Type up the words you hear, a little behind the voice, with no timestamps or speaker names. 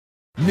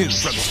New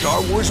from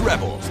Star Wars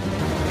Rebels.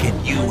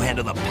 Can you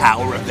handle the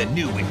power of the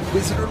new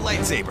Inquisitor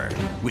lightsaber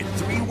with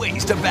 3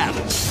 ways to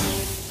battle?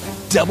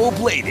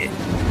 Double-bladed.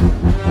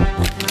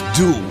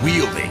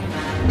 Dual-wielding.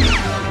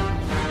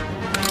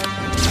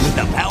 With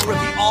the power of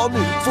the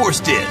all-new Force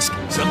Disc.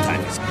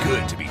 Sometimes it's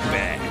good to be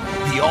bad.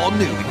 The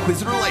all-new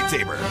Inquisitor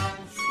lightsaber.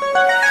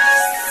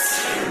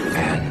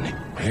 And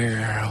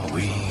here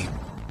we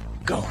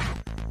go.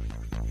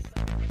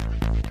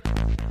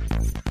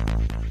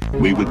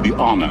 We would be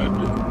honored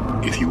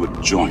if you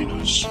would join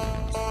us.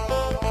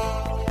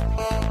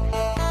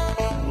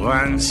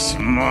 Once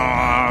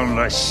more,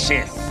 the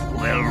Sith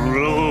will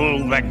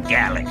rule the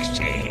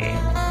galaxy.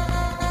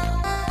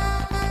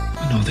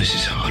 I know this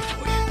is hard for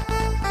you,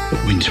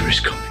 but winter is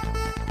coming.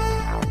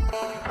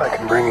 I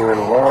can bring you in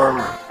warm,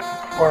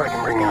 or I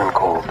can bring you in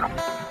cold.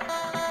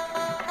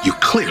 You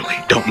clearly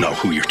don't know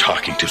who you're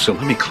talking to, so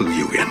let me clue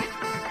you in.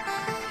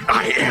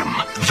 I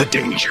am the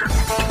danger.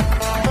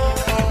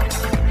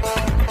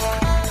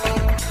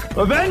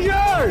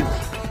 Avengers!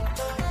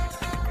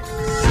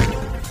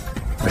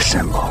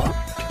 Assemble.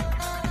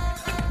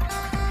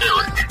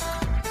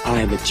 I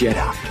am a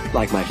Jedi,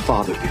 like my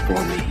father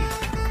before me.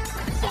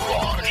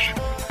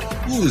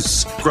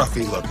 Who's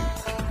scruffy looking?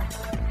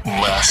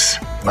 Les.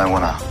 Might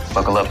wanna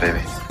buckle up,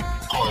 baby.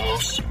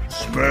 Carlos.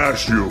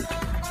 Smash you.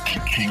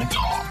 King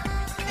Tom.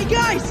 Hey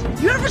guys,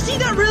 you ever seen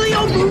that really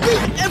old movie,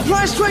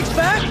 Empire Strikes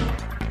Back?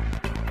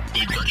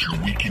 They got your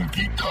weekend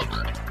geek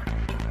covered.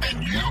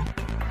 And you're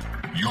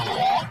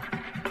on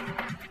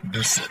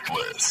the Sith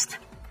List.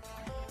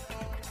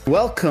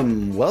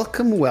 Welcome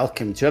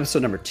to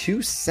episode number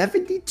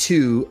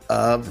 272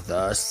 of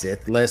the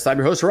Sith List. I'm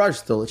your host, Raj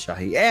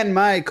Shahi, and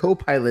my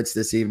co-pilots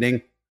this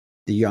evening,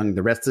 the young,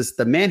 the restless,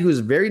 the man who's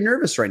very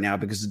nervous right now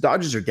because the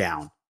Dodgers are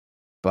down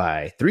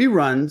by 3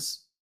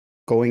 runs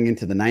going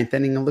into the 9th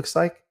inning, it looks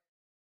like.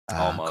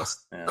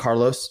 Almost. Yeah.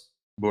 Carlos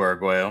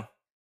Arguello.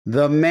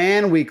 The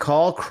man we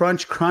call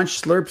crunch,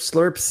 crunch, slurp,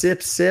 slurp,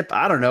 sip, sip.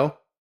 I don't know.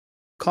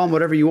 Call him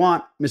whatever you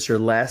want, Mr.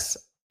 Les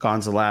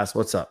Gonzalez.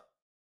 What's up?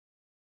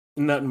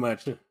 Nothing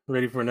much.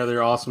 Ready for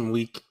another awesome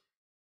week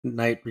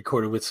night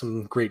recorded with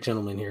some great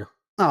gentlemen here.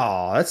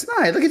 Oh, that's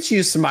nice. Look at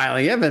you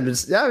smiling. I haven't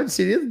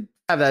seen you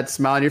have that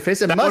smile on your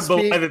face. It that must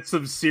be that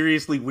some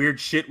seriously weird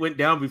shit went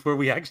down before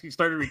we actually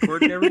started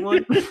recording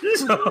everyone.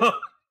 So...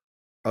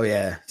 Oh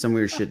yeah, some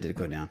weird shit did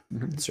go down.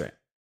 That's right.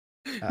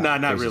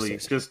 Not really.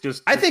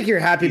 Just. I think you're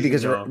happy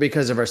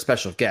because of our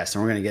special guest,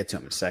 and we're going to get to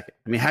him in a second.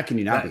 I mean, how can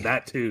you not be?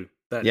 That too.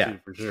 That too,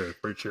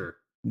 for sure.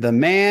 The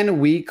man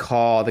we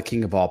call the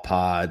king of all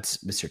pods,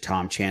 Mr.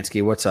 Tom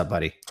Chansky. What's up,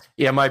 buddy?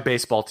 Yeah, my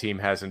baseball team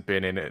hasn't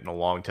been in it in a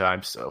long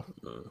time, so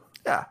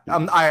yeah,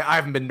 I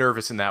haven't been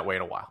nervous in that way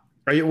in a while.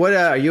 Are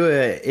you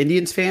an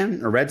Indians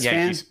fan or Reds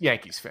fan?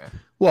 Yankees fan.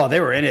 Well, they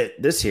were in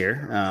it this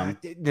year.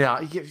 No,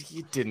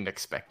 you didn't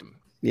expect them.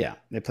 Yeah,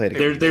 they played.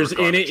 There's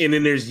in it, and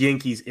then there's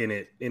Yankees in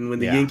it, and when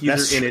the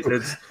Yankees are in it,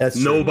 that's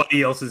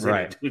nobody else is in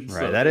it. Right,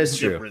 so that is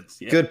true.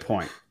 Yeah. Good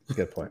point.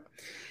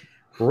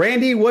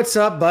 Randy, what's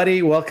up,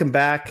 buddy? Welcome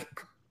back,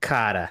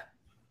 Kata.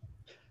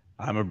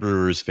 I'm a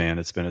Brewers fan.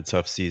 It's been a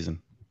tough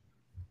season.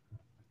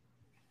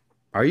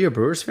 Are you a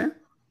Brewers fan?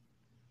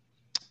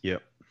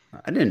 Yep.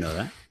 I didn't know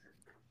that.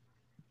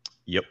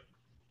 Yep.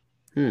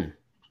 Okay.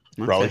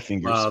 Raleigh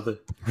fingers. Wow,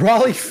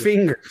 Raleigh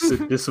fingers.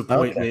 The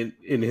disappointment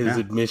in his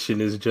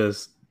admission is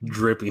just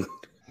dripping.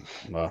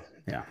 Well,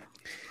 yeah.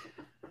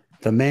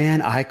 The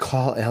man I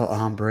call El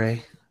Hombre,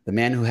 the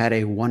man who had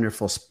a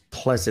wonderful,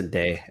 pleasant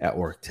day at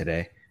work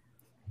today,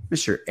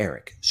 Mr.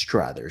 Eric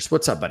Strathers.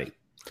 What's up, buddy?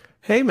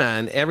 Hey,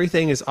 man,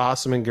 everything is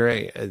awesome and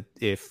great.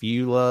 If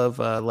you love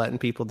letting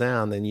people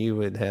down, then you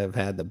would have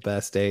had the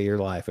best day of your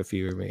life if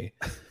you were me.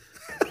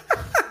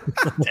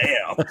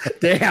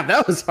 Damn,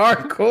 that was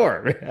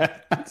hardcore, man.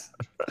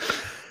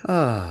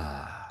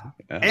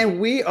 And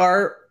we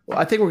are,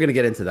 I think we're going to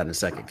get into that in a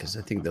second because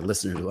I think the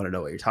listeners want to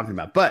know what you're talking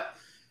about. But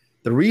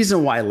the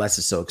reason why Les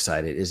is so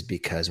excited is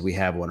because we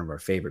have one of our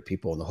favorite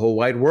people in the whole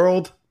wide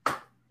world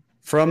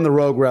from the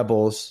Rogue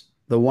Rebels,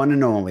 the one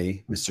and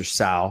only Mr.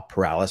 Sal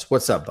Perales.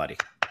 What's up, buddy?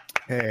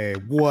 Hey,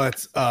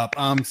 what's up?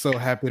 I'm so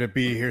happy to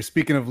be here.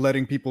 Speaking of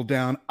letting people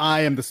down,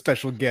 I am the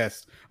special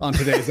guest on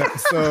today's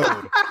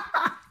episode.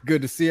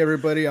 Good to see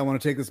everybody. I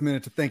want to take this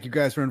minute to thank you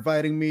guys for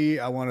inviting me.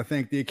 I want to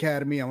thank the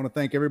Academy. I want to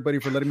thank everybody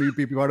for letting me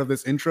be part of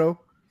this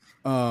intro.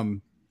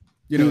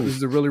 This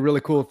is a really,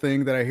 really cool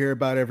thing that I hear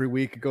about every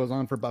week. It goes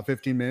on for about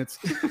 15 minutes.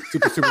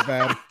 Super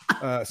bad.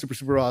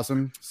 Super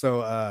awesome.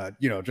 So,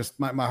 just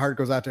my heart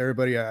goes out to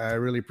everybody. I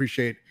really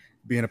appreciate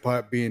being a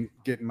part, getting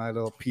my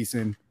little piece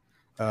in.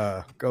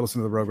 Go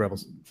listen to the Rogue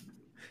Rebels.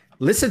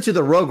 Listen to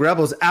the Rogue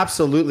Rebels.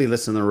 Absolutely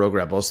listen to the Rogue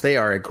Rebels. They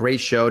are a great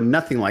show.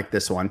 Nothing like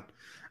this one.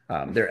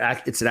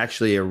 It's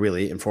actually a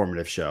really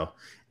informative show,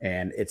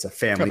 and it's a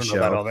family show.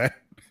 About all that.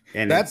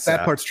 And that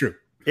part's true.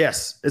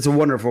 Yes, it's a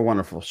wonderful,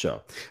 wonderful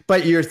show.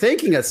 But you're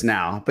thanking us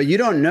now, but you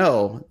don't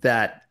know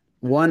that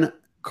one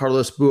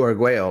Carlos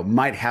Arguello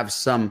might have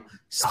some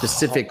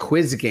specific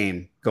quiz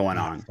game going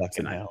on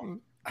tonight.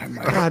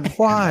 God,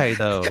 why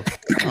though?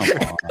 Come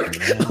on,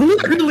 man.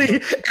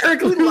 Literally,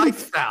 Eric literally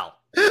foul.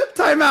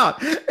 Time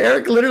out.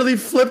 Eric literally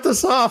flipped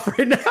us off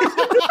right now.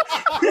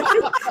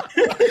 I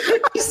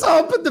saw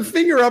him put the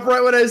finger up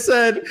right when I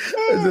said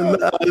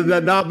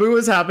that Nabu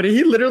was happening.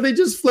 He literally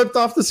just flipped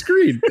off the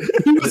screen.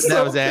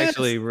 That was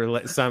actually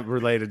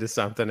related to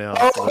something else.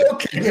 Oh,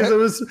 okay.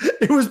 Because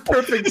it was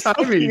perfect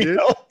timing, dude.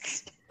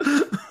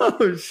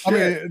 Oh, shit. I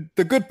mean,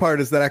 the good part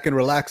is that I can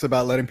relax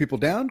about letting people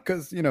down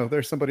because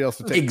there's somebody else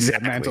to take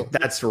that mantle.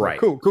 That's right.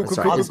 Cool.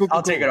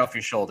 I'll take it off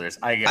your shoulders.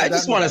 I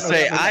just want to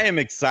say I am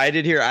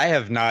excited here. I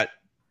have not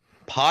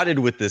potted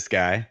with this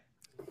guy.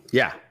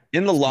 Yeah.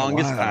 In the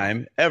longest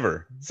time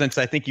ever since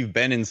I think you've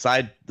been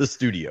inside the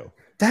studio.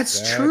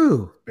 That's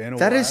true.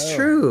 That is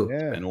true.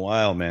 Yeah. Been a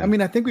while, man. I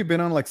mean, I think we've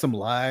been on like some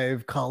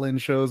live call-in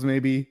shows,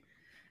 maybe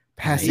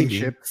passing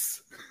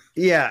ships.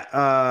 Yeah.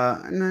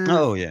 No.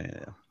 Oh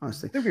yeah.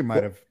 Honestly, I think we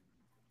might have.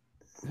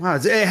 Wow,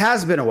 it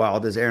has been a while.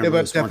 Does Aaron? Yeah, but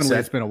Lewis once definitely said.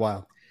 it's been a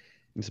while.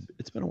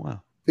 It's been a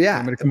while. Yeah,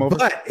 I'm gonna come over.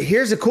 But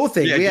here's a cool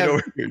thing. Yeah,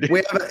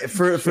 we have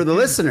for the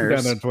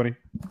listeners Down there 20.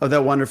 of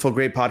that wonderful,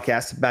 great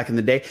podcast back in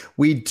the day.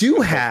 We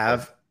do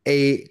have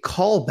a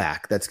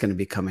callback that's going to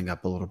be coming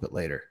up a little bit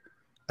later,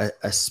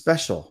 a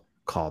special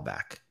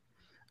callback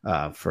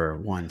for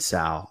one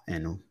Sal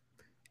and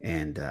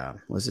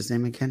what's his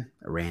name again?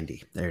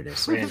 Randy. There it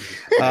is. Randy.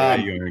 How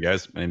you doing,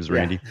 guys? My name is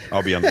Randy.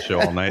 I'll be on the show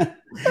all night.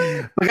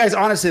 But guys,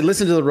 honestly,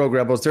 listen to the Rogue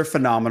Rebels. They're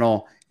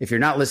phenomenal. If you're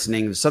not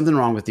listening, there's something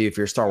wrong with you. If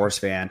you're a Star Wars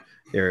fan,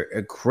 they're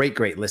a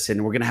great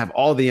listen. We're going to have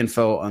all the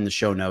info on the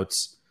show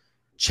notes.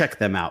 Check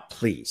them out,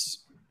 please.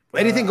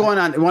 Anything going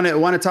on? Want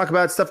to talk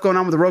about stuff going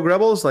on with the Rogue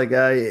Rebels? Like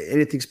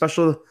anything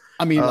special?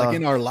 I mean, like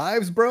in our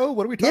lives, bro.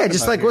 What are we talking about? Yeah,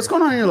 just like what's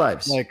going on in your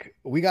lives? Like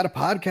we got a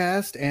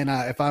podcast, and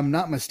if I'm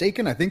not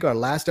mistaken, I think our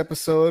last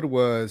episode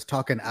was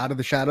talking Out of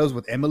the Shadows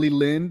with Emily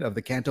Lind of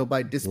the Canto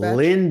Bight Dispatch.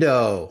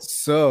 Lindo.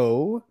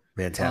 So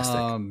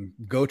fantastic.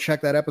 Go check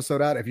that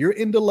episode out. If you're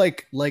into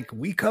like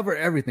we cover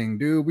everything,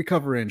 dude. We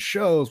cover in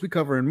shows, we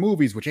cover in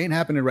movies, which ain't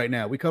happening right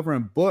now. We cover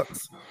in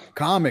books,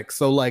 comics.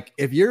 So like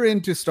if you're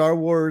into Star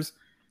Wars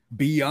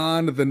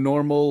beyond the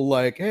normal,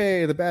 like,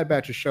 hey, the Bad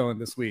Batch is showing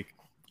this week,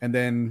 and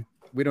then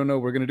we don't know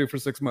what we're gonna do for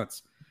 6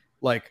 months.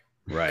 Like,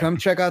 come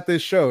check out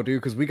this show,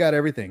 dude, because we got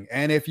everything.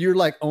 And if you're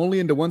like only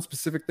into one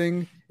specific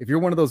thing, if you're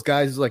one of those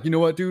guys who's like, you know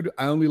what, dude,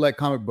 I only like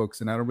comic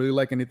books and I don't really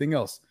like anything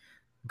else,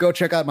 go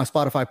check out my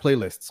Spotify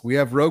playlists. We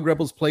have Rogue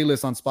Rebels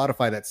playlists on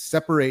Spotify that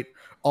separate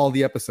all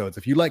the episodes.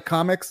 If you like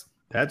comics,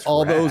 that's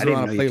all rad. those I are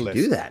on a didn't know you playlist. could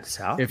do that,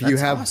 Sal. If That's you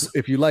have, awesome.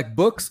 if you like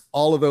books,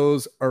 all of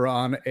those are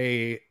on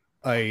a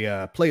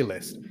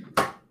playlist.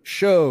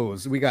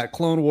 Shows, we got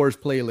Clone Wars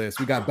playlists,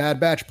 we got Bad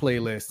Batch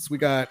playlists, we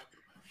got,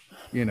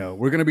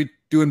 we're gonna be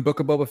doing Book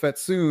of Boba Fett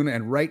soon,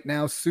 and right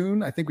now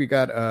soon, I think we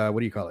got what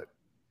do you call it?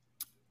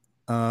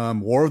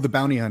 War of the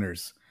Bounty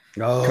Hunters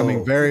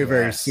coming very,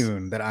 very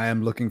soon. That I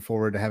am looking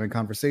forward to having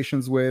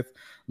conversations with. A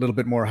little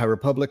bit more High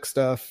Republic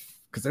stuff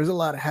because there's a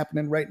lot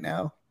happening right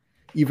now.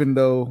 Even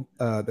though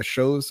the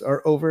shows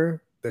are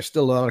over, there's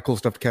still a lot of cool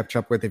stuff to catch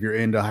up with if you're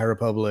into High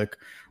Republic,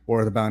 War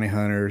of the Bounty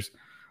Hunters,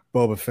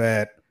 Boba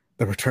Fett.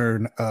 The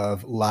return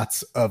of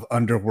lots of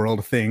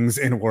underworld things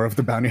in War of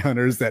the Bounty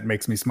Hunters that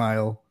makes me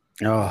smile.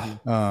 Oh,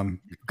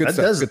 good that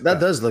stuff.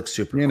 That does look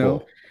super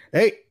cool.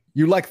 Hey,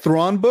 you like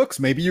Thrawn books?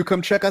 Maybe you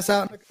come check us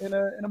out in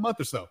a month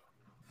or so.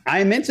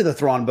 I'm into the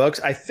Thrawn books.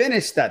 I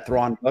finished that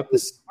Thrawn book.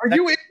 Are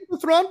you into the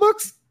Thrawn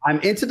books? I'm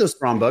into those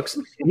Thrawn books.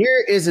 And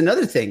here is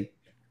another thing.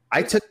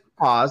 I took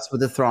a pause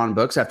with the Thrawn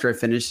books after I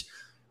finished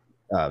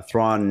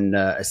Thrawn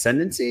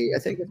Ascendancy, I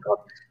think it's called.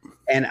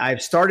 And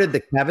I've started the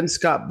Kevin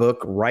Scott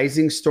book,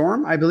 Rising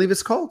Storm, I believe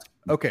it's called.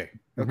 Okay.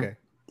 So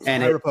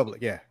and High Republic,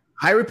 yeah.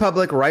 High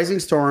Republic, Rising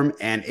Storm,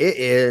 and it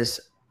is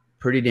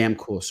pretty damn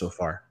cool so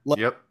far.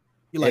 Yep.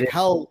 Like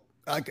how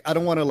I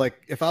don't want to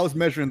like if I was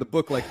measuring the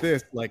book like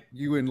this, like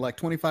you in like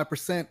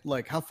 25%,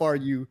 like how far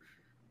you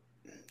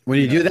when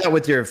you do that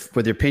with your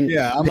pin,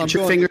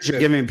 picture fingers, you're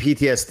giving me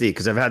PTSD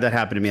because I've had that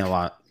happen to me a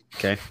lot.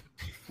 Okay.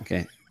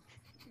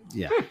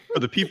 Yeah. For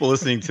the people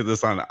listening to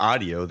this on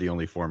audio, the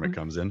only form it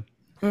comes in.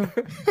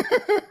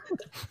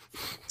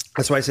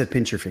 That's why I said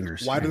pinch your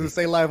fingers. Why does it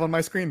say live on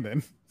my screen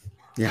then?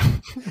 Yeah.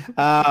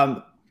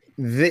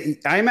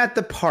 I'm at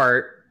the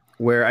part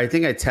where I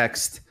think I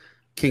text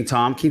King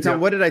Tom. King Tom,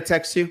 what did I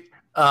text you?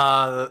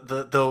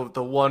 The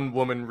one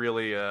woman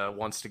really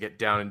wants to get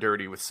down and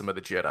dirty with some of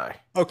the Jedi.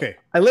 Okay.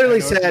 I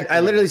literally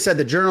said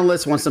the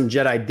journalist wants some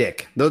Jedi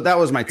dick. That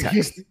was my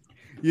text.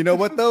 You know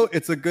what though?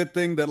 It's a good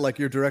thing that like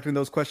you're directing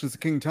those questions to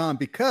King Tom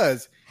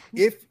because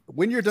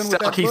when you're done with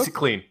that keeps book, it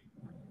clean.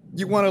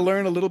 You want to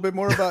learn a little bit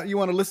more about, you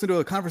want to listen to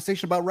a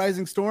conversation about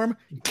Rising Storm?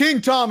 King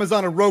Tom is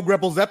on a Rogue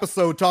Rebels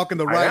episode talking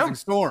the Rising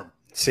Storm.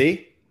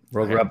 See?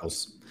 Rogue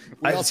Rebels.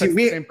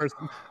 Same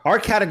person. Our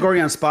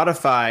category on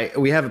Spotify,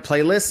 we have a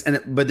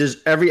playlist, but there's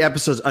every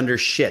episode's under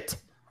shit.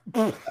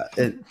 That's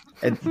our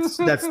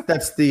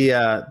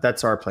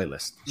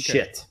playlist. Okay.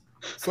 Shit.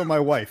 So my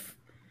wife,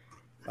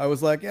 I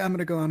was like, yeah, I'm going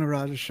to go on a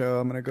Raja's show.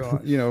 I'm going to go on,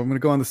 I'm going to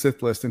go on the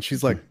Sith list. And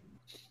she's like,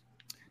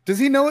 does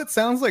he know it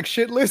sounds like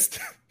shit list?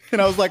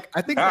 And I was like,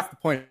 I think that's the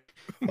point.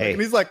 Hey.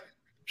 And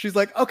she's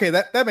like, okay,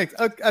 that makes,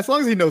 as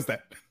long as he knows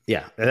that.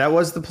 Yeah, that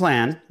was the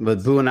plan.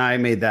 But Boo and I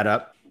made that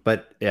up.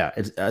 But yeah,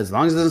 as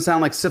long as it doesn't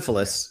sound like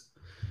syphilis,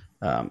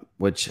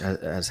 which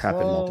has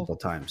happened multiple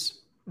times.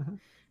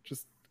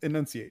 Just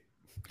enunciate.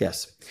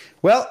 Yes.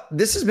 Well,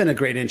 this has been a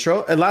great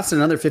intro. It lasted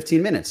another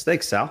 15 minutes.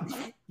 Thanks, Sal.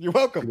 You're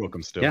welcome. You're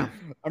welcome, still. Yeah.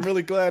 I'm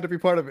really glad to be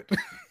part of it.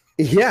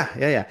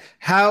 Yeah.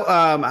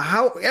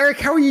 How Eric,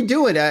 how are you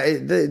doing?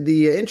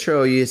 The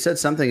intro, you said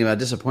something about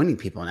disappointing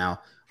people.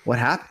 Now, what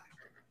happened?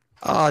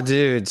 Oh,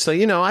 dude. So,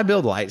 I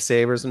build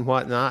lightsabers and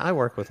whatnot. I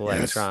work with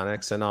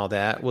electronics and all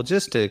that. Well,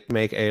 just to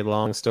make a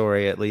long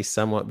story at least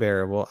somewhat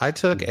bearable, I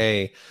took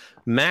a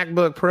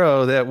MacBook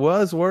Pro that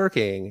was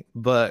working,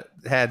 but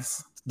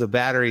the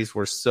batteries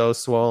were so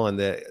swollen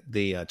that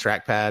the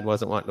trackpad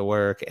wasn't wanting to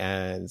work.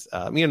 And,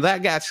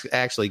 that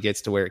actually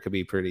gets to where it could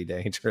be pretty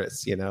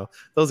dangerous.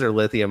 Those are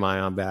lithium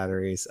ion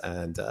batteries,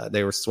 and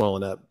they were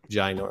swollen up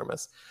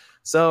ginormous.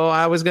 So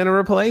I was going to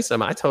replace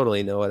them. I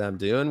totally know what I'm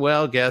doing.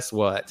 Well, guess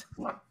what?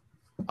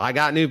 I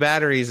got new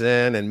batteries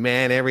in, and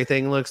man,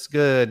 everything looks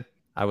good.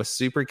 I was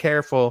super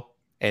careful,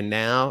 and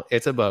now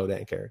it's a boat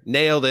anchor.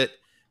 Nailed it.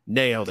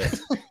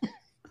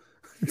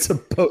 It's a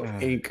boat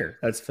anchor.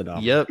 That's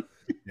phenomenal. Yep.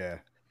 Yeah.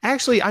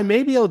 Actually, I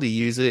may be able to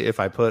use it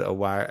if I put a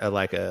wire,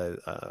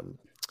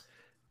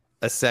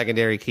 a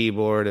secondary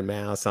keyboard and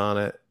mouse on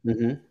it,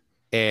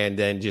 and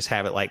then just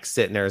have it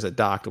sitting there as a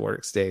docked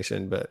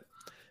workstation. But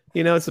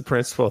it's the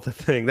principle of the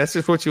thing. That's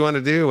just what you want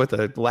to do with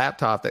a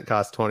laptop that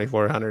costs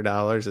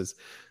 $2,400 is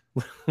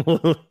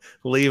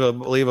leave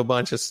a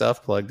bunch of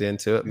stuff plugged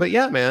into it. But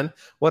yeah, man,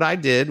 what I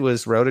did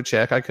was wrote a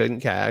check I couldn't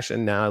cash,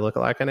 and now I look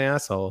like an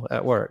asshole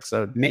at work.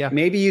 So yeah.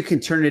 Maybe you can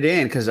turn it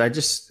in, because I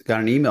just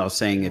got an email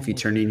saying if you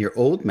turn in your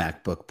old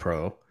MacBook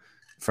Pro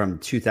from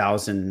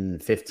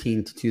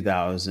 2015 to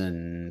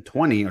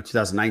 2020 or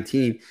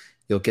 2019,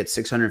 you'll get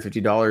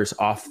 $650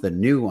 off the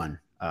new one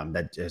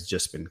that has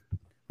just been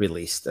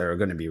released or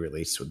going to be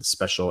released with the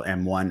special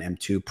M1,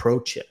 M2 Pro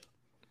chip.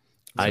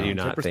 I do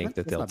not think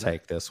that they'll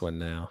take this one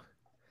now.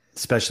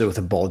 Especially with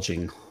a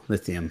bulging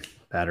lithium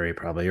battery,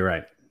 probably. You're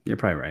right. You're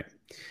probably right.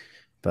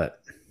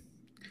 But,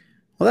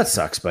 well, that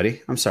sucks,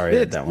 buddy. I'm sorry.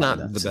 It's not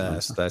the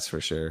best, that's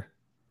for sure.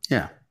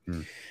 Yeah.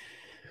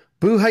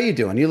 Boo, how you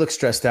doing? You look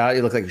stressed out.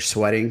 You look like you're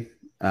sweating.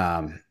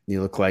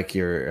 You look like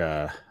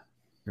you're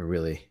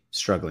really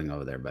struggling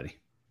over there, buddy.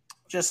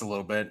 Just a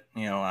little bit.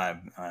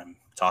 I'm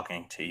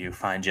talking to you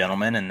fine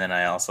gentlemen, and then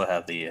I also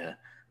have the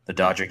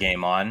Dodger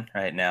game on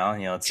right now.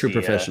 It's true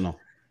professional.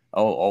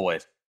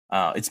 Always.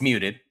 It's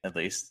muted at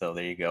least, so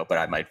there you go. But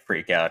I might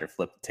freak out or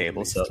flip the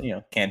table, so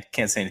can't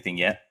say anything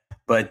yet.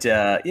 But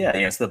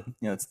it's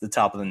the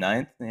top of the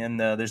ninth, and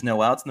there's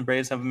no outs, and the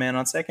Braves have a man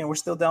on second. We're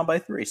still down by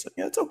 3, so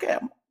it's okay.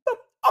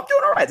 I'm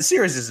doing all right. The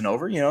series isn't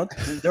over.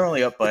 They're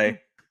only up by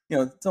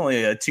it's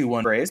only a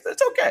 2-1 Braves, but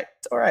it's okay.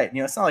 It's all right.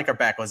 It's not like our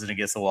back wasn't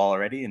against the wall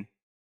already, and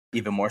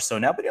even more so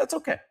now. But it's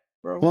okay.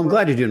 I'm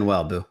glad you're doing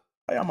well, Boo.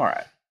 I'm all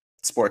right.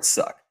 Sports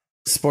suck.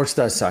 Sports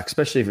does suck,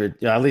 especially if you're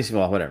at least,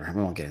 well, whatever.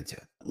 We won't get into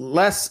it.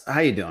 Les, how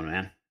you doing,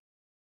 man?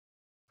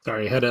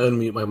 Sorry, I had to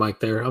unmute my mic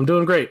there. I'm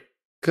doing great.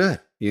 Good.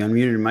 You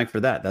unmuted your mic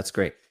for that. That's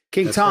great.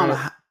 That's Tom,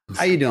 right.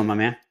 How you doing, my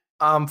man?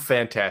 I'm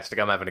fantastic.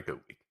 I'm having a good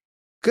week.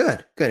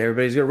 Good.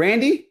 Everybody's good.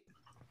 Randy,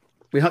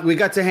 we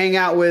got to hang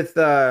out with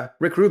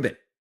Rick Rubin.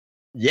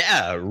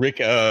 Yeah, Rick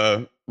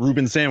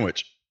Rubin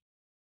sandwich.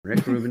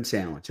 Rick Rubin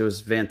sandwich. It was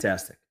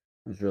fantastic.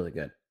 It was really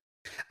good.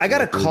 I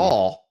got a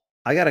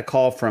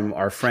call from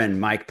our friend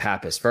Mike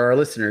Pappas. For our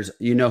listeners,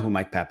 you know who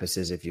Mike Pappas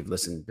is if you've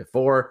listened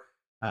before.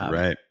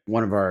 Right.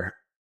 One of our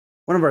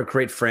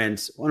great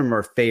friends, one of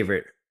our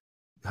favorite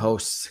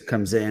hosts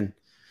comes in,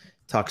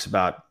 talks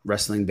about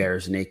wrestling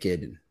bears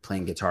naked and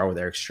playing guitar with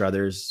Eric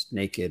Struthers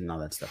naked and all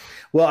that stuff.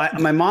 Well,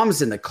 my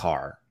mom's in the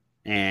car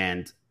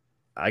and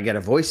I get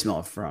a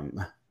voicemail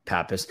from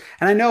Pappas,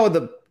 and I know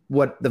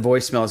what the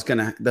voicemail is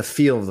the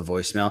feel of the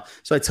voicemail.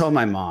 So I tell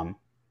my mom,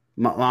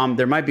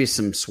 there might be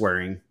some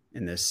swearing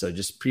in this, so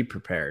just be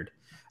prepared.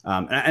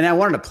 And I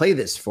wanted to play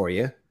this for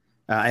you.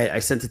 I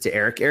sent it to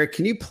Eric. Eric,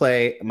 can you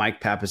play Mike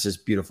Pappas's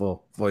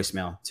beautiful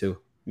voicemail to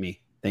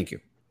me? Thank you.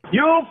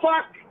 You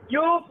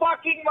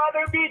fucking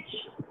mother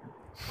bitch.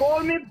 Call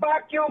me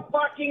back, you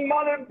fucking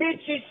mother bitch,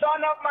 you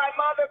son of my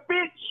mother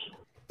bitch.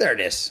 There it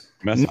is.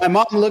 My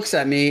mom looks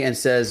at me and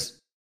says,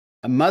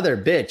 "A mother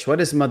bitch? What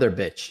is mother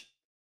bitch?"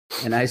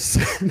 And I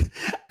said,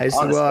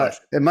 well,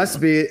 it must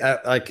be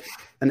like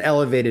an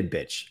elevated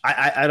bitch.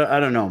 I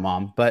don't know,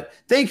 Mom, but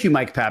thank you,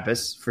 Mike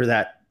Pappas, for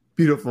that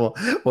beautiful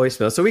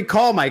voicemail. So we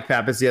call Mike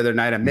Pappas the other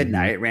night at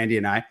midnight, Randy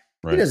and I.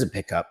 Right. He doesn't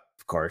pick up,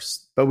 of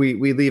course, but we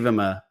leave him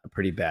a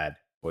pretty bad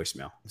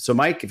voicemail. So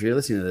Mike, if you're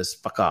listening to this,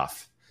 fuck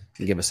off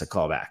and give us a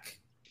call back.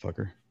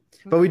 Fucker.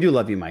 But we do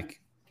love you, Mike.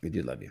 We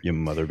do love you. You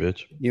mother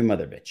bitch. You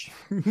mother bitch.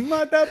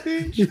 Mother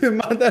bitch. You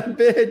mother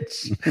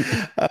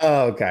bitch.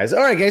 Oh, guys.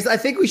 All right, guys. I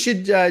think we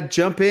should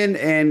jump in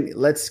and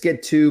let's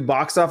get to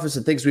box office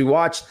and things we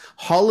watched.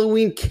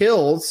 Halloween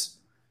Kills.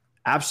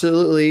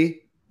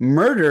 Absolutely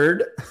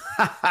murdered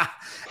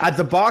at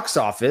the box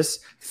office.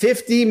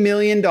 $50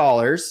 million.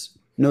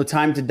 No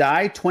Time to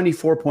Die,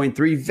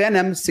 24.3.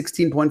 Venom,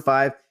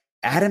 16.5.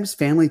 Addams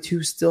Family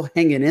 2 still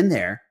hanging in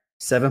there,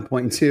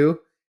 7.2.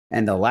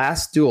 And The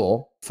Last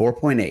Duel,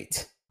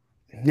 4.8.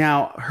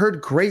 Now,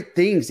 heard great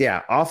things.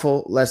 Yeah,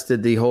 awful. Les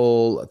did the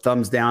whole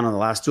thumbs down on The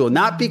Last Duel,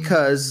 not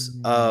because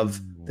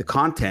of the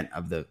content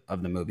of the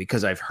movie,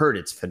 because I've heard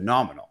it's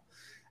phenomenal.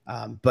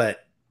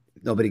 But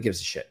nobody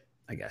gives a shit,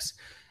 I guess.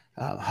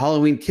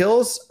 Halloween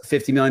Kills,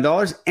 $50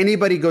 million.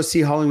 Anybody go see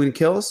Halloween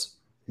Kills?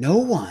 No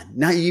one.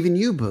 Not even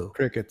you, Boo.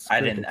 Crickets.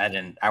 I didn't.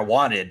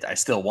 I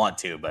still want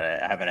to, but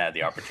I haven't had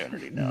the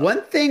opportunity. No.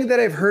 One thing that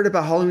I've heard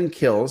about Halloween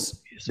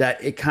Kills,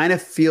 that it kind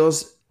of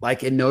feels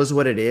like it knows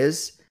what it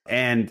is.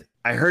 And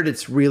I heard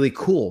it's really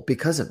cool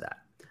because of that.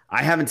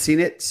 I haven't seen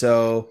it,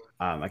 so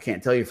I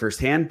can't tell you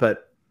firsthand,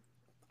 but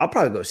I'll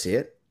probably go see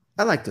it.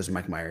 I like those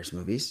Mike Myers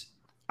movies.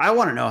 I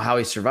want to know how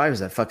he survives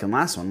that fucking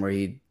last one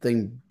where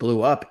thing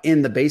blew up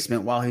in the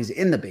basement while he's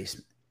in the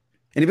basement.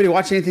 Anybody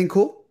watch anything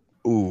cool?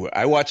 Ooh,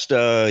 I watched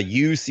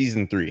You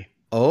season 3.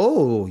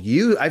 Oh,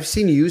 I've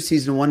seen You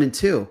season 1 and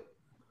 2.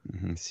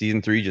 Mm-hmm.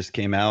 Season 3 just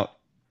came out.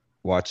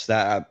 Watch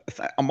that.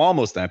 I'm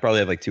almost done. I probably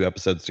have like 2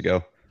 episodes to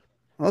go.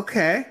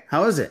 Okay,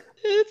 how is it?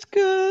 It's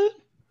good.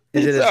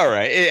 It's all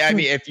right. I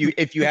mean,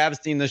 if you have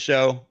seen the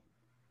show,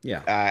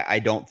 yeah, I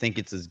don't think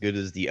it's as good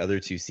as the other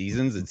 2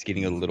 seasons. It's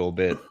getting a little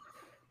bit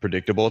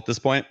predictable at this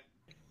point,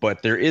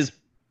 but there is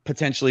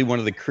potentially one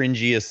of the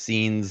cringiest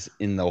scenes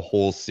in the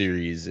whole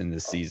series in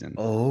this season.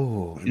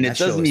 Oh, and it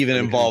doesn't even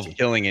involve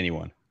killing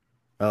anyone.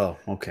 Oh,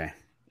 okay.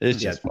 It's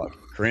just fucking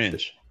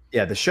cringe.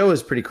 Yeah, the show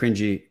is pretty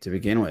cringy to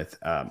begin with.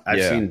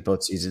 I've seen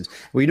both seasons.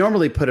 We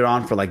normally put it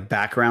on for like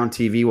background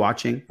TV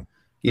watching.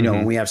 You know,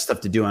 when we have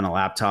stuff to do on a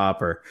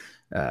laptop or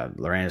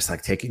Lorena's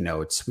like taking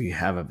notes, we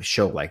have a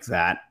show like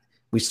that.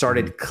 We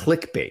started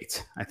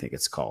Clickbait, I think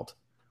it's called,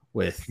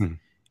 with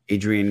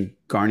Adrian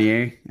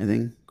Garnier, I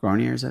think.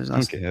 Garnier, is that his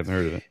last name? Okay, I haven't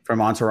heard of it. From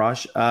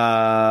Entourage.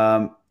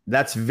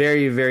 That's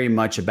very, very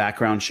much a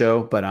background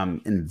show, but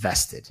I'm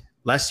invested.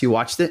 Les, you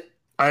watched it?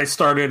 I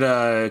started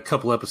a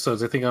couple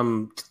episodes. I think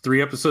I'm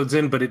 3 episodes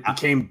in, but it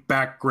became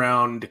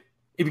background.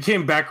 It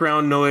became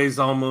background noise,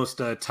 almost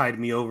tied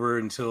me over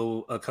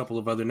until a couple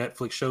of other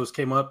Netflix shows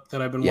came up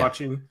that I've been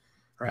watching.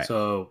 Right.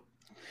 So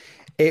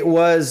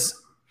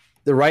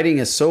the writing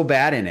is so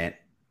bad in it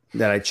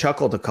that I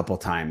chuckled a couple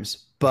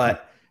times,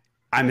 but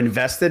I'm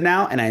invested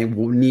now and I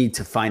will need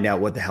to find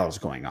out what the hell is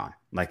going on.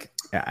 Like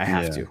I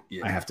have to.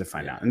 I have to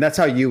find out. And that's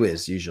how You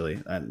is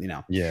usually,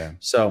 Yeah.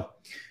 So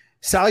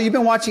Sal, you've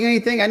been watching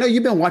anything? I know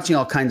you've been watching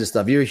all kinds of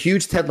stuff. You're a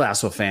huge Ted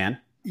Lasso fan.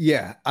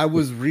 Yeah, I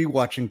was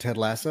rewatching Ted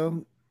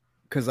Lasso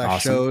because I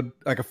showed,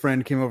 like, a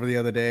friend came over the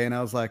other day and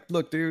I was like,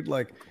 look, dude,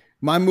 like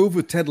my move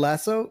with Ted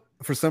Lasso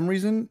for some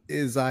reason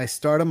is I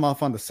start him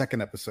off on the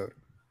second episode.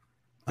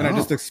 And I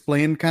just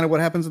explain kind of what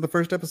happens in the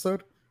first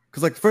episode.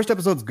 Because like the first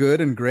episode's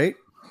good and great,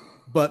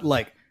 but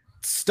like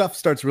stuff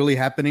starts really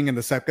happening in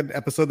the second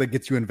episode that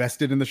gets you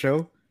invested in the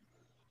show.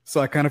 So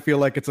I kind of feel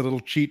like it's a little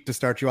cheat to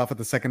start you off at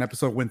the second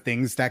episode when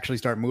things actually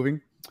start moving.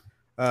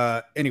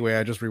 Anyway,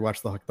 I just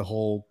rewatched the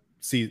whole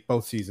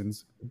both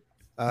seasons.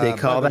 They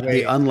call that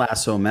the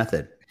unlasso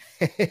method.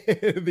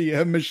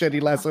 The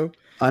machete lasso.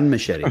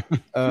 Unmachete.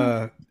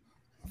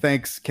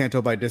 Thanks,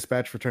 Canto by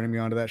Dispatch, for turning me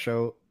on to that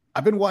show.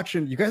 I've been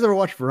watching. You guys ever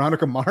watch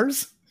Veronica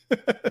Mars?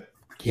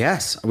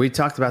 Yes, we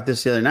talked about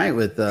this the other night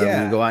with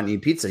when we go out and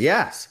eat pizza.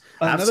 Yes,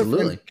 absolutely.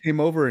 Another friend came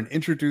over and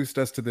introduced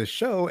us to this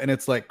show, and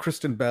it's like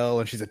Kristen Bell,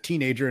 and she's a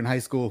teenager in high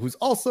school who's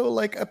also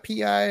like a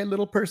PI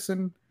little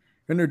person,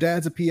 and her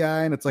dad's a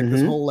PI, and it's like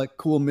this whole like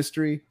cool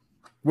mystery.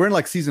 We're in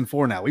like season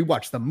 4 now. We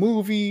watched the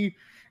movie.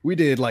 We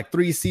did like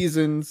 3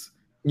 seasons,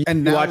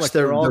 and now watched like,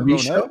 the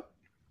reshow,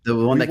 the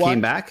one that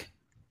came back.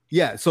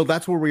 Yeah, so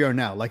that's where we are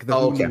now. Like the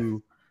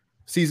Hulu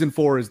season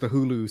 4 is the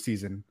Hulu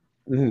season,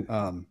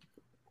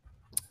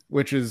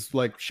 which is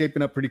like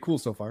shaping up pretty cool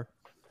so far.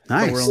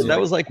 Nice. So that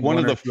was like one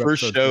of the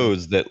first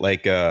shows that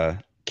like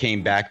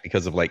came back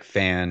because of like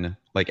fan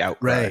like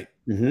outcry.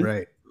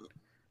 Right.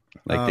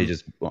 Like they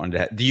just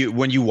wanted to.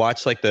 When you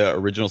watch like the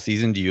original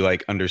season, do you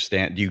like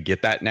understand? Do you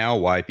get that now?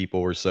 Why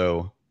people were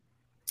so?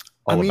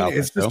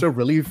 It's just a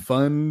really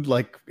fun.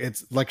 Like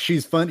it's like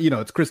she's fun. You know,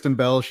 it's Kristen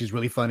Bell. She's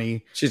really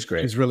funny. She's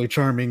great. She's really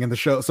charming in the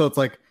show. So it's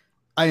like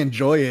I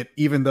enjoy it,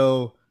 even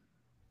though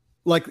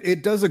like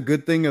it does a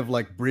good thing of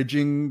like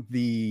bridging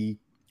the.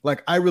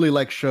 Like I really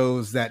like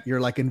shows that you're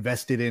like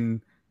invested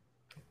in,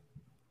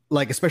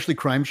 like especially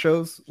crime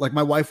shows. Like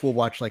my wife will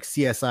watch like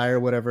CSI or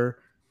whatever,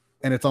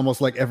 and it's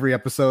almost like every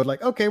episode,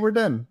 like, okay, we're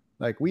done.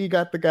 Like we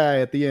got the guy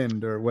at the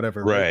end or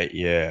whatever. Right.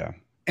 Yeah.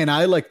 And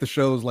I like the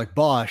shows like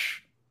Bosch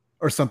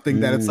or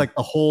something that it's like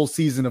the whole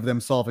season of them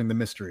solving the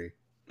mystery.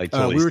 Like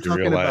totally we were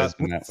talking about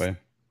in that way.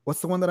 What's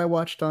the one that I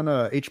watched on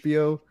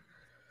HBO?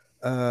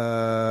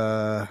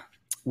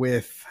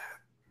 With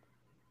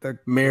the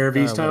Mayor of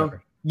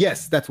Easttown.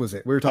 Yes, that was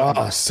it. We were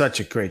talking about such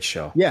a great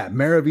show. Yeah,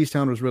 Mayor of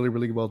Easttown was really,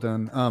 really well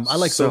done. I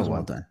like so those well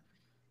ones. done.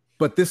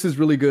 But this is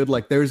really good.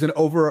 Like there's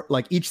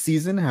like each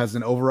season has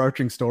an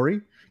overarching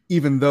story,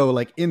 even though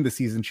like in the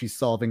season she's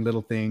solving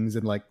little things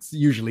and like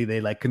usually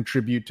they like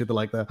contribute to the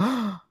like the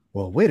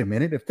well, wait a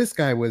minute, if this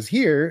guy was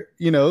here,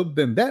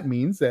 then that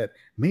means that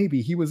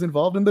maybe he was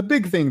involved in the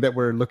big thing that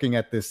we're looking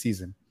at this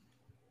season.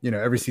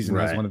 Every season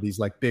has one of these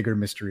like bigger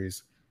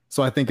mysteries.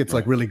 So I think it's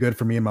like really good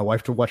for me and my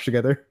wife to watch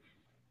together.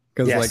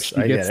 Because like she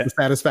gets the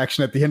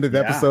satisfaction at the end of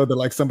the episode that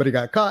like somebody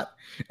got caught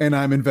and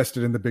I'm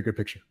invested in the bigger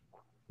picture.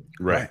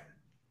 Right.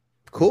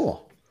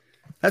 Cool.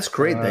 That's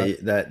great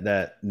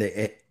that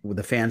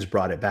the fans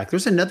brought it back.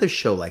 There's another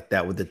show like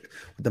that with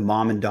the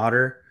mom and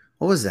daughter.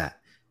 What was that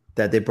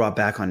they brought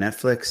back on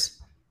Netflix?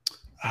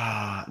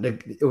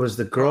 It was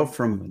the girl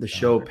from the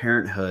show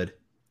Parenthood.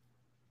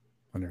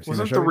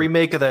 Wasn't the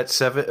remake of that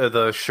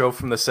the show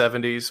from the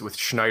 70s with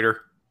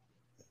Schneider?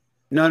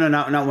 No,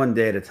 not One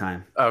Day at a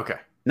Time. Okay.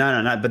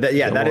 No, but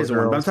that is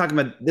one. But I'm talking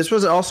about this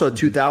was also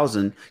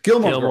 2000.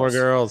 Gilmore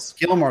Girls.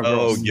 Gilmore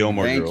Girls. Oh,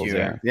 Gilmore Thank Girls. you.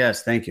 Yeah.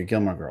 Yes, thank you.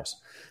 Gilmore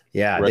Girls.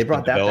 Yeah, Arrested they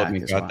brought that back.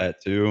 Development got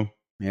that too.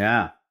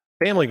 Yeah.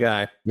 Family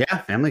Guy. Yeah,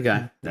 Family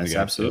Guy. That's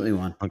absolutely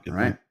one.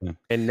 Right. Yeah.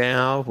 And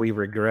now we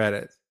regret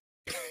it.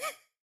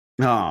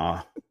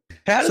 Aw.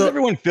 How does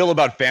everyone feel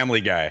about Family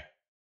Guy?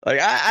 Like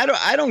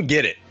I don't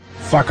get it.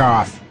 Fuck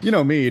off. You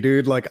know me,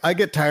 dude. Like I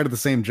get tired of the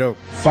same joke.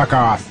 Fuck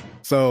off.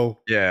 So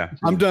yeah,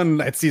 I'm done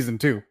at season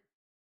 2.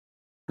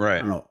 Right. I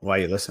don't know why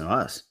you listen to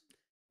us.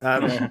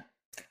 The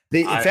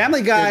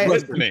Family Guy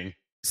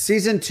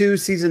season 2,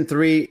 season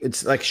 3,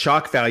 it's like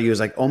shock value is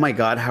like, oh my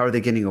God, how are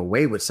they getting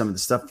away with some of the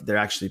stuff that they're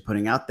actually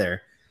putting out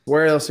there?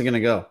 Where else are they going to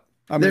go?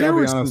 I mean, I'll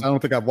be honest, I don't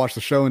think I've watched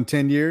the show in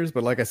 10 years,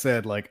 but like I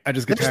said, like I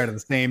just get tired of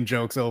the same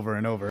jokes over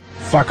and over.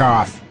 Fuck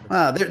off.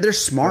 They're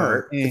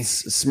smart.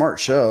 It's a smart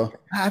show.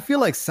 I feel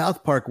like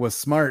South Park was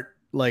smart.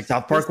 Like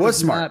South Park was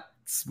smart. Not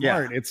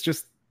smart. Yeah. It's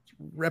just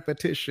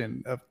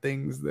repetition of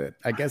things that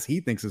I guess he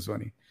thinks is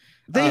funny.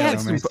 They had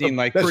seen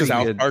like the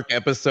South Park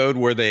episode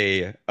where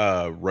they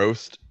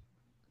roast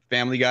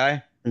Family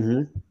Guy,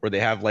 where they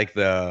have like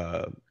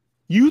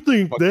you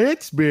think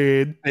that's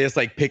bad? They just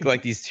like pick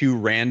like these 2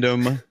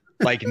 random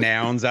like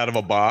nouns out of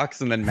a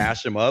box and then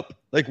mash them up.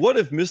 Like, what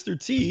if Mr.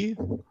 T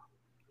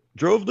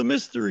drove the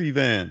mystery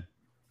van?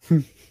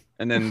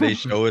 And then they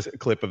show us a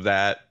clip of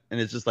that, and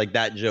it's just like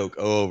that joke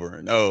over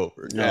and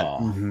over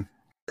again.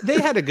 They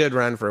had a good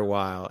run for a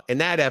while,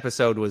 and that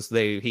episode was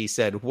he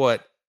said,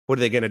 what are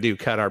they going to do?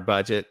 Cut our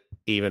budget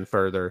even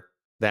further?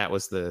 That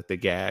was the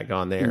gag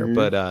on there.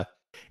 But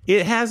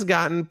it has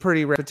gotten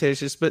pretty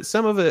repetitious, but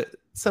some of it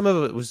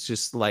was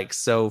just like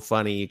so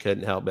funny you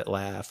couldn't help but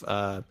laugh.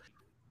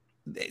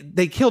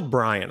 They killed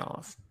Brian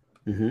off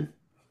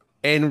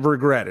and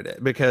regretted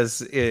it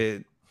because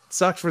it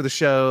sucked for the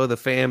show. The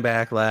fan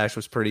backlash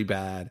was pretty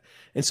bad.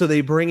 And so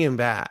they bring him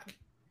back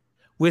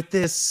with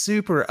this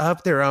super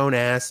up their own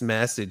ass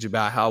message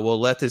about how we'll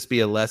let this be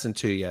a lesson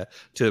to you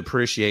to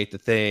appreciate the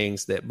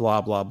things that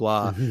blah, blah,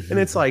 blah. And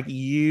it's like,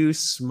 you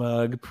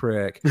smug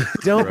prick.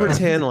 Don't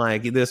pretend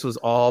like this was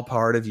all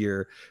part of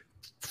your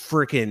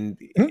freaking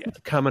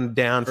coming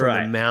down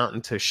from the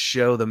mountain to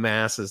show the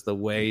masses the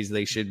ways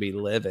they should be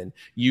living.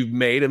 You've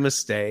made a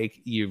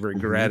mistake, you've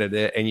regretted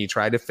it, and you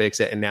tried to fix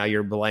it, and now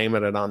you're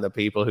blaming it on the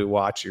people who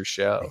watch your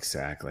show.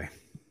 Exactly.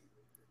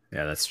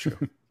 Yeah, that's true.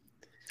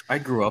 I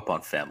grew up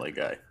on Family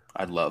Guy.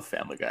 I love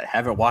Family Guy.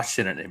 Haven't watched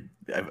it in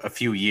a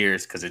few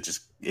years because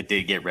it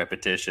did get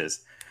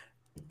repetitious.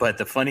 But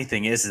the funny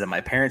thing is that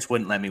my parents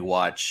wouldn't let me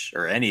watch,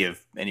 or any of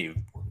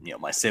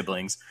my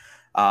siblings,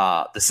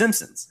 The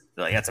Simpsons.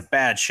 They're like, that's a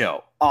bad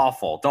show,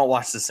 awful. Don't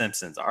watch The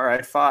Simpsons. All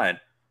right, fine.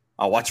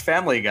 I'll watch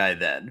Family Guy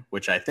then,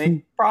 which I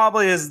think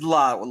probably is a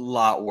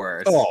lot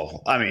worse. Oh,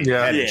 I mean,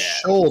 head and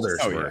shoulders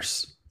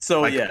worse.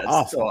 So like,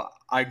 so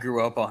I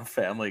grew up on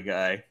Family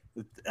Guy.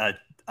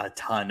 A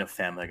ton of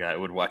Family Guy. I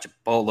would watch a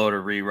boatload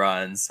of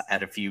reruns,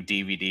 add a few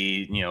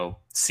DVD,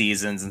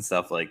 seasons and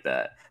stuff like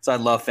that. So I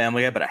love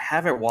Family Guy, but I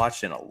haven't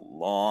watched in a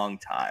long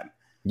time.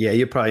 Yeah,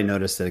 you probably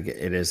noticed that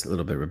it is a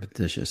little bit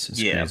repetitious.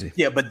 It's crazy.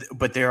 Yeah,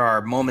 but there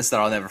are moments that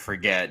I'll never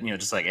forget.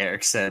 just like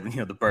Eric said,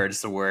 the bird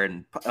is the word,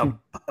 and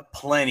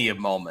plenty of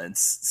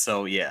moments.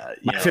 So yeah,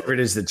 my favorite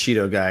is the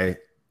Cheeto guy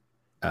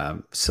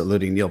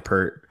saluting Neil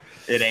Peart.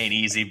 It ain't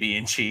easy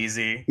being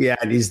cheesy. Yeah,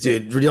 and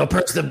Neil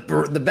Peart's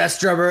the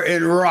best drummer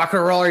in rock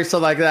and roll or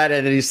something like that,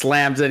 and then he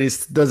slams and he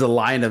does a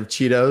line of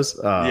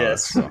Cheetos.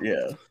 Yes,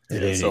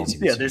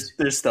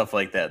 there's stuff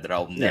like that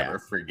I'll never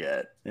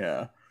forget.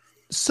 Yeah.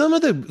 Some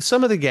of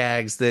the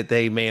gags that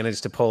they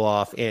managed to pull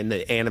off in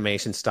the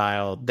animation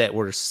style that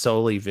were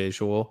solely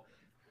visual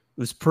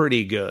was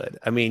pretty good.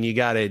 I mean, you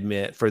got to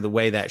admit, for the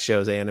way that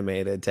show's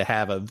animated, to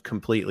have a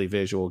completely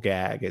visual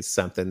gag is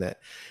something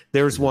that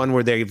there's one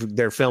where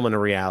they're filming a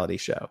reality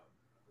show,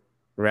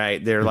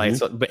 right? They're like,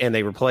 and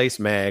they replace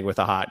Meg with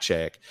a hot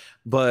chick,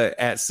 but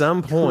at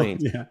some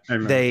point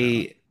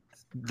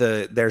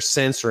they're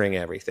censoring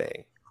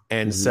everything.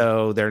 And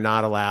so they're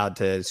not allowed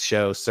to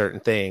show certain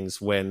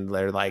things when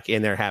they're like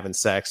in there having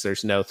sex.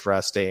 There's no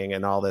thrusting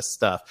and all this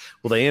stuff.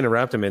 Well, they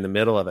interrupt him in the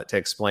middle of it to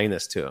explain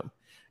this to him.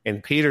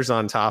 and Peter's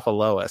on top of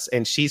Lois,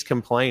 and she's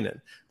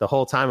complaining the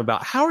whole time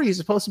about how are you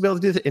supposed to be able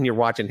to do that? And you're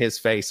watching his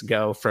face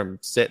go from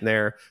sitting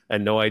there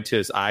annoyed to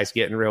his eyes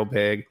getting real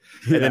big.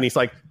 And then he's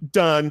like,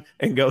 done,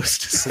 and goes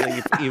to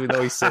sleep, even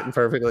though he's sitting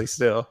perfectly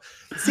still.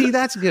 See,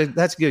 that's good.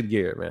 That's good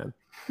gear, man.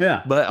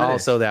 Yeah. But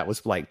also that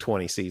was like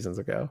 20 seasons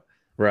ago.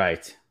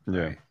 Right. Yeah.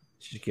 Right.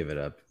 Should give it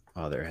up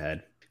while they're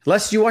ahead.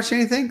 Les, you watch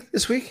anything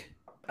this week?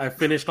 I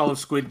finished all of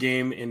Squid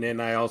Game, and then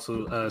I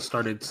also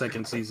started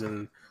second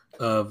season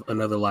of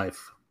Another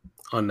Life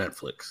on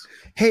Netflix.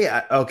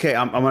 Hey, okay,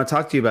 I'm going to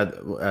talk to you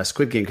about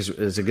Squid Game because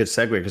it's a good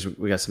segue because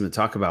we got something to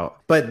talk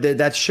about. But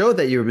that show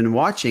that you've been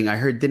watching, I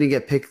heard didn't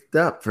get picked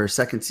up for a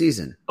second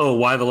season. Oh,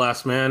 Why the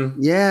Last Man?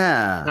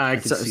 Yeah. I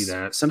can see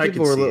that. Some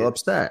people were a little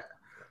upset.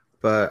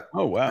 But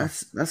oh, wow.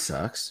 That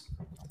sucks.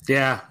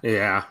 Yeah.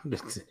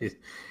 It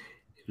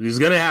was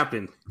going to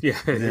happen. Yeah.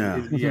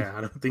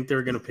 I don't think they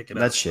were going to pick it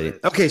up. That's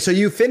shitty. Okay, so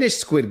you finished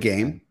Squid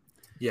Game.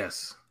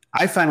 Yes.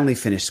 I finally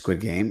finished Squid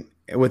Game.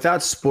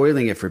 Without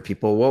spoiling it for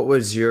people, what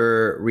was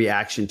your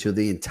reaction to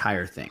the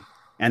entire thing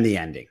and the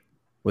ending?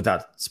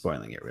 Without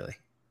spoiling it, really.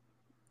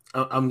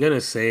 I'm going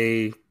to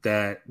say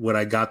that what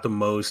I got the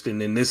most,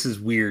 and then this is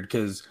weird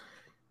because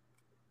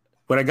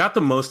what I got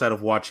the most out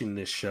of watching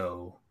this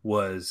show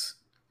was,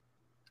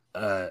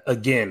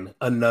 again,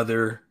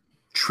 another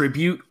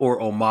tribute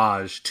or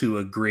homage to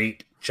a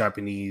great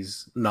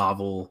Japanese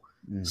novel,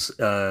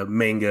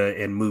 manga,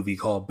 and movie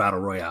called Battle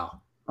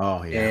Royale.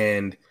 Oh, yeah.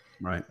 And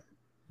right.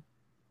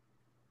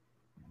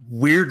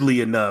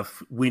 Weirdly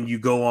enough, when you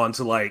go on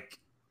to like,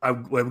 I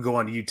would go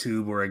on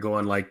YouTube or I go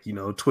on like,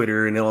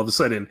 Twitter, and then all of a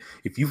sudden,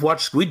 if you've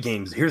watched Squid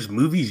Games, here's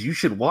movies you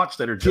should watch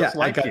that are just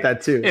like I got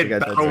that too. And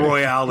Battle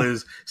Royale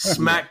is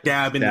smack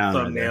dab in the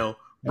thumbnail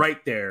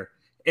right there.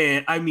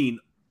 And I mean,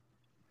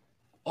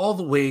 all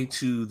the way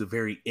to the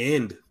very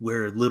end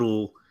where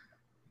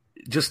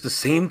just the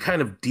same kind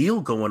of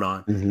deal going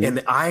on. Mm-hmm.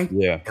 And I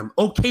am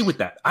okay with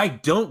that. I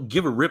don't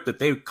give a rip that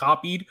they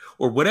copied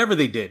or whatever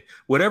they did.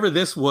 Whatever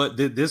this was,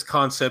 this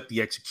concept,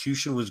 the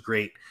execution was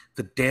great.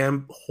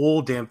 The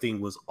whole damn thing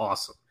was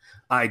awesome.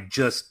 I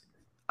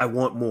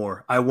want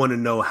more. I want to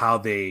know how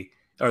are they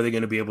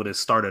going to be able to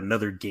start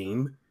another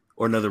game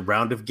or another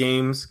round of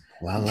games?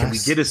 Well, can we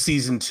get a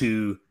season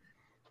 2?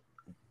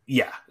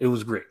 Yeah, it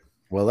was great.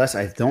 Well, Les,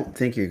 I don't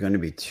think you're going to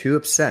be too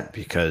upset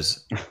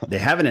because they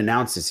haven't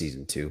announced a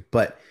season 2.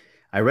 But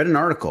I read an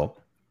article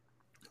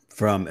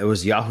it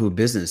was Yahoo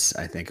Business,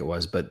 I think it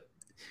was, but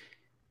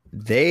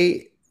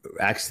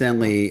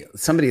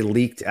somebody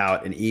leaked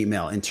out an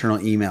internal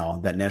email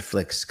that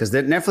Netflix, because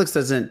Netflix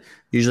doesn't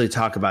usually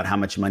talk about how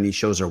much money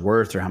shows are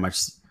worth or how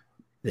much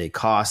they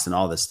cost and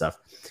all this stuff.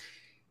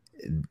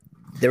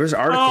 There was an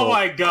article. Oh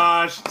my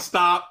gosh!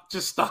 Stop!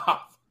 Just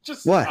stop!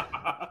 What?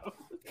 Stop.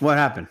 What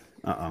happened?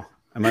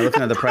 Am I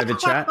looking at the private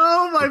chat?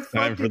 Oh my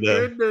Time for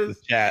goodness!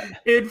 the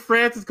chat. In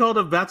France, it's called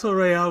a battle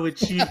royale with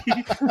cheese.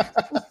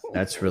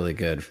 That's really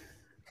good.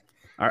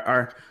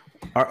 Our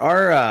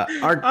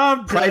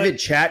private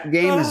chat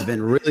game has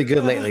been really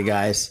good lately,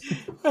 guys.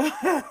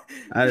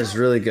 That is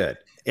really good.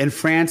 In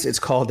France, it's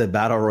called a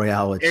battle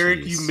royale with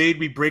Eric, cheese. you made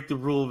me break the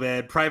rule,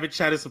 man. Private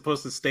chat is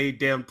supposed to stay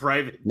damn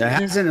private. That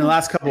hasn't in the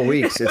last couple of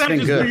weeks. It's I been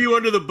just good. threw you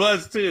under the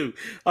bus too.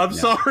 I'm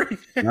sorry.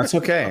 That's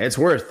okay.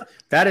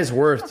 That is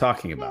worth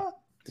talking about.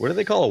 What do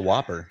they call a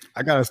Whopper?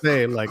 I gotta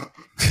say, like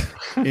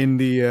in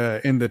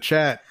the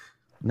chat,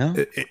 no,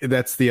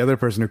 that's the other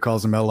person who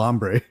calls him El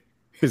Hombre.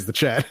 Is the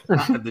chat?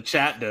 The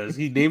chat does.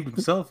 He named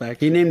himself.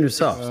 Actually, he named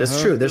himself.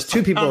 That's true. There's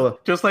two people.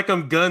 Just like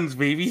I'm Guns,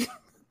 baby.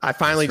 I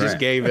finally just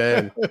gave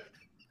in.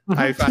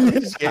 I finally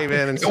just gave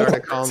in and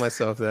started calling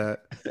myself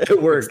that.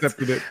 It worked.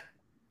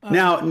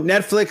 Now,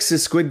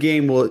 Netflix's Squid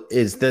Game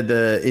is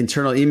the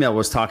internal email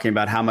was talking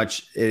about how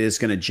much it is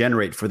going to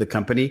generate for the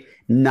company.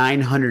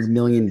 $900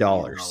 million.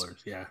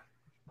 Yeah.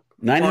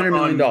 $900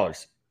 million.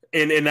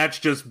 And that's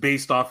just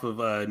based off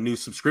of new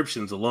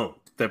subscriptions alone.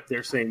 That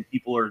they're saying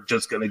people are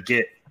just going to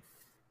get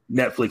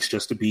Netflix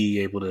just to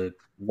be able to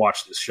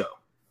watch this show.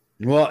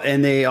 Well,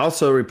 and they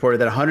also reported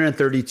that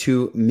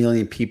 132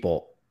 million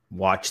people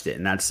watched it,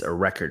 and that's a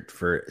record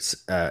for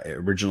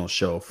original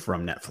show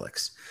from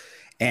Netflix.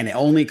 And it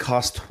only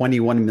cost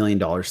 $21 million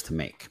to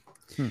make.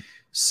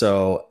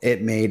 So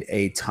it made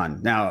a ton.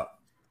 Now,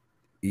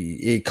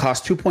 it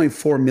cost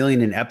 $2.4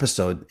 million an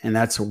episode, and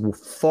that's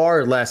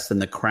far less than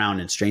The Crown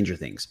and Stranger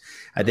Things.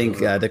 I think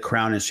The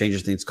Crown and Stranger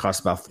Things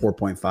cost about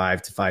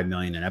 $4.5 to $5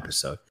 million an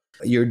episode.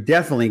 You're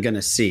definitely going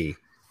to see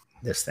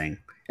this thing.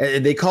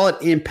 They call it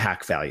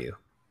impact value.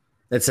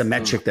 That's a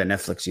metric that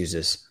Netflix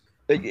uses.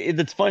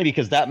 It's funny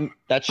because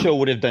that show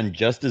would have done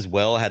just as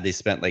well had they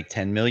spent like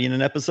 $10 million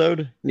an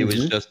episode. It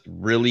was just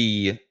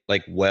really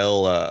like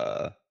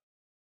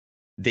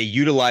they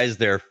utilized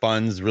their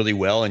funds really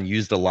well and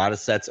used a lot of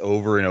sets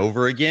over and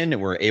over again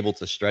and were able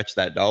to stretch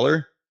that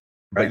dollar.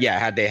 Right. But yeah,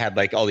 had they had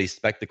like all these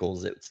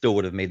spectacles, it still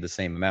would have made the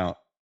same amount.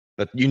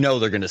 But they're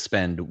going to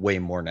spend way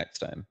more next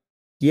time.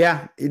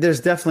 Yeah, there's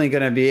definitely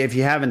going to be, if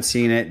you haven't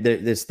seen it,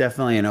 there's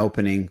definitely an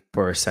opening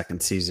for a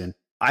second season.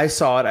 I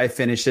saw it. I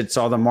finished it.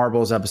 Saw the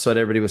Marbles episode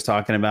everybody was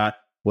talking about.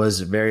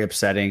 was very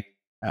upsetting.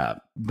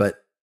 But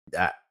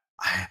I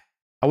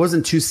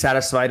wasn't too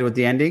satisfied with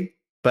the ending,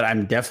 but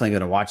I'm definitely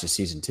going to watch a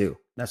season 2.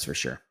 That's for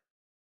sure.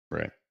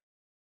 Right.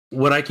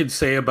 What I could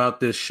say about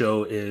this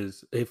show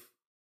is, if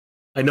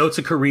I know it's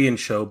a Korean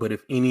show, but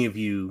if any of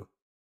you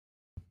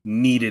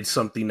needed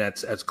something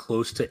that's as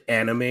close to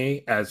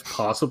anime as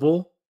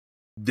possible,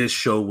 this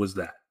show was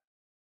that.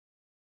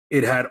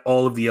 It had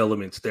all of the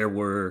elements. There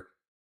were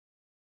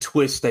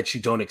twists that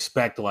you don't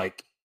expect,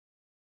 like,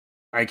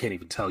 I can't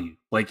even tell you.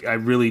 Like,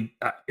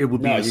 it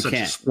would be such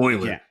a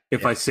spoiler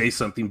if I say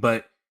something.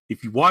 But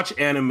if you watch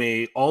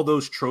anime, all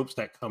those tropes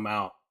that come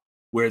out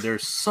where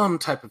there's some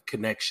type of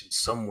connection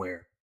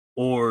somewhere,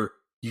 or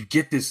you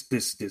get this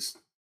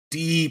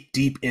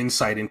deep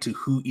insight into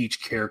who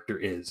each character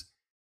is,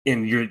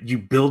 and you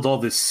build all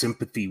this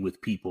sympathy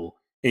with people,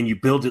 and you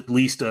build at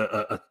least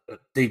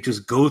they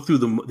just go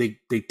through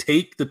they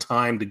take the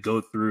time to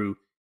go through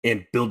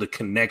and build a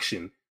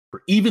connection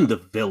for even the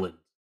villain,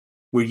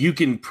 where you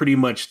can pretty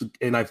much,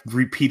 and I've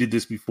repeated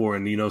this before,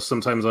 and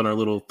sometimes on our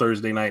little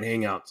Thursday night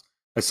hangouts,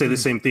 I say the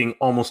same thing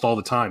almost all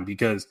the time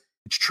because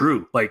it's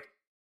true. Like,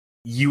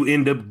 you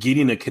end up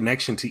getting a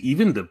connection to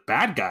even the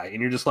bad guy,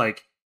 and you're just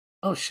like,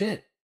 oh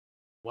shit,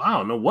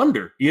 wow, no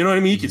wonder. You know what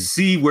I mean? You can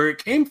see where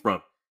it came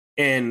from.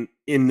 And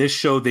in this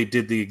show, they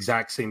did the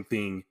exact same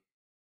thing.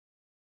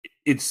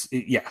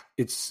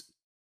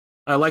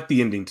 I like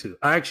the ending too.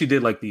 I actually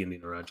did like the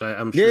ending, Raj.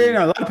 I'm sure.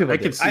 Yeah, a lot of people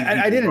did.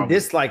 I didn't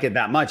dislike it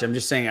that much. I'm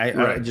just saying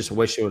I just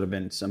wish it would have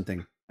been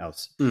something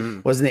else. Mm-hmm.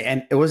 It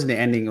wasn't the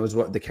ending. It was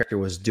what the character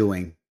was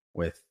doing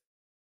with.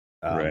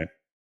 Right.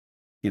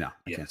 I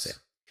can't say it.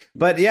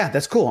 But yeah,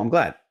 that's cool. I'm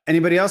glad.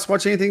 Anybody else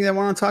watch anything they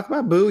want to talk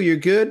about? Boo, you're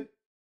good.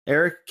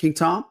 Eric, King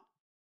Tom?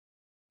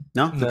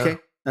 No? Okay.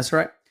 That's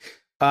right.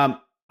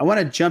 I want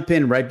to jump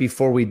in right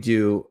before we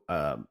do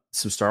some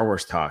Star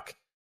Wars talk.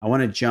 I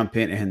want to jump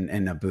in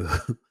and Boo.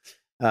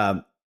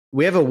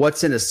 We have a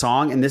What's in a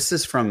Song, and this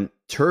is from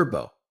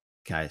Turbo,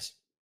 guys.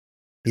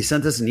 He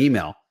sent us an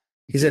email.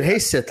 He said, "Hey,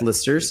 Sith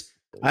listeners,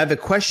 I have a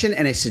question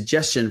and a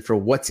suggestion for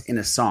What's in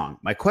a Song.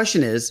 My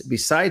question is,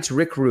 besides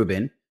Rick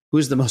Rubin,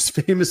 who's the most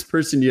famous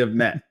person you have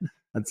met?"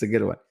 That's a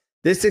good one.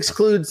 "This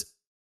excludes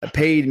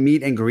paid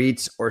meet and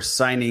greets or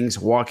signings,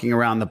 walking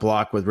around the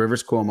block with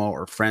Rivers Cuomo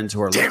or friends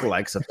who are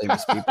lookalikes of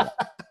famous people.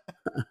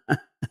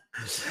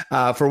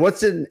 For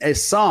What's in a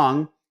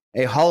Song,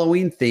 a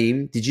Halloween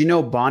theme, did you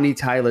know Bonnie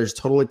Tyler's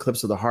Total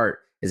Eclipse of the Heart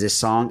is a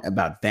song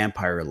about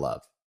vampire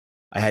love?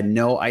 I had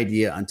no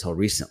idea until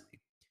recently.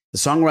 The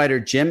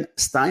songwriter Jim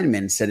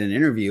Steinman said in an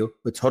interview,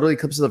 with Total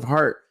Eclipse of the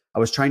Heart, I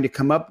was trying to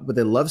come up with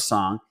a love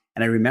song,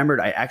 and I remembered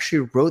I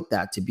actually wrote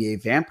that to be a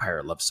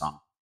vampire love song.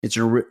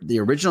 The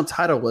original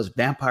title was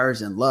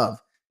Vampires in Love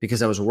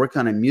because I was working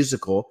on a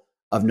musical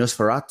of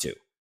Nosferatu,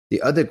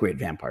 the other great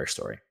vampire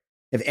story.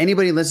 If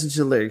anybody listens to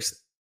the lyrics,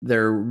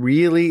 they're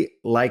really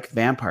like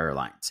vampire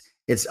lines.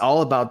 It's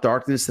all about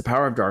darkness, the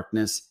power of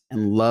darkness,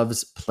 and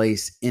love's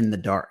place in the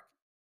dark.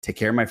 Take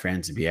care, my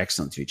friends, and be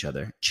excellent to each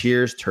other.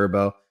 Cheers,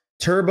 Turbo."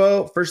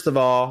 Turbo, first of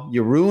all,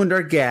 you ruined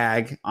our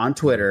gag on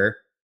Twitter.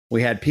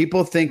 We had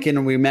people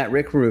thinking we met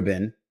Rick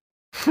Rubin,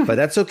 but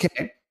that's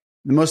okay.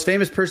 The most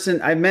famous person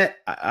I met,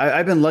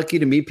 I've been lucky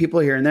to meet people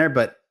here and there,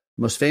 but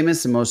most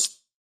famous and most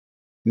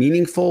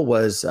meaningful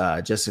was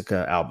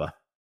Jessica Alba.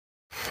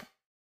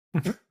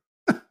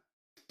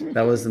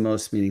 That was the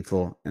most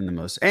meaningful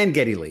and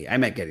Geddy Lee. I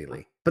met Geddy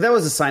Lee, but that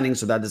was a signing,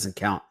 so that doesn't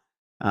count.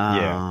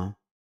 And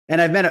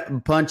I've met a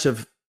bunch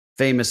of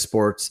famous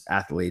sports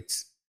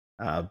athletes,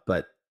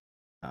 but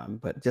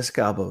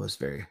Jessica Alba was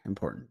very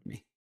important to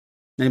me.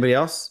 Anybody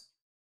else?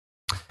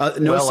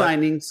 No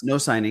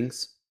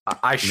signings.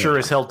 I sure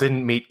as hell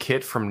didn't meet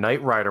Kit from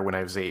Knight Rider when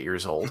I was 8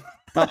 years old.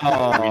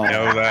 Oh, we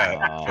know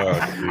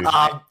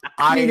that.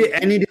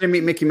 I needed to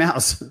meet Mickey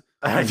Mouse.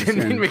 I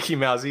didn't meet Mickey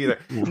Mouse either.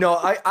 No,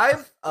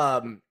 I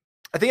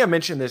think I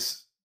mentioned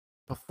this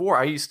before.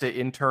 I used to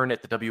intern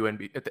at the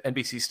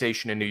NBC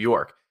station in New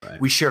York. Right.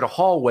 We shared a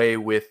hallway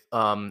with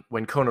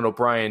when Conan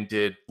O'Brien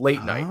did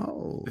late night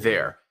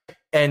there,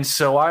 and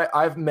so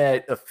I've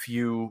met a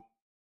few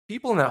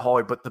people in that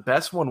hallway. But the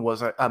best one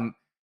was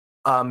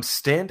I'm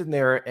standing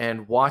there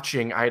and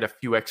watching. I had a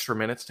few extra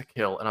minutes to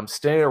kill, and I'm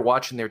standing there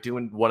watching. They're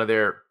doing one of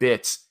their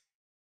bits,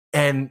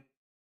 and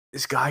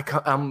this guy,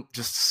 I'm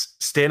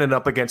just standing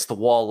up against the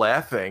wall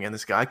laughing, and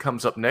this guy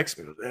comes up next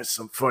to me and goes, "That's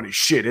some funny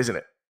shit, isn't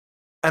it?"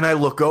 And I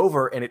look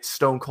over, and it's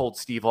Stone Cold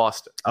Steve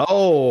Austin.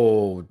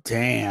 Oh,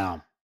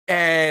 damn.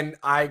 And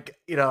I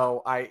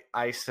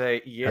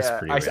say, yeah.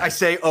 I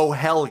say, "Oh,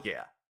 hell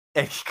yeah."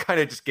 And he kind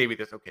of just gave me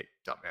this, "Okay,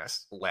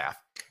 dumbass," laugh.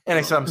 And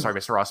I said, "I'm sorry,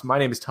 Mr. Austin. My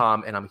name is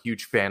Tom, and I'm a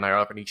huge fan."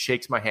 And he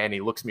shakes my hand.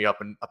 He looks me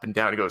up and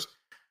down. He goes,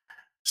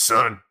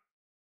 "Son,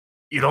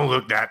 you don't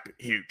look that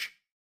huge.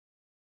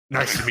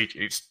 Nice to meet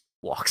you." He just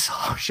walks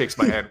off, shakes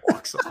my hand,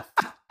 walks off.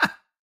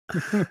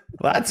 Well,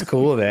 that's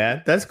cool,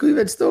 man. That's cool.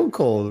 That's Stone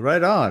Cold.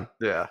 Right on.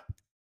 Yeah.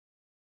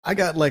 I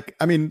got like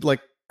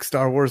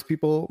Star Wars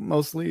people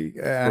mostly.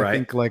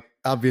 I think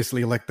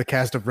obviously the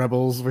cast of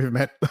Rebels we've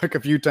met a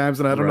few times,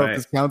 and I don't know if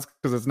this counts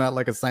because it's not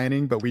like a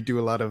signing, but we do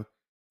a lot of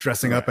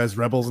dressing up as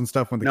rebels and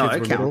stuff when the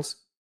kids were little.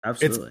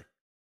 Absolutely. It's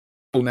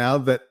cool now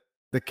that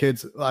the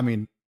kids, I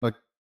mean, like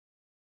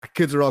the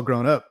kids are all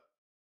grown up,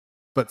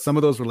 but some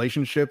of those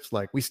relationships,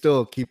 like we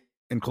still keep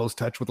in close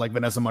touch with like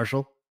Vanessa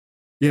Marshall,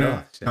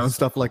 and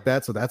stuff like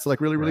that. So that's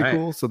like really, really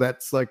cool. So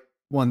that's like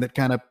one that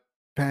kind of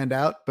panned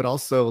out, but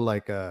also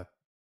like,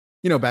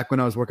 back when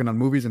I was working on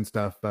movies and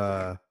stuff,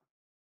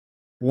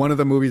 one of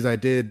the movies I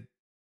did,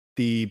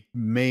 they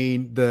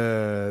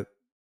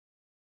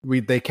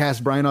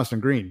cast Brian Austin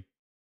Green.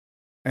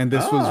 And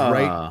this was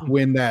right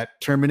when that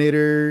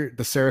Terminator,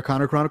 the Sarah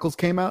Connor Chronicles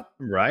came out.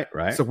 Right.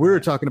 So we were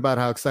talking about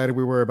how excited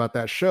we were about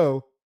that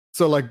show.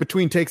 So like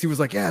between takes, he was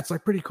like, yeah, it's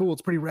like pretty cool.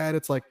 It's pretty rad.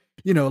 It's like,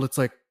 it's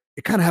like,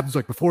 it kind of happens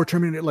like before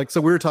Terminator. Like, so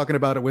we were talking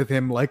about it with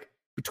him, like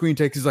between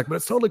takes, he's like, but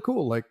it's totally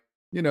cool. Like,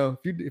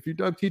 if you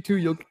dug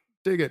T2, you'll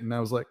dig it. And I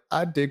was like,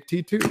 I dig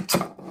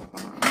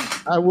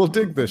T2. I will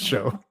dig this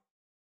show.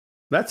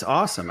 That's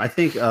awesome. I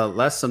think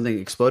something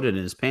exploded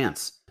in his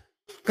pants.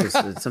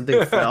 Because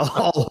something fell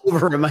all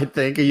over him, I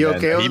think. Are you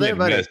okay over there,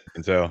 buddy?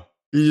 So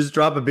you just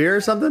drop a beer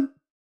or something?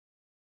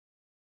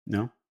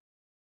 No.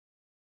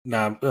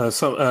 Nah.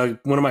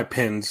 One of my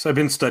pens. I've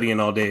been studying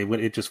all day.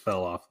 When it just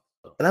fell off.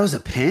 That was a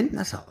pen?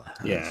 That's all.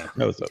 Yeah.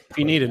 If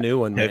you need a new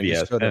one, man,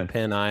 just go to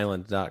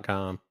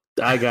penisland.com.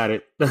 I got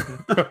it.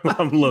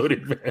 I'm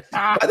loaded, man.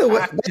 By the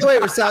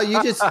way, Sal,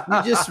 you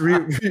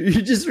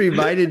just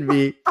reminded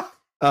me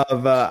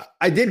of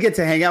I did get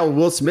to hang out with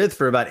Will Smith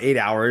for about 8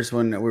 hours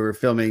when we were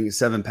filming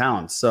 7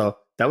 Pounds. So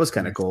that was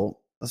kind of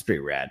cool. That's pretty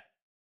rad.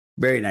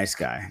 Very nice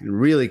guy. And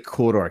really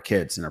cool to our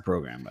kids in our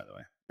program, by the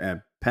way.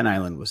 Penn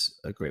Island was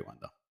a great one,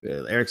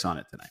 though. Eric's on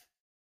it tonight.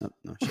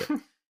 No shit.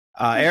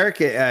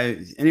 Eric,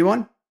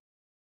 anyone?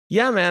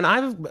 Yeah, man.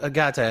 I've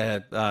got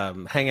to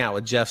hang out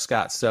with Jeff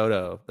Scott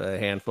Soto a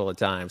handful of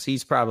times.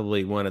 He's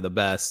probably one of the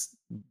best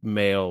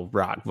male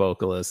rock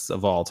vocalists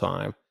of all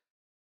time.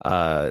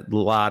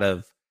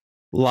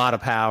 Lot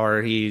of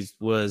power. He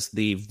was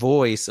the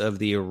voice of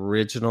the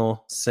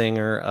original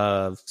singer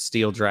of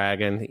Steel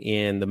Dragon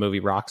in the movie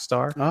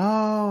Rockstar.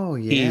 Oh,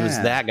 yeah. He was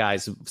that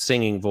guy's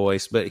singing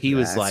voice, but he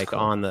was like cool.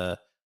 On the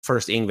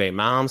first Yngwie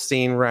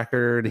Malmsteen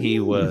record. He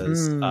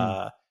was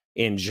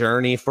in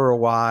Journey for a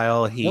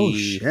while.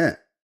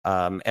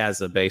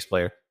 As a bass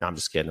player. No, I'm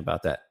just kidding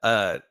about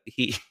that.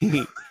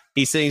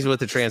 He sings with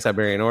the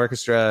Trans-Siberian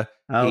Orchestra.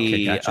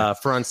 He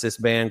fronts this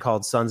band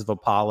called Sons of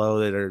Apollo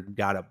that are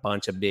got a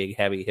bunch of big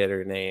heavy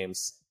hitter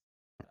names.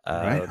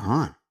 Right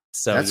on.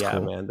 So that's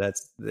cool. Man,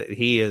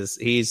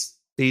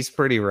 he's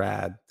pretty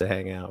rad to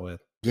hang out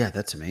with. Yeah,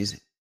 that's amazing.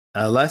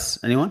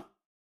 Les, anyone?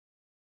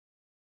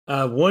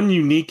 One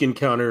unique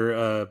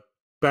encounter.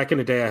 Back in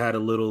the day, I had a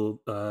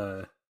little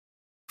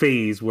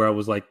phase where I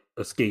was like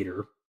a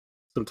skater,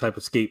 some type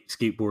of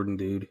skateboarding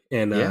dude,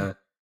 and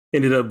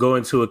ended up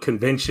going to a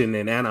convention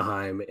in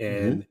Anaheim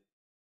and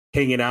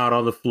hanging out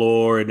on the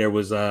floor. And there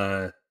was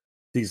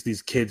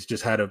these kids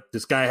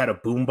this guy had a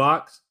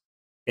boombox,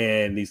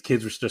 and these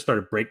kids just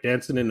started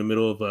breakdancing in the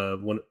middle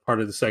of one part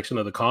of the section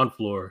of the con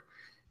floor.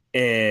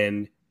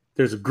 And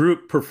there's a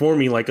group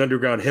performing like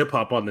underground hip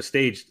hop on the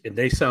stage, and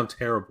they sound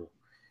terrible.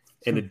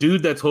 And the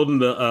dude that's holding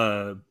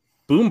the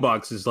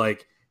boombox is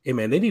like, "Hey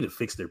man, they need to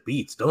fix their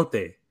beats, don't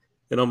they?"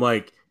 And I'm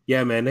like,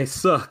 "Yeah man, they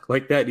suck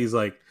like that." And he's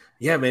like,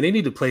 "Yeah, man, they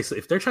need to play.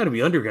 If they're trying to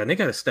be underground, they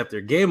got to step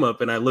their game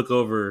up." And I look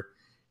over,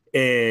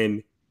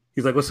 and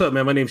he's like, "What's up,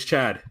 man? My name's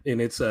Chad,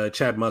 and it's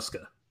Chad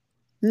Muska."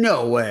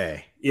 No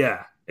way.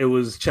 Yeah, it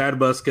was Chad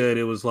Muska, and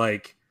it was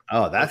like,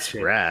 "Oh, that's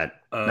rad.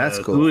 That's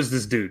cool. Who is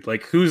this dude?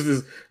 Like, who's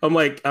this?" I'm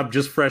like, I'm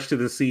just fresh to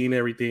the scene,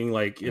 everything.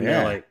 Like, and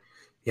they're like,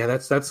 "Yeah,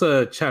 that's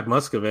Chad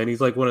Muska, man.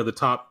 He's like one of the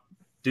top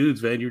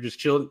dudes, man. You're just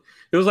chilling."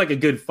 It was like a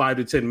good 5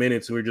 to 10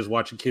 minutes, and we were just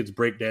watching kids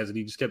break dance, and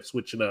he just kept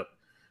switching up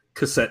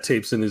cassette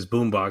tapes in his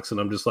boombox,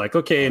 and I'm just like,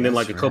 okay. And then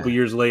like a couple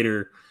years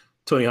later,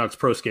 Tony Hawk's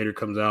Pro Skater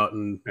comes out,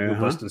 and we're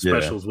busting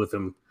specials with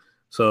him.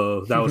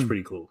 So that was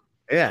pretty cool.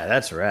 Yeah,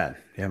 that's rad.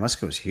 Yeah,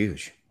 Muska was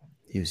huge.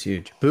 He was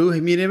huge. Boo,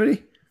 you meet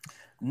anybody?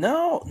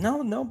 No,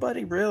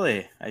 nobody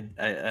really.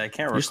 I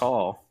can't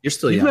recall. You're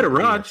still young. You met a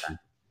Raj.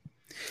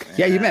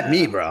 Yeah, you met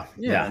me, bro.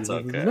 Yeah, it's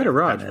okay. You met a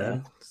Raj,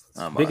 man. It's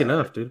big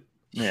enough, dude.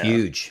 Yeah.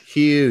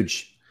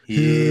 Huge.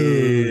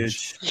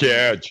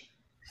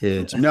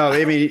 No,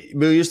 I mean,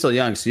 Boo, you're still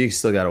young, so you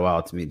still got a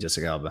while to meet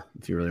Jessica Alba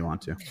if you really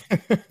want to.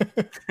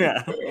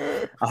 Yeah,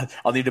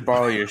 I'll need to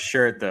borrow your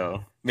shirt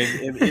though,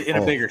 maybe in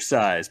a bigger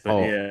size.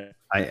 But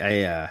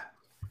I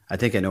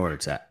think I know where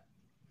it's at.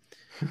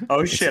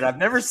 Oh shit! I've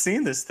never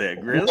seen this thing.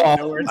 Really?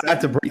 Well, I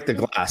have to break the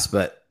glass,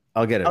 but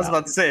I'll get it. I was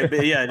about to say,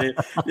 but you're gonna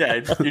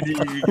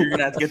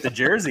have to get the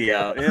jersey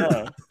out.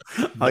 Yeah,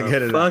 I'll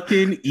get it.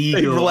 Fucking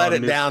ego. They let it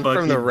down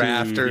from the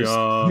rafters.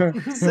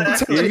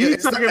 Exactly.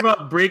 He's talking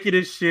about breaking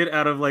his shit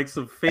out of like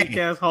some fake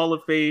ass Hall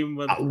of Fame.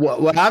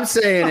 What I'm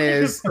saying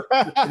is,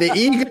 the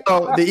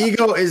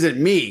ego isn't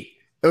me.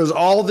 It was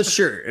all the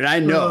shirt, and I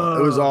know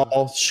it was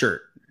all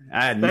shirt.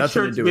 I had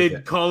nothing to do with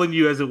it. Calling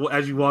you as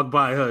you walk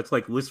by, huh? It's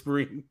like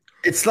whispering.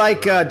 It's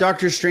like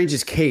Doctor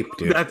Strange's cape,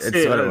 dude. That's what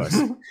it was.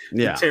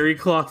 Yeah, the terry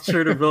cloth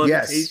shirt of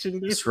vilification.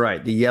 Yes, that's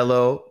right. The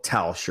yellow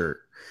towel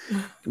shirt.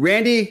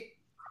 Randy.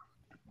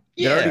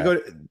 Yeah.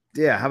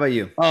 Yeah. How about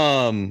you?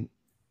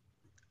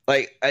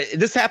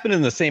 This happened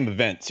in the same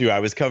event too. I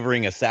was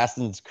covering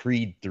Assassin's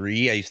Creed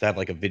 3. I used to have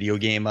like a video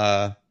game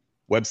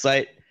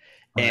website,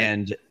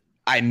 and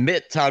I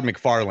met Todd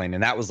McFarlane,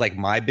 and that was like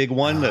my big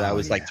one that I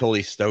was like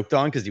totally stoked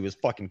on because he was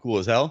fucking cool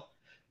as hell.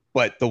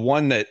 But the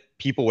one that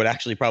people would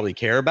actually probably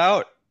care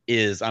about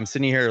is I'm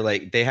sitting here,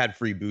 like, they had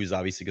free booze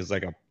obviously because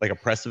like a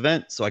press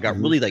event, so I got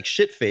really like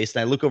shit faced,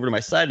 and I look over to my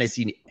side and I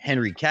see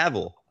Henry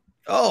Cavill.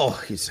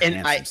 Oh, he's a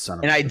handsome son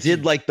of a I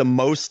did like the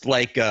most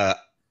like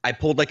I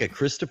pulled like a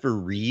Christopher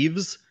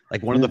Reeves,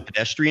 like one of the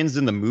pedestrians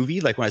in the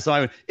movie. Like when I saw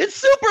him, it's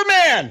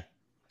Superman.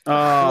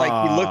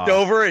 Like he looked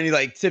over and he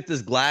like tipped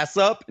his glass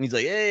up and he's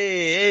like,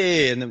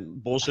 hey, and then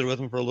bullshit with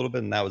him for a little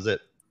bit, and that was it.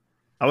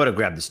 I would have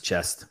grabbed his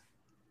chest.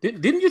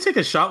 Didn't you take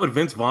a shot with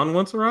Vince Vaughn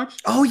once, Raj?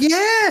 Oh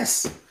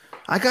yes,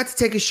 I got to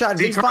take a shot.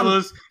 See,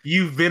 Carlos,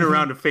 you've been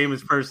around a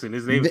famous person.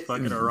 His name is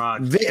fucking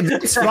Araj.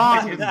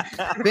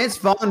 Vince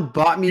Vaughn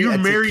bought me a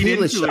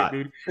tequila shot.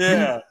 Dude.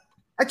 Yeah.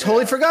 I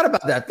totally forgot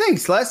about that.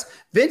 Thanks, Les.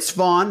 Vince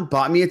Vaughn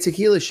bought me a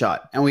tequila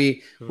shot, and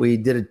we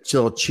did a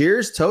little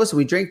cheers, toast, and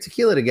we drank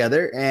tequila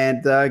together,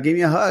 and gave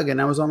me a hug, and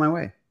I was on my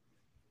way.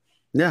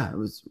 Yeah, it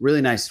was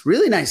really nice.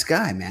 Really nice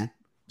guy, man.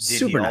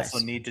 Super Did he nice.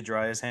 also need to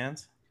dry his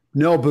hands?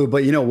 No, boo,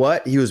 but you know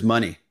what? He was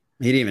money.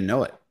 He didn't even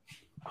know it.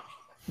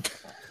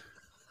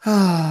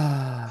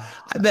 I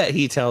bet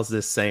he tells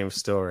this same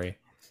story.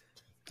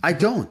 I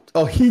don't.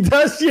 Oh, he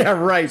does? Yeah,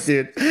 right,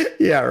 dude.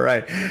 Yeah,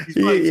 right. He's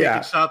probably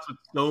taking shots with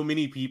so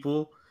many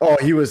people. Oh,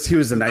 he was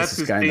the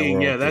nicest guy in the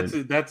world.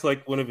 Yeah, that's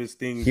like one of his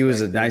things. He was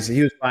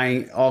he was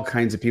buying all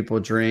kinds of people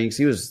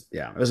drinks. It was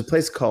a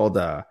place called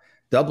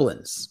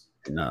Dublin's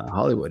in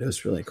Hollywood. It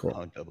was really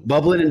cool.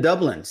 Bubbling in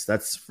Dublin's.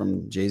 That's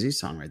from Jay-Z's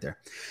song right there.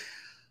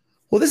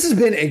 Well, this has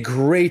been a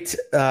great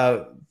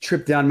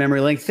trip down memory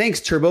lane. Thanks,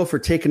 Turbo, for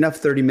taking up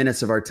 30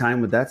 minutes of our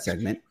time with that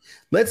segment.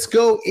 Let's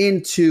go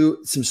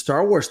into some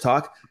Star Wars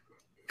talk.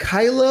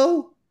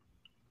 Kylo,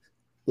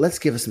 let's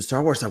give us some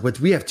Star Wars talk. But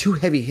we have two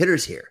heavy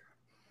hitters here.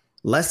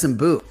 Les and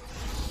Boo.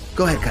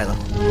 Go ahead, Kylo.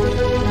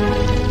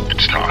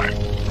 It's time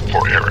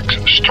for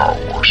Eric's Star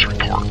Wars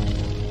report.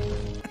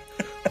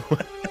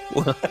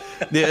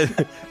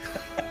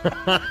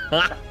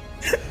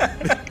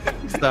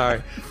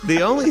 Sorry.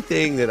 The only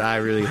thing that I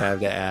really have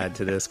to add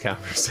to this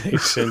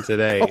conversation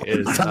today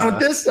is with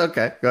this?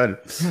 Okay, go ahead.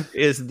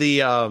 Is the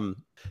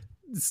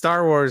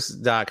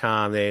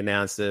StarWars.com. They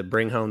announced the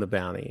Bring Home the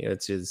Bounty,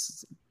 which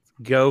is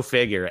go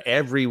figure.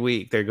 Every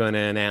week they're going to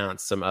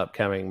announce some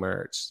upcoming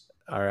merch.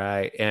 All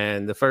right.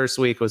 And the first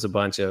week was a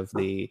bunch of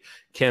the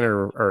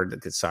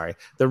the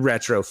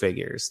retro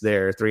figures.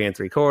 They're 3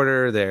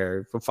 3/4.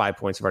 They're 5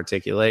 points of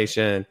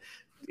articulation.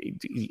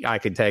 I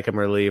could take them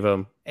or leave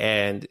them.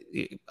 And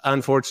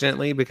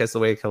unfortunately, because the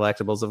way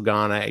collectibles have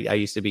gone, I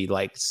used to be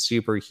like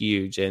super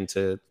huge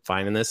into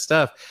finding this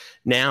stuff.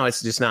 Now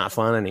it's just not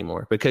fun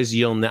anymore because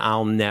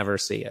I'll never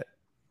see it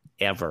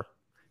ever.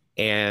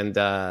 And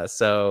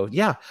so,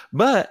 yeah,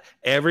 but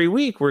every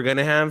week we're going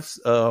to have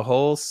a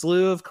whole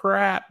slew of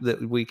crap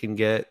that we can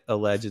get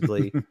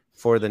allegedly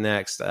for the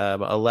next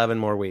 11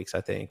 more weeks.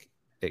 I think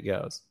it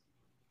goes.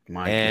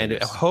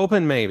 And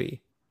hoping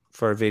maybe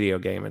for a video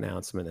game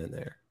announcement in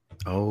there.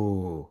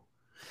 Oh,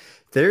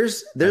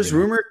 there's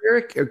rumor,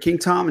 Eric or King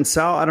Tom and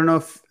Sal. I don't know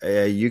if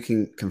you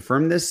can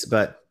confirm this,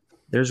 but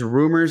there's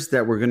rumors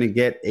that we're going to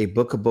get a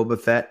Book of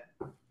Boba Fett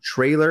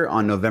trailer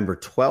on November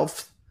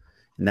 12th.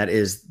 And that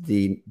is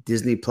the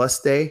Disney Plus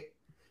day.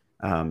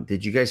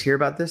 Did you guys hear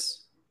about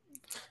this?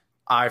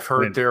 I've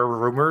heard there are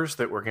rumors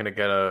that we're going to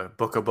get a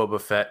Book of Boba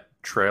Fett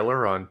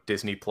trailer on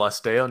Disney Plus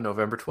day on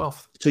November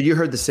 12th. So you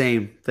heard the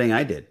same thing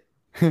I did.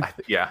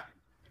 Yeah.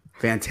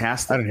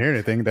 Fantastic. I didn't hear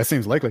anything. That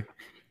seems likely.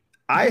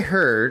 I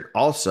heard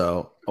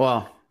also,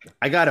 well,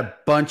 I got a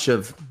bunch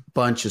of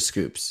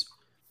scoops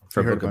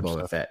for Book of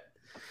Boba Fett.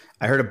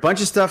 I heard a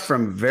bunch of stuff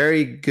from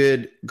very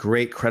good,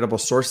 great, credible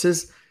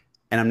sources.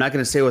 And I'm not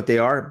going to say what they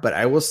are, but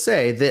I will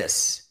say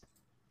this.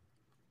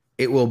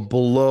 It will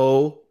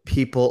blow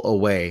people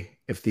away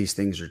if these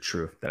things are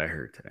true that I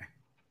heard today.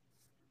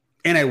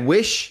 And I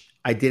wish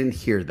I didn't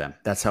hear them.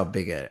 That's how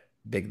big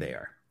they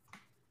are.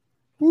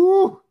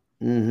 Woo!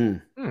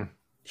 Mm-hmm.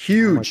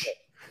 Huge.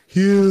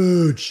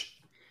 Huge.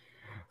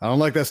 I don't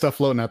like that stuff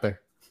floating out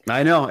there.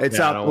 I know. It's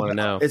I don't want to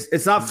know.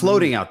 It's not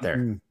floating out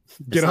there.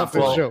 Get off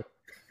the show.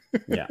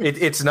 Yeah.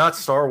 It's not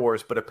Star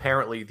Wars, but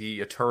apparently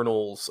the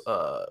Eternals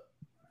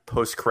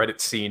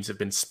post-credit scenes have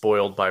been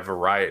spoiled by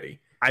Variety.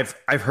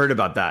 I've heard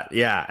about that.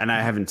 Yeah, and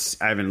I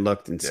haven't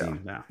looked and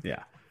seen that.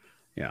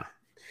 Yeah.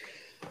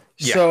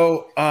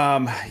 So,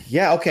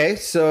 okay.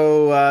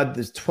 So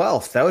the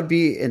 12th, that would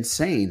be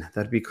insane.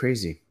 That'd be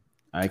crazy.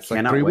 I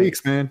cannot wait. 3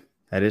 weeks, man.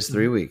 That is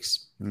 3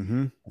 weeks.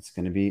 Mm-hmm. That's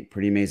going to be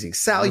pretty amazing.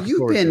 Sal,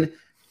 you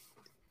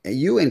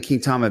and King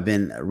Tom have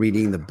been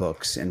reading the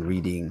books and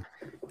reading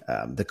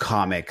the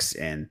comics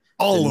and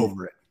all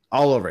over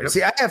it. Yep.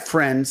 See, I have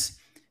friends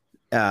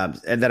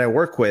that I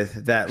work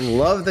with that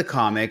love the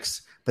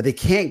comics, but they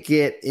can't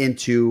get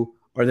into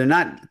or they're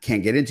not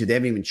can't get into. They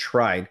haven't even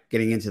tried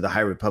getting into the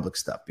High Republic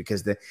stuff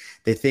because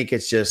they think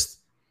it's just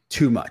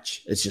too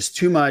much. It's just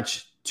too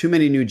much. Too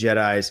many new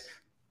Jedis.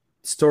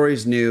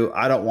 Story's new.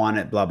 I don't want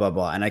it. Blah blah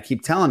blah. And I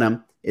keep telling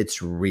them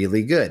it's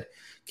really good.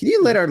 Can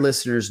you let our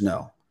listeners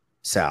know,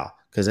 Sal?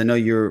 Because I know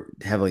you're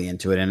heavily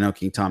into it. And I know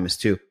King Thomas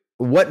too.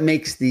 What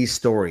makes these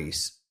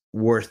stories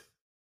worth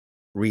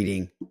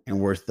reading and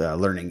worth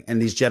learning,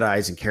 and these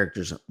Jedis and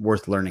characters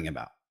worth learning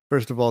about?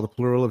 First of all, the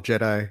plural of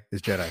Jedi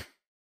is Jedi.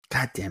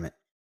 God damn it.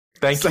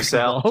 Thank you,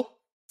 Sal.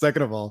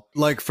 Second of all,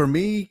 like for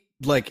me,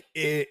 like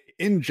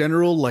in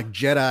general, like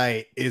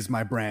Jedi is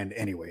my brand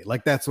anyway.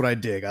 Like that's what I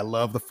dig. I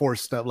love the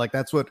Force stuff. Like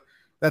that's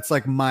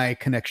like my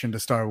connection to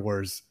Star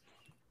Wars.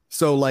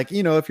 So like,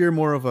 you know, if you're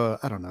more of a,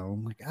 I don't know,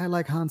 like I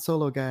like Han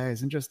Solo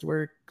guys and just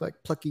we're like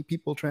plucky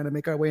people trying to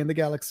make our way in the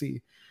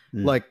galaxy.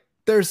 Like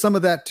there's some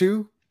of that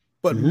too,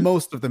 but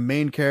most of the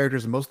main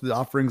characters and most of the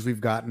offerings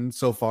we've gotten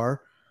so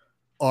far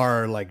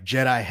are like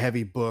Jedi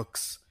heavy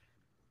books.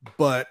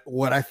 But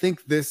what I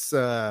think this,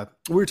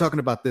 we were talking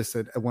about this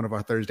at one of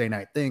our Thursday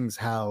night things,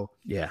 how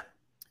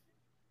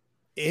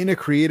in a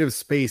creative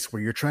space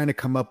where you're trying to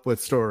come up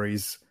with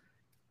stories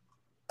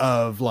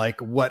of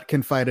like what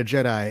can fight a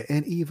Jedi,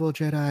 an evil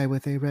Jedi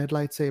with a red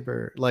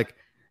lightsaber, like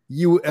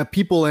you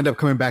people end up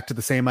coming back to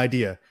the same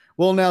idea.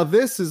 Well, now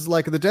this is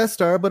like the Death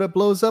Star, but it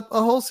blows up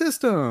a whole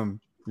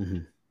system.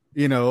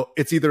 You know,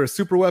 it's either a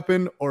super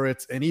weapon or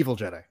it's an evil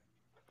Jedi.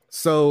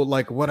 So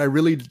like what I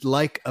really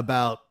like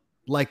about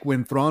like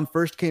when Thrawn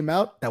first came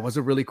out, that was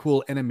a really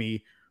cool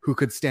enemy who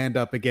could stand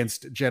up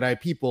against Jedi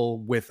people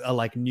with a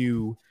like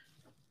new,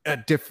 a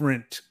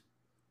different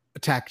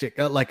tactic,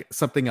 like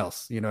something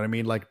else. You know what I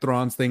mean? Like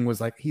Thrawn's thing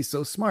was like, he's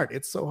so smart.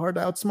 It's so hard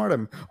to outsmart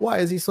him. Why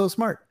is he so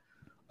smart?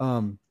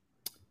 But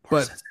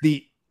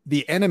the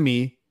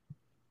enemy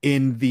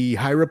in the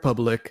High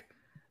Republic,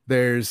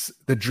 there's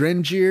the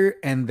Drengir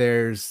and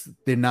there's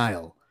the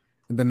Nile.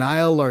 And the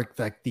Nile are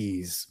like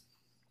these,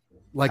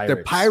 like pirates.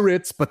 They're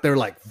pirates, but they're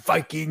like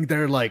Viking.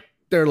 They're like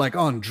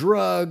on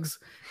drugs.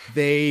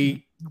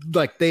 They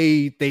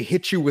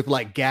hit you with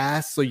like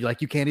gas, so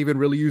you can't even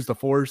really use the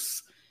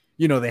Force.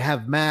 You know, they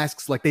have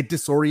masks, like they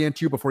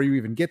disorient you before you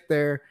even get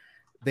there.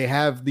 They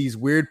have these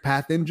weird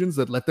path engines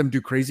that let them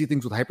do crazy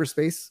things with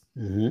hyperspace.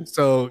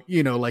 So,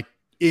 you know, like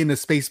in a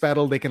space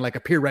battle, they can like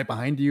appear right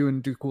behind you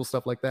and do cool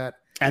stuff like that.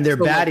 And their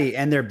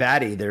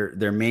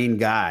their main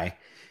guy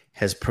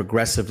has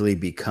progressively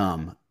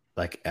become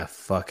like a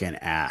fucking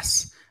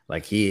ass.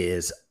 Like he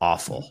is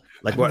awful.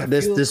 Like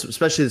this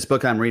especially this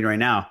book I'm reading right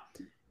now,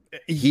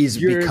 he's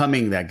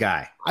becoming that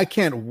guy. I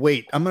can't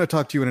wait. I'm going to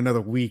talk to you in another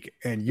week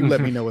and you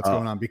let me know what's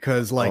going on,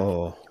 because like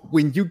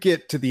when you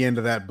get to the end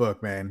of that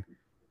book, man,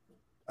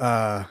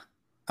 I'm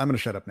going to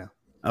shut up now.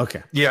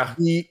 Okay. Yeah.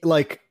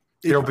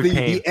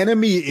 The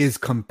enemy is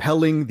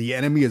compelling. The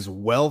enemy is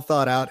well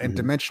thought out and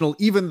dimensional,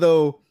 even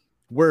though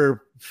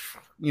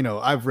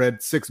I've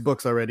read 6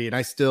 books already and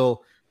I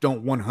still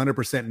don't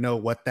 100% know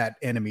what that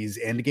enemy's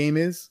end game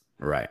is.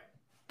 Right.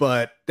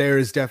 But there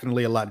is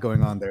definitely a lot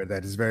going on there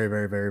that is very,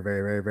 very, very,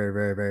 very, very, very,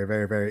 very, very,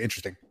 very, very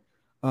interesting.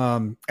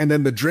 And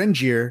then the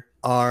Drengir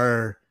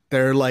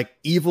they're like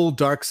evil,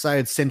 dark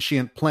side,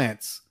 sentient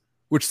plants,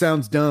 which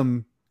sounds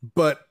dumb,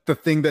 but the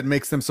thing that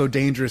makes them so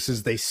dangerous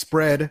is they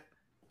spread,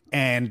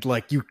 and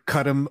like you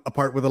cut them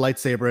apart with a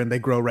lightsaber and they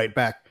grow right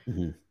back.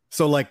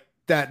 So like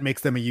that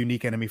makes them a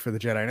unique enemy for the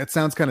Jedi. And it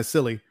sounds kind of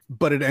silly,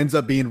 but it ends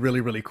up being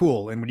really, really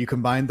cool. And when you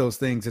combine those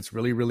things, it's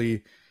really,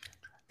 really,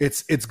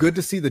 it's good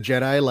to see the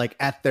Jedi like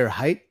at their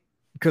height,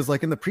 because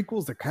like in the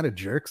prequels, they're kind of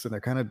jerks and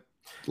they're kind of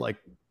like,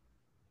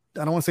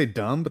 I don't want to say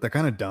dumb, but they're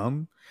kind of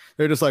dumb.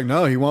 They're just like,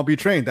 no, he won't be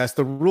trained. That's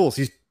the rules.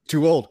 He's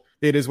too old.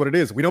 It is what it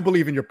is. We don't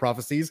believe in your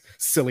prophecies,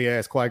 silly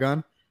ass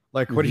Qui-Gon.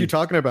 Like, what are you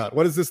talking about?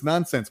 What is this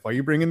nonsense? Why are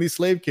you bringing these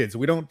slave kids?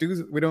 We don't,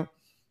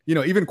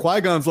 even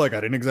Qui-Gon's like,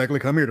 I didn't exactly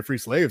come here to free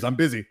slaves. I'm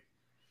busy.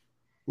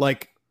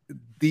 Like,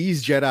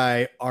 these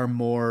Jedi are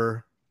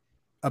more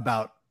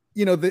about,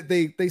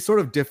 they sort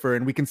of differ,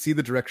 and we can see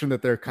the direction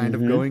that they're kind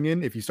of going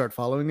in if you start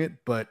following it.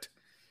 But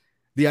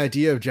the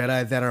idea of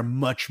Jedi that are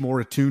much more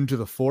attuned to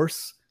the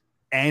Force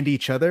and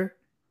each other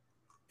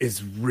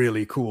is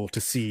really cool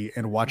to see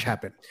and watch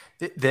happen.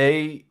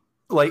 They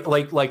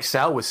like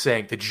Sal was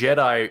saying, the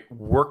Jedi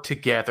work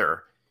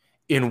together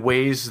in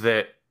ways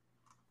that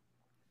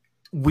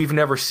we've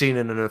never seen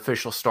in an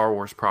official Star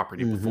Wars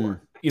property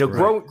before.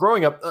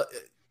 Growing up, a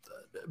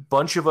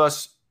bunch of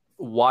us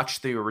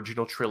watched the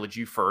original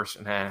trilogy first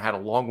and had a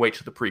long wait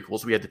to the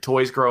prequels. We had the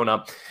toys growing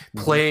up,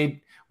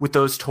 played with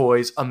those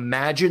toys,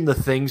 imagine the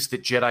things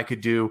that Jedi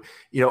could do,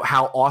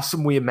 how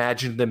awesome we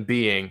imagined them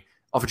being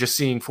off of just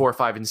seeing 4,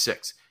 5, and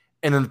 6.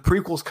 And then the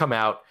prequels come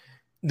out.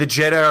 The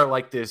Jedi are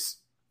like this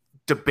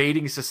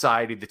debating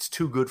society that's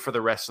too good for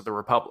the rest of the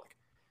Republic.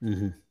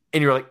 And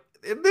you're like,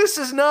 this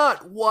is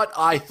not what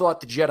I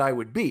thought the Jedi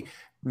would be.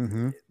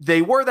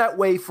 They were that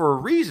way for a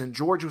reason.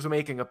 George was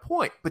making a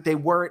point, but they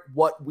weren't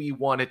what we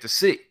wanted to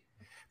see.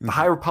 The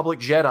High Republic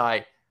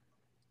Jedi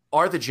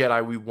are the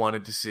Jedi we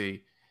wanted to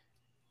see.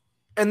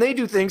 And they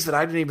do things that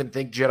I didn't even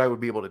think Jedi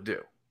would be able to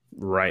do.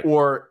 Right.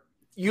 Or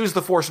use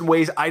the Force in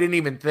ways I didn't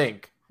even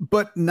think.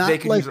 But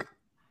not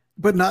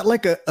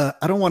like a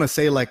I don't want to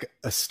say like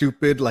a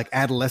stupid like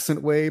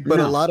adolescent way, but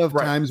a lot of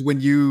times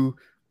when you,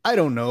 I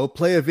don't know,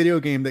 play a video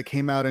game that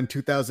came out in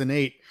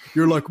 2008,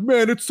 you're like,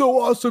 man, it's so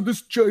awesome.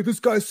 This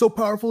guy's so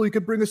powerful. He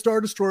could bring a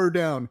Star Destroyer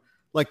down.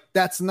 Like,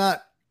 that's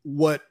not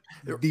what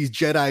these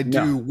Jedi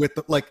do with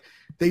like,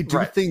 they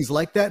do things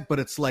like that, but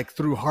it's like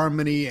through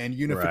harmony and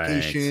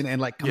unification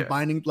and like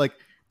combining, like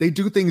they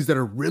do things that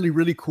are really,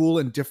 really cool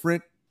and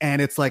different.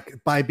 And it's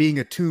like by being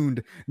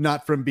attuned,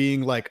 not from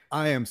being like,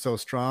 I am so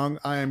strong,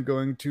 I am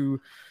going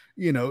to,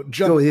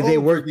 jump over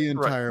the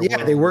entire world.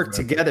 Yeah, they work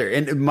together.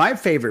 And my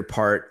favorite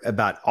part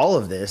about all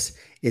of this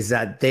is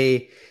that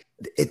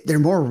they're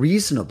more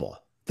reasonable.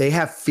 They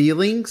have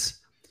feelings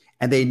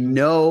and they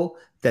know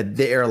that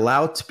they are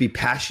allowed to be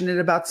passionate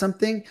about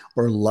something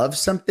or love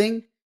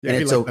something. Yeah,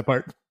 and it's that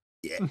part.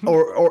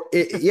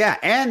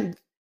 And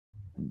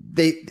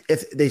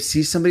if they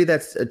see somebody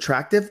that's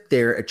attractive,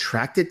 they're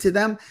attracted to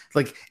them.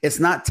 Like, it's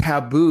not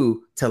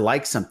taboo to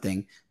like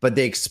something, but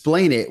they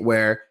explain it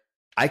where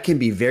I can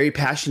be very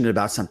passionate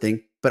about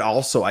something, but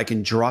also I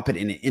can drop it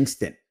in an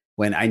instant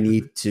when I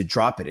need to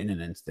drop it in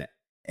an instant.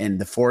 And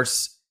the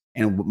Force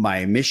and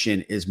my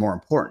mission is more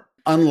important.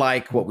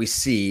 Unlike what we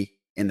see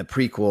in the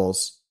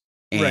prequels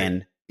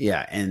and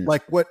and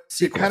like what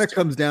it kind of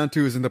comes down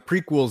to is in the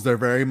prequels, they're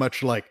very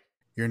much like,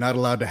 you're not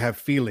allowed to have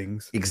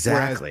feelings.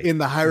 Exactly. Whereas in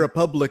the High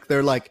Republic,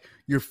 they're like,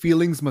 your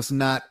feelings must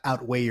not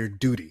outweigh your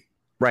duty.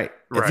 Right.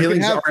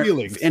 Feelings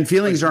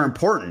are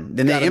important.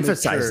 Then they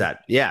emphasize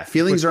that. Yeah.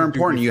 Feelings are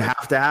important. You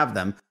have to have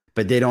them,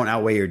 but they don't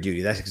outweigh your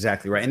duty. That's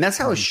exactly right. And that's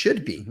how it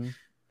should be.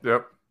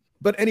 Yep.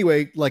 But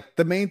anyway, like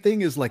the main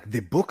thing is like the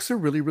books are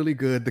really, really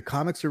good. The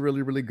comics are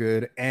really, really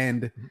good.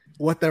 And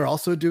what they're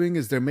also doing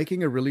is they're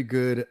making a really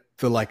good,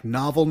 the like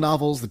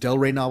novels, the Del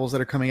Rey novels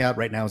that are coming out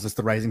right now. Is this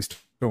The Rising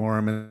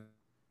Storm and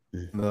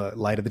The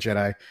Light of the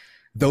Jedi?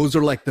 Those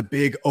are like the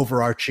big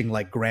overarching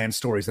like grand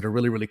stories that are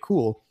really, really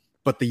cool.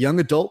 But the young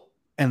adult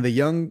and the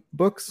young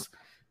books,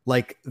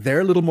 like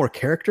they're a little more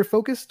character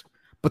focused,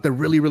 but they're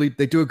really, really,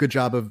 they do a good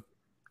job of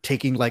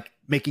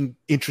making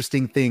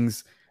interesting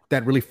things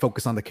that really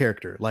focus on the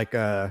character. Like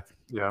I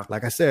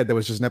said, there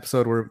was just an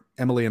episode where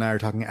Emily and I are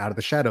talking Out of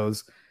the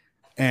Shadows,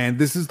 and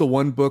this is the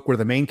one book where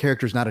the main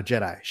character is not a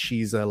Jedi.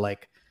 She's a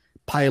like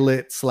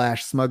pilot /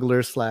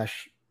 smuggler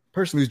 /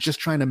 person who's just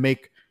trying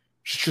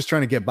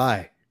to get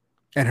by,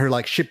 and her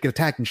like ship get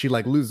attacked and she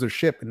like loses her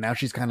ship, and now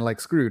she's kind of like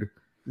screwed.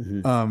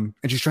 And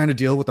she's trying to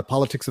deal with the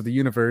politics of the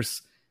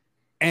universe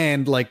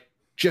and like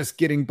just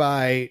getting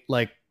by,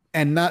 like,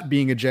 and not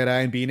being a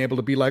Jedi and being able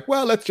to be like,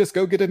 well, let's just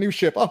go get a new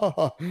ship.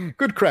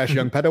 Good crash,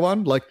 young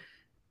Padawan. Like,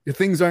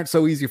 things aren't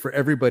so easy for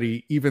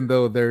everybody, even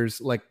though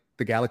there's like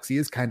the galaxy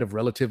is kind of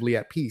relatively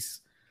at peace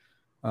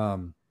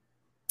in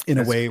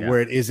a way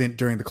where it isn't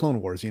during the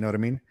Clone Wars. You know what I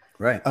mean?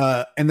 Right.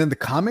 And then the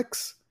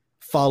comics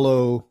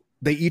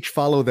they each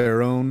follow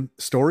their own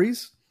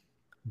stories,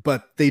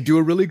 but they do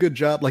a really good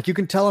job. Like, you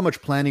can tell how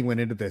much planning went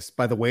into this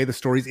by the way the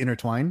stories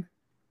intertwine.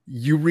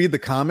 You read the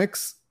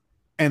comics,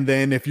 and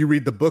then if you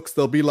read the books,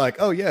 they'll be like,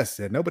 oh, yes,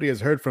 and nobody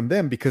has heard from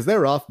them because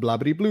they're off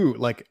blobbity blue.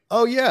 Like,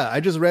 oh, yeah, I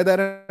just read that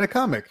in a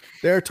comic.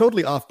 They're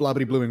totally off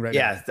blobbity bluing right now.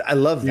 Yeah, I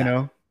love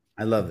that.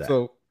 I love that.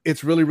 So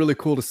it's really, really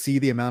cool to see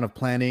the amount of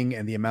planning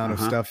and the amount of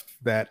stuff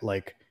that,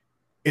 like,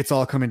 it's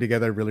all coming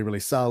together really, really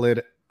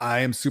solid. I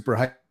am super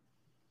hyped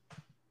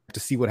to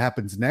see what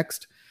happens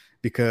next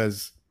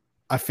because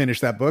I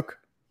finished that book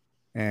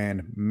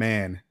and,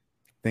 man,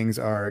 things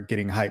are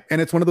getting hype.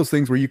 And it's one of those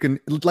things where you can,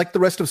 like the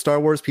rest of Star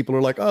Wars, people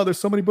are like, oh, there's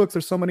so many books.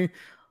 There's so many.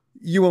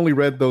 You only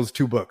read those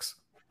 2 books.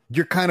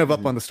 You're kind of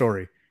up on the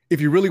story.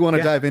 If you really want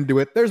to dive into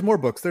it, there's more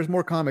books. There's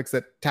more comics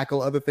that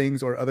tackle other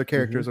things or other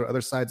characters or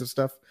other sides of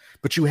stuff.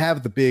 But you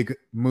have the big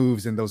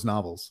moves in those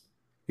novels.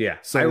 Yeah.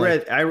 So I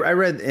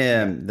read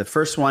the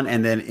first one,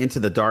 and then Into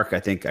the Dark, I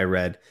think I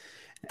read.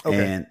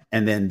 Okay.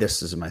 And then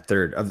this is my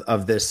third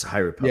of this High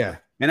Republic. Yeah.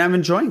 And I'm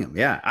enjoying them.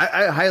 Yeah.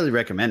 I highly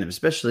recommend them,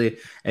 especially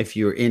if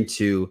you're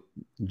into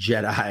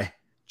Jedi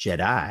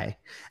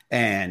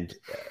and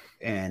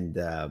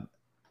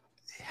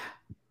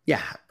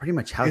pretty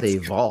much how they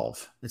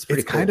evolve. It's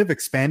pretty cool. Kind of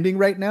expanding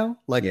right now.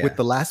 Like with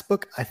the last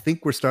book, I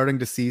think we're starting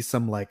to see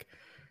some like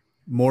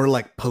more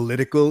like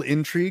political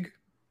intrigue,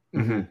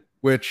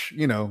 which,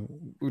 you know,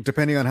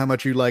 depending on how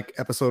much you like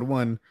episode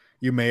 1,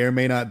 you may or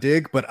may not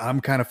dig, but I'm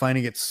kind of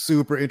finding it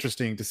super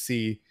interesting to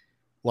see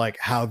like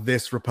how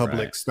this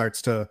Republic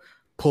starts to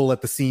pull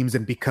at the seams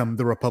and become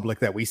the Republic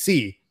that we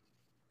see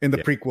in the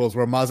prequels,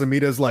 where Maz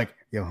Amita's like,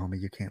 yo, homie,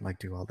 you can't like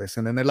do all this.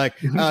 And then they're like,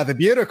 the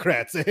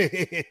bureaucrats,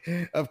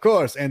 of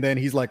course. And then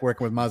he's like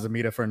working with Maz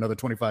Amita for another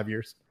 25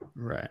 years.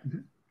 Right.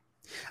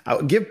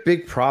 I'll give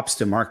big props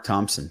to Mark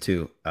Thompson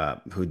too,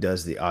 who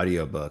does the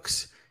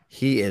audiobooks.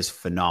 He is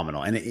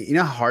phenomenal. And you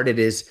know how hard it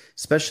is,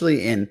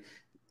 especially in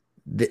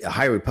the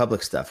High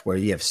Republic stuff, where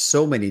you have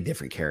so many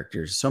different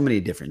characters, so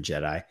many different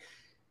Jedi,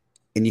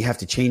 and you have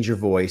to change your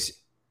voice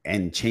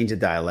and change the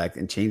dialect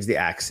and change the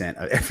accent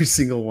of every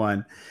single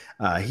one.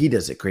 He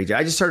does a great job.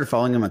 I just started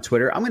following him on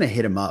Twitter. I'm going to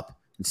hit him up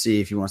and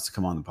see if he wants to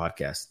come on the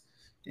podcast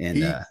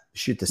and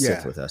shoot the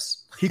Sith with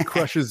us. He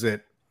crushes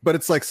it. But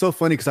it's like so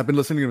funny because I've been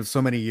listening to him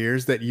so many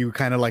years that you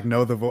kind of like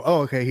know the voice.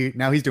 Oh, okay.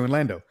 Now he's doing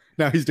Lando.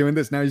 Now he's doing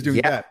this. Now he's doing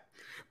that.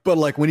 But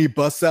like when he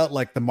busts out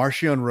like the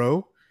Martian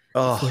Row,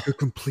 it's like a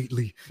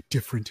completely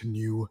different,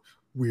 new,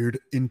 weird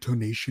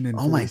intonation. And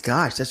my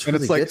gosh, that's really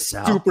it's like good,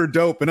 Sal. super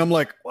dope. And I'm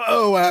like,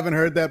 whoa, I haven't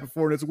heard that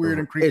before. And it's weird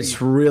and creepy.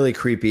 It's really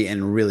creepy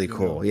and really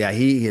cool. Yeah,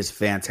 he is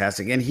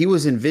fantastic. And he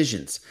was in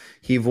Visions.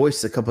 He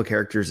voiced a couple of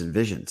characters in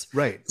Visions.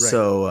 Right.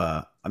 So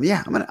I'm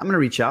gonna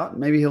reach out.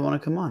 Maybe he'll want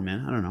to come on,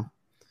 man. I don't know.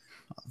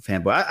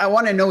 Fanboy. I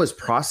want to know his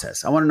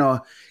process. I want to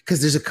know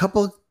because there's a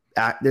couple.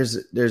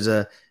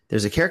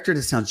 There's a character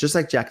that sounds just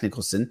like Jack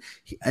Nicholson,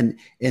 and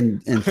in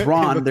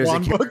Thrawn, in the there's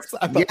Thrawn books?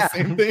 I thought the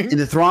same thing. In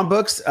the Thrawn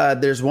books,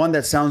 there's one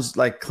that sounds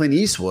like Clint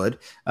Eastwood.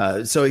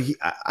 So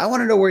I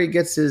want to know where he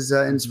gets his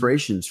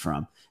inspirations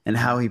from and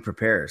how he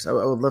prepares. I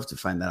would love to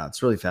find that out.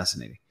 It's really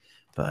fascinating.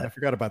 But I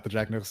forgot about the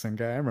Jack Nicholson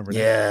guy. I remember.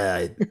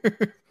 Yeah.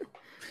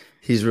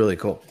 He's really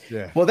cool.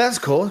 Yeah. Well, that's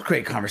cool.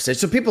 Great conversation.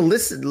 So people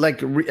listen,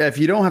 like if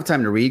you don't have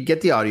time to read,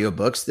 get the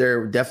audiobooks.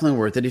 They're definitely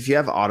worth it. If you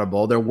have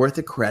Audible, they're worth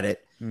the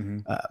credit.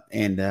 Yeah.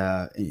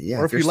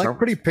 Or if you like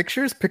pretty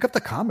pictures, pick up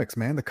the comics,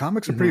 man. The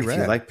comics are pretty rad.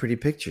 If you like pretty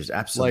pictures,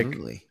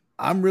 absolutely. Like,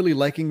 I'm really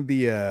liking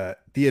the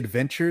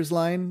Adventures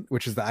line,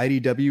 which is the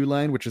IDW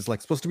line, which is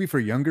like supposed to be for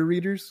younger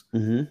readers.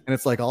 And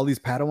it's like all these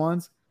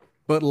Padawans.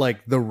 But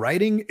like the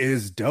writing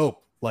is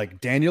dope.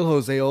 Like Daniel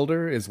Jose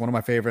Older is one of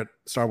my favorite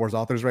Star Wars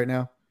authors right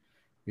now.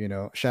 You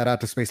know, shout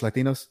out to Space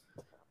Latinos.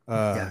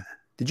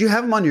 Did you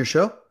have him on your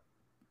show?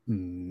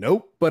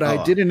 Nope, but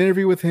I did an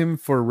interview with him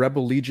for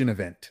Rebel Legion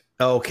event.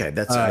 Oh, okay,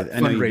 that's I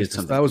know you did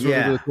something. That was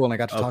really cool, and I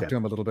got to talk to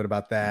him a little bit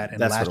about that.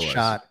 And that's Last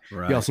Shot.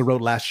 Right. He also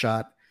wrote Last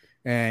Shot,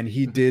 and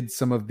he did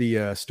some of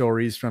the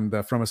stories from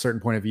a certain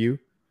point of view.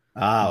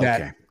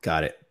 Okay,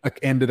 got it.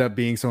 Ended up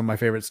being some of my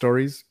favorite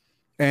stories.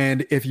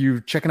 And if you're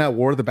checking out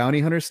War of the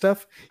Bounty Hunter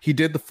stuff, he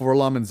did the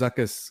Forlom and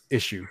Zuckuss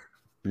issue,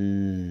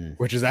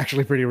 which is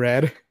actually pretty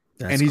rad.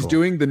 And he's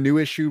doing the new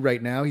issue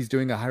right now. He's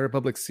doing a High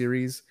Republic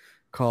series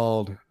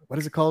called, what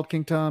is it called,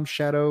 King Tom?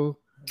 Shadow?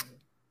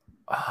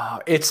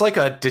 It's like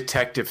a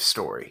detective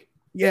story.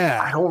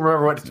 Yeah. I don't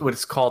remember what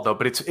it's called, though,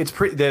 but it's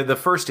pretty. The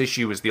first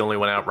issue is the only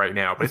one out right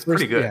now, but it's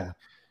pretty good. Yeah.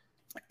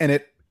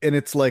 And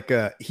it's like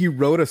he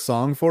wrote a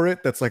song for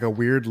it that's like a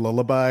weird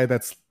lullaby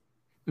that's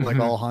like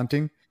all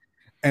haunting.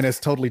 And it's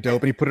totally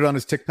dope. And he put it on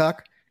his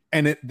TikTok.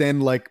 And it then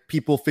like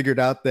people figured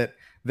out that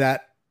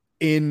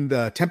in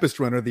the Tempest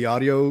Runner, the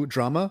audio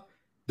drama,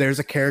 there's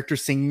a character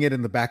singing it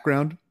in the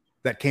background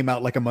that came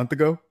out like a month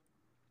ago.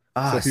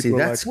 See,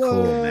 that's like,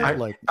 cool,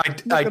 man.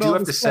 I do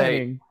have to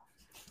say,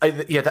 I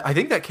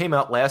think that came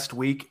out last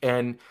week.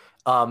 And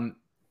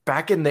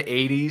back in the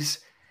 80s,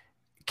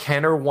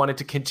 Kenner wanted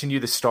to continue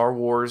the Star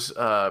Wars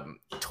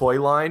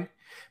toy line.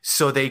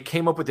 So they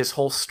came up with this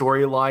whole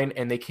storyline,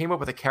 and they came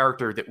up with a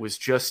character that was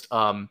just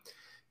Tessic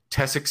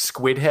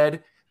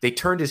Squidhead. They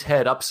turned his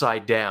head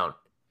upside down,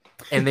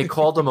 and they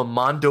called him a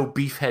Mondo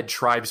Beefhead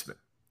Tribesman.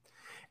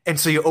 And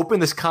so you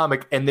open this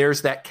comic, and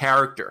there's that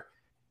character.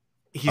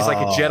 He's like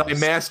a Jedi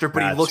Master,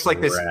 but he looks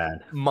like this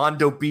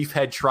Mondo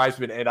Beefhead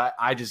Tribesman, and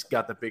I just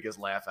got the biggest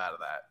laugh out of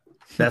that.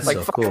 That's like,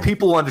 so cool.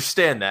 People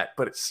understand that,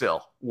 but it's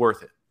still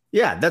worth it.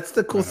 Yeah, that's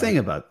the cool thing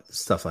about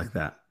stuff like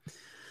that.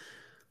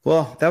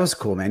 Well, that was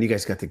cool, man. You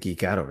guys got to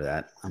geek out over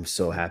that. I'm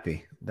so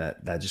happy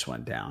that just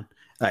went down.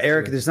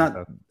 Eric, there's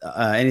not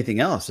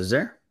anything else, is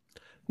there?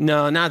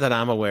 No, not that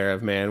I'm aware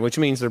of, man, which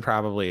means there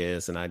probably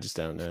is, and I just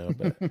don't know.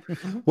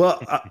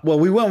 But well,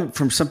 we went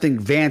from something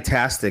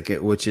fantastic,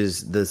 which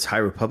is this High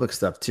Republic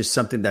stuff, to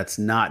something that's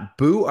not.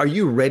 Boo, are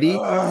you ready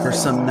for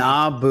some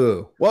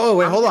Boo? Whoa,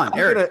 wait, hold on,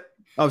 Eric.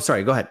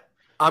 Sorry, go ahead.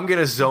 I'm going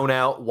to zone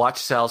out,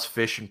 watch Sal's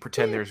Fish, and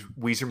pretend there's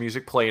Weezer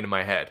music playing in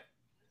my head.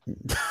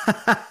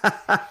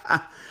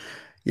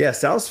 Yeah,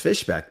 Sal's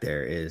Fish back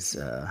there is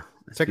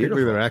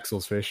technically they're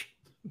Axel's fish.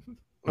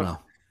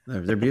 Well,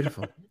 they're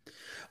beautiful.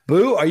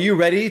 Boo, are you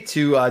ready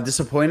to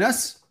disappoint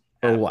us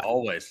or what?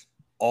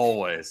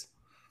 Always.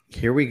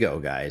 Here we go,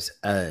 guys.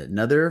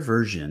 Another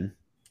version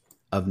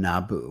of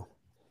Naboo.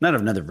 Not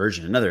another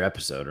version, another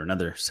episode or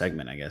another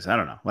segment, I guess. I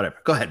don't know. Whatever.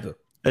 Go ahead, Boo.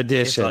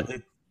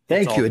 Edition.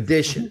 Thank you.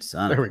 Edition,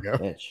 son. There we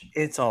go.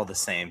 It's all the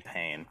same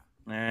pain.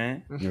 All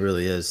right. It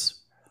really is.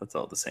 It's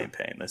all the same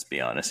pain. Let's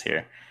be honest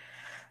here.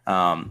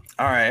 All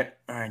right,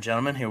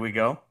 gentlemen, here we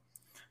go.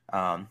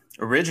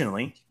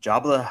 Originally,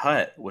 Jabba the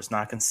Hutt was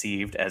not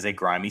conceived as a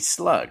grimy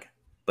slug,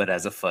 but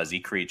as a fuzzy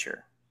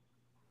creature.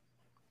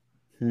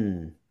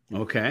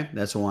 Okay,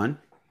 that's one.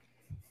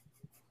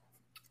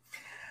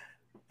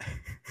 I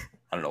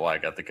don't know why I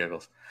got the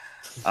giggles.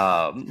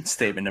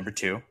 Statement number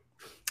 2.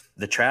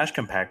 The trash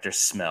compactor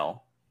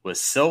smell was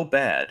so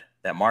bad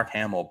that Mark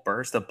Hamill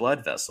burst a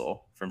blood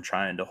vessel from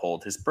trying to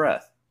hold his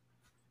breath.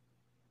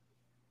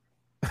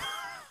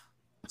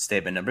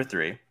 Statement number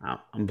 3. Wow,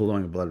 I'm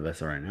blowing a blood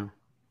vessel right now.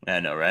 I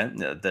know, right?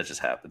 No, that just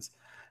happens.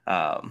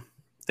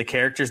 The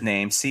character's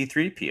name,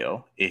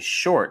 C-3PO, is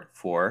short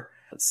for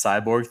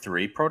Cyborg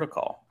 3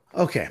 Protocol.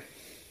 Okay.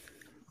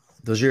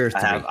 Those are your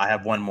 3. I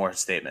have one more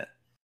statement.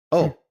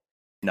 Oh,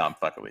 No, I'm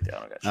fucking with you. I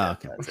don't got shit. Oh,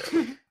 okay. That's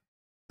it.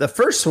 the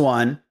first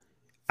one,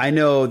 I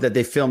know that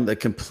they filmed the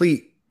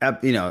complete.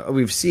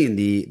 We've seen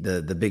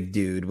the big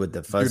dude with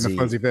the fuzzy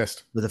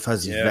vest. With the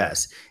fuzzy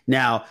vest.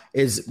 Now,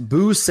 is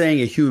Boo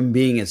saying a human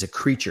being is a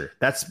creature?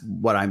 That's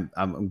what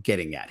I'm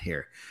getting at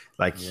here.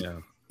 Like,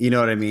 you know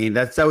what I mean?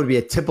 That would be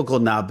a typical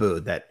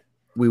Naboo, that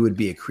we would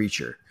be a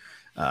creature.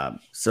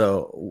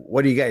 So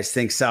what do you guys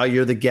think? Sal,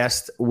 you're the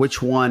guest.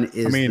 Which one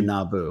is the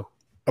Naboo?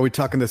 Are we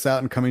talking this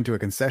out and coming to a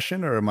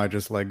concession, or am I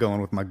just like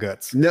going with my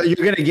guts? No, you're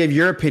going to give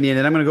your opinion,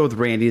 and I'm going to go with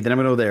Randy. Then I'm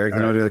going to go with Eric.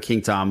 Then I'm going to go with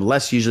King Tom.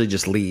 Les usually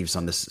just leaves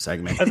on this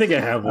segment. I think I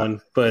have one,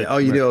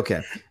 but you do?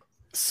 Okay.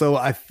 So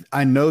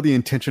I know the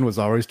intention was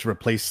always to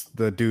replace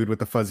the dude with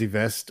the fuzzy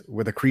vest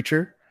with a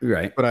creature,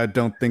 right? But I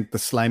don't think the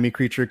slimy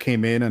creature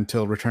came in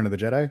until Return of the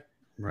Jedi,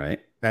 right?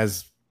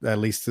 At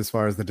least as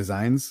far as the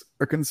designs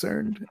are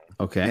concerned.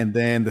 Okay. And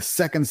then the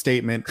second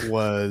statement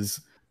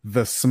was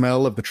the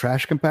smell of the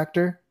trash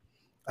compactor.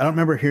 I don't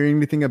remember hearing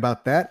anything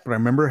about that, but I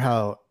remember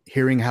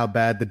hearing how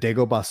bad the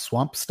Dagobah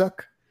swamp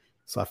stuck.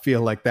 So I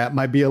feel like that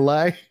might be a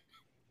lie.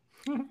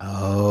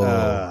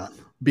 Oh.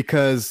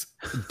 Because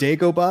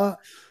Dagobah,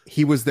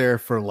 he was there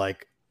for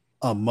like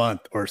a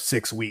month or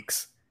 6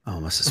 weeks. Oh,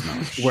 must have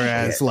smelled.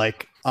 Whereas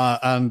like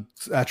on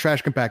a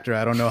trash compactor,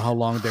 I don't know how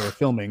long they were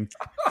filming.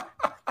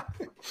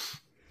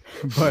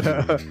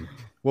 But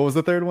what was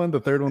the third one?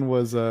 The third one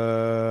was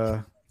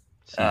what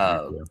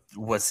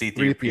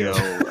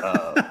C-3PO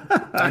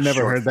I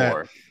never heard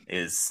that.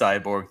 is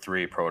Cyborg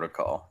 3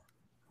 Protocol.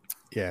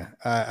 Yeah,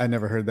 I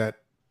never heard that.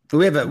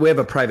 We have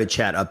a private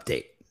chat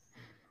update.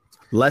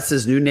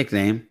 Les's new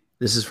nickname,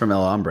 this is from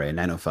El Hombre at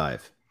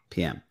 9:05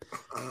 p.m.,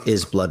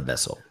 is Blood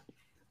Vessel.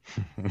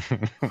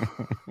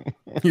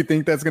 You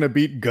think that's gonna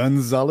beat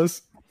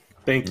Gonzalez?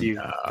 Thank you,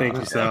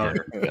 Sal.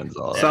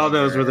 Sal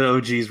knows where the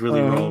OGs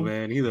really roll,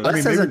 man.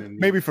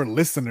 Maybe for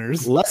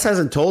listeners. Les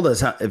hasn't told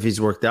us if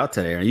he's worked out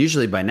today. Or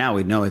usually by now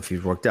we'd know if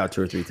he's worked out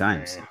 2 or 3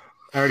 times.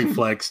 I already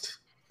flexed.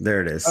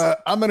 There it is.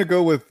 I'm gonna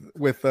go with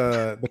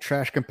the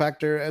trash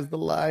compactor as the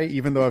lie,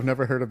 even though I've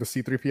never heard of the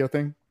C-3PO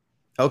thing.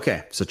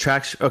 Okay, so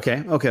trash.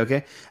 Okay.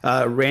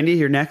 Randy,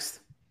 you're next.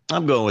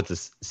 I'm going with the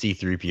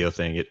C-3PO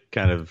thing. It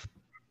kind of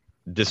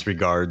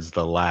disregards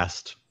the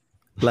last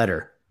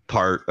letter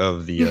part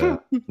of the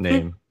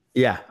name.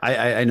 Yeah,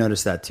 I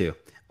noticed that too.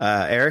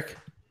 Eric?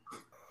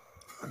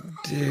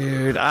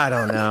 Dude, I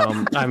don't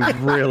know.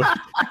 I'm really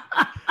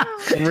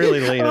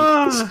leaning.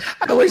 I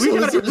wish we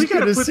gotta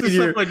put this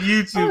up on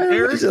YouTube.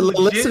 Eric,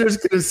 listeners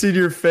could have seen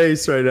your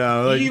face right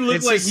now. Like,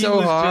 it's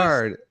so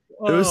hard.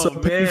 It was so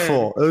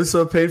painful. It was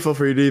so painful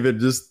for you to even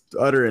just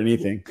utter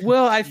anything.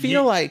 Well, I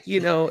feel like,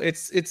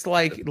 it's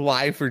like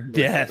life or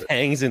death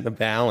hangs in the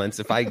balance.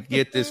 If I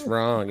get this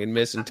wrong and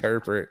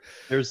misinterpret,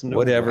 there's no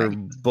whatever way.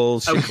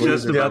 bullshit. I was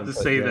just about to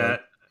say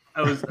that.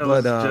 I was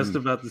just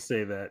about to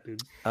say that,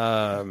 dude.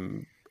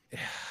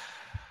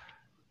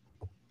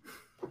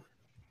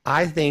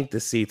 I think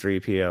the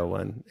C-3PO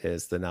one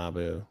is the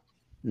Naboo.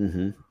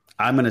 Mm-hmm.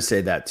 I'm going to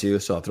say that too,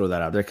 so I'll throw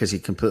that out there because he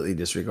completely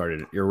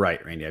disregarded it. You're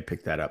right, Randy. I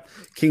picked that up.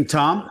 King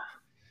Tom?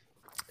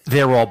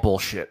 They're all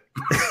bullshit.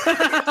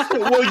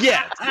 Well,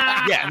 yeah.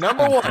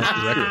 Number one. Shit.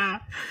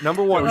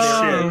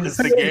 It's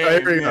the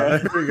game.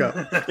 Here we go.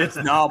 It's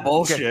not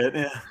bullshit.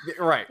 Okay.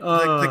 Yeah. Right.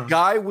 The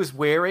guy was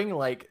wearing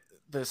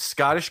the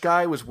Scottish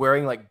guy was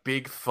wearing like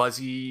big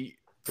fuzzy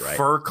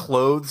fur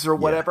clothes or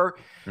whatever.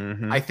 Yeah.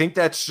 Mm-hmm. I think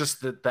that's just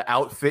the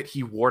outfit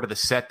he wore to the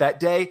set that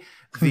day.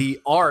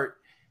 The art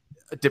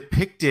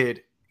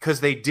depicted,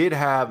 because they did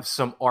have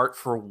some art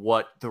for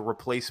what the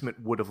replacement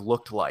would have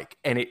looked like,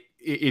 and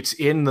it's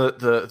in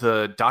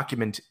the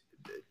documentary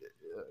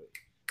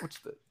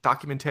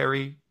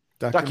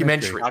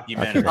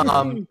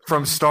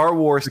from Star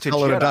Wars to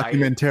Jedi. A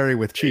documentary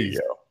with cheese.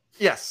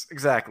 Yes,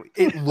 exactly.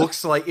 It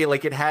looks like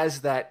it has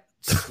that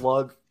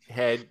slug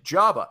head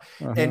Jabba,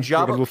 and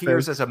Jabba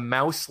appears as a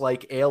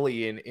mouse-like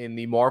alien in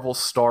the Marvel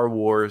Star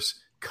Wars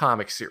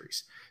comic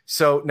series.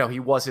 So no,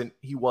 he wasn't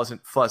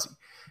fuzzy.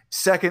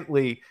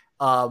 Secondly,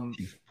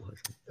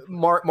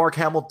 Mark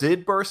Hamill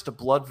did burst a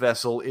blood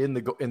vessel in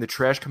the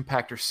trash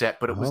compactor set,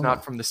 but it was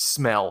not from the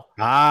smell.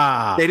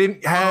 They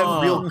didn't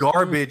have real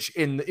garbage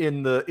in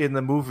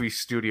the movie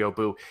studio.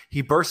 Boo!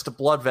 He burst a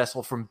blood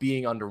vessel from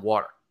being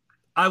underwater.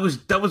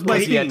 That was my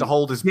he had to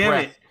hold his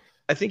breath.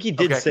 I think he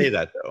did say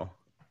that though,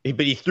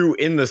 but he threw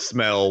in the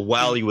smell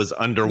while he was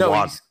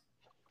underwater.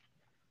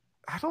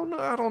 I don't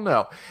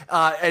know.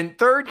 And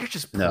third, you're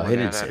just pulling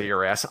that out of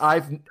your ass.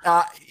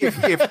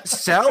 If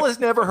Sal has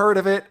never heard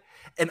of it,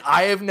 and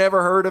I have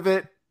never heard of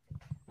it,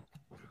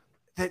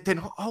 then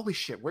holy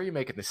shit, where are you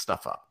making this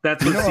stuff up?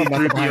 That's what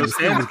C-3PO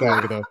stands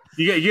for.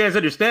 You guys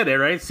understand that,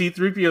 right?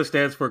 C-3PO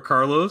stands for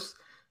Carlos.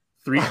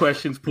 3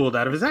 questions pulled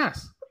out of his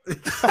ass.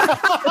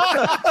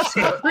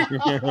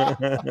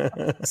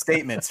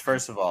 Statements,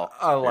 first of all.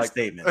 I like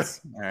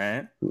statements. All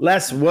right.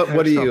 Les,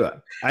 what do you?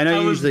 I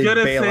know you usually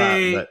bail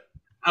out, but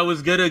I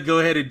was gonna go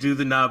ahead and do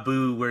the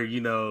Naboo, where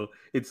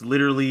it's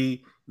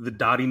literally the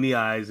dotting the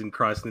I's and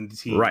crossing the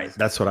T's. Right.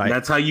 That's what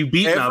That's how you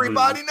beat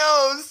Everybody Naboo.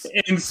 knows.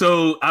 And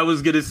so I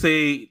was going to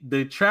say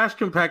the trash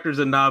compactor's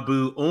a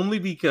Naboo only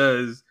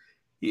because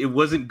it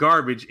wasn't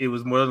garbage. It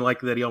was more than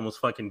likely that he almost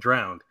fucking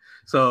drowned.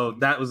 So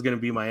that was going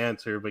to be my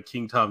answer. But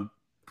King Tom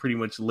pretty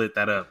much lit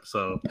that up.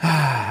 So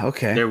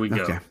okay. There we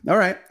go. Okay. All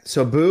right.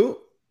 So Boo,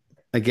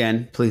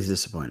 again, please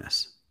disappoint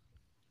us.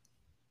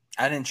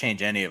 I didn't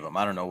change any of them.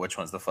 I don't know which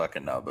one's the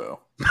fucking Naboo.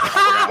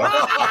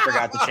 I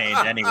forgot to change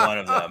any one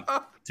of them.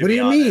 What do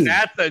you mean?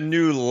 That's a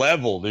new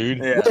level, dude.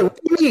 Yeah. Wait, what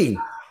do you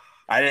mean?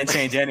 I didn't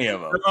change any of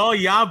them. They're all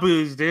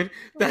Yaboos, dude.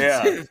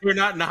 That's it. They're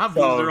not Nabus.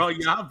 So- They're all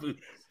Yaboos.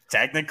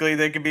 Technically,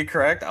 they could be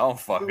correct. I don't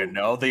fucking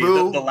know. The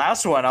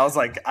last one, I was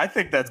like, I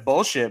think that's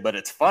bullshit, but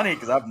it's funny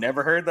because I've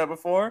never heard that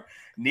before.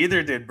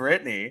 Neither did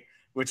Brittany,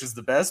 which is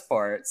the best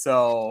part.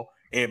 So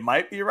it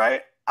might be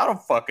right. I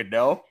don't fucking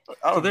know.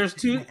 So there's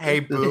two. Hey,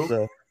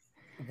 Boo.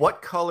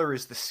 What color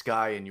is the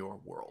sky in your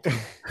world?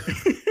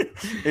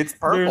 It's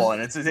purple,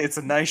 and it's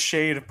a nice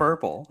shade of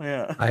purple.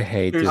 Yeah. I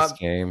hate this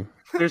game.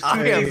 There's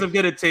two things I'm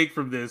gonna take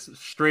from this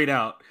straight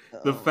out.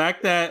 The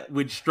fact that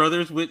when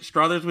Struthers went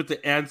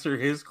to answer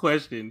his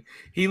question,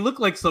 he looked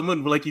like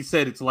someone, like he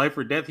said, it's life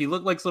or death. He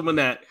looked like someone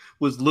that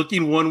was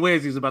looking one way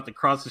as he was about to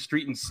cross the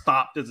street and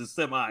stopped as a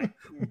semi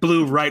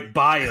blew right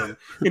by him,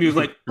 and he was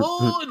like,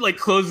 "Oh," and like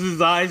closes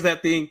his eyes.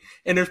 That thing,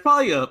 and there's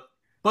probably a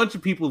bunch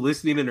of people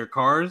listening in their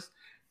cars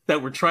that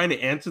were trying to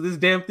answer this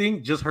damn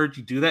thing, just heard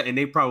you do that, and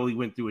they probably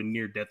went through a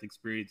near-death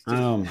experience too.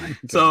 Oh my God.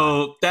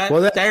 So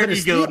there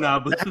you go,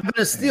 Naboo. That happened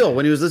to Steele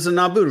when he was listening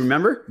to Naboo,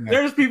 remember?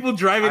 There's people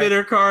driving in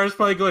their cars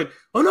probably going,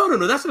 "Oh no,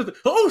 that's not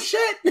oh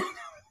shit."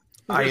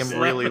 I am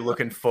really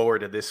looking forward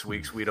to this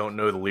week's We Don't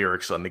Know the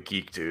Lyrics on the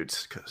Geek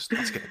Dudes, because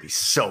that's going to be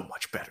so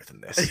much better than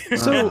this.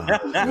 So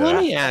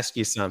let me ask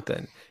you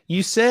something.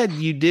 You said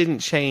you didn't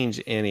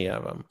change any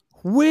of them.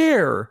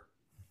 Where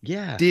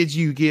did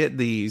you get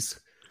these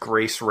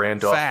Grace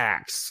Randolph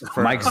facts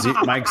from?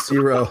 Mike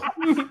Zero.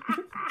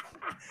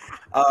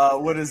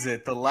 What is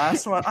it? The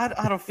last one?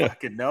 I don't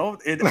fucking know.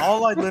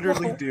 All I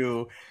literally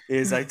do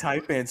is I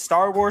type in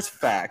Star Wars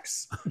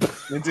facts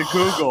into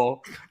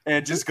Google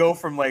and just go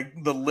from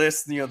like the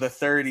list, the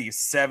 30,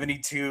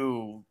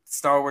 72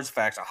 Star Wars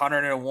facts,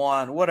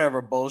 101,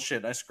 whatever bullshit.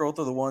 And I scroll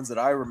through the ones that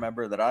I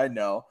remember that I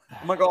know.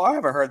 I'm like, oh, I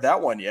haven't heard that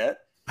one yet.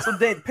 So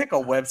they pick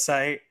a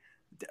website,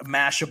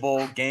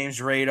 Mashable,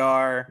 Games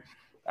Radar.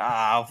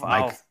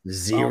 I'll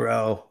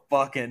Zero.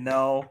 Fucking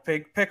no.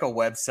 Pick a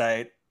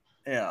website.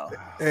 Yeah.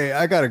 Hey,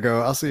 I gotta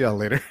go. I'll see y'all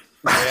later.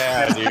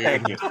 Yeah, dude.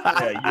 Thank you.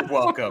 Yeah, you're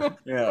welcome.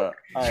 Yeah,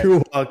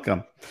 you're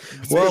welcome.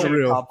 Well,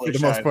 real for the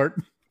most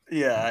part.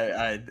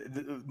 Yeah,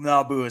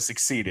 Naboo has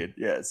succeeded.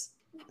 Yes.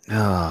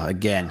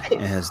 Again,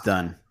 it has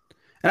done.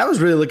 And I was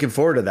really looking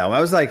forward to that one.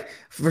 I was like,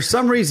 for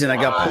some reason, I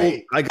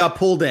got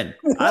pulled in.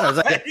 I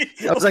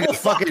was like a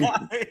fucking.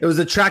 It was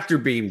a tractor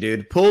beam,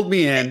 dude. Pulled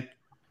me in,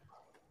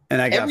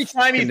 and I got. Every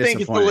time you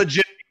think it's a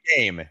legitimate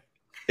game,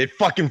 it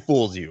fucking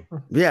fools you.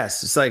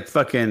 Yes, it's like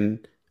fucking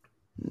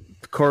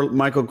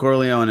Michael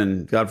Corleone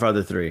and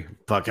Godfather 3.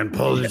 Fucking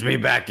pulls me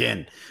back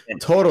in.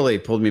 Totally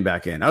pulled me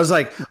back in. I was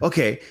like,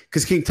 okay,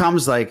 because King Tom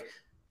was like,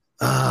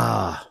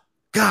 God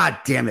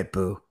damn it,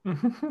 Boo.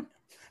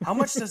 How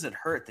much does it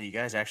hurt that you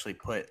guys actually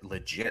put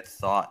legit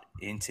thought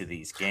into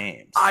these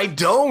games? I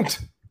don't.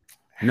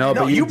 No,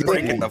 but you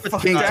break it the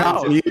fuck King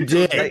down. Tom, you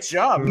did. Great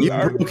job. You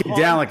broke it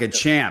down like a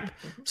champ.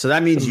 So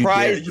that means you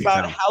Surprised did.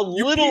 about how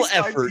little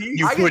effort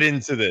you put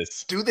into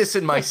this. Do this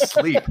in my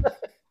sleep.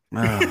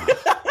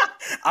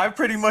 I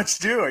pretty much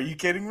do. Are you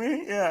kidding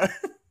me? Yeah.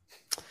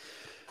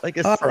 Like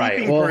a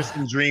sleeping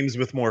person dreams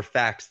with more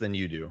facts than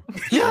you do.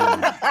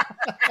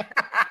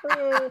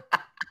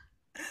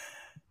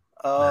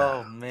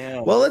 Oh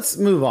man. Well, let's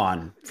move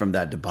on from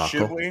that debacle.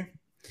 Should we?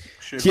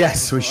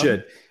 Yes, we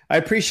should. I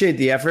appreciate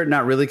the effort.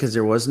 Not really, because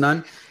there was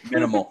none.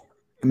 Minimal.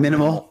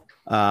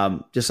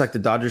 Just like the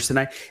Dodgers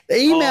tonight. The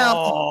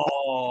email.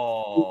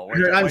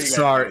 I'm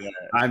sorry.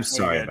 I'm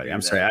sorry, buddy.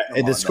 I'm sorry.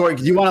 The score.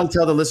 Do you want to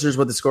tell the listeners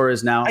what the score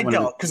is now? I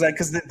don't,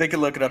 because they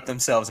can look it up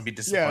themselves and be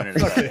disappointed.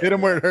 Yeah, hit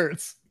them where it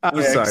hurts.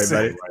 I'm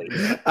sorry,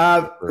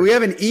 buddy. We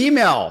have an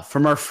email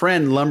from our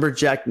friend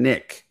Lumberjack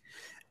Nick,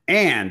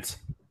 and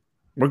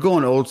we're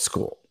going old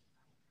school,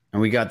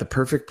 and we got the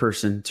perfect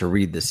person to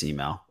read this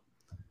email.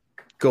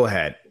 Go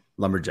ahead,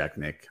 Lumberjack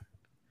Nick.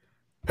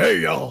 Hey,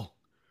 y'all.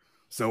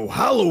 So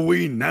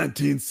Halloween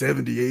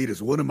 1978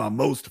 is one of my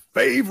most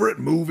favorite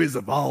movies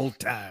of all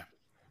time.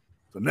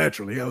 So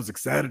naturally, I was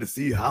excited to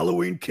see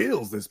Halloween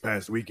Kills this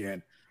past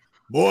weekend.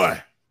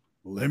 Boy,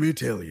 let me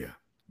tell you,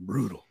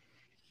 brutal.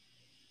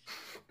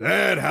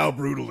 Dad, how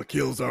brutal the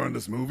kills are in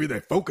this movie. They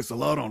focus a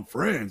lot on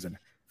friends and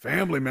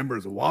family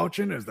members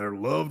watching as their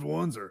loved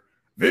ones are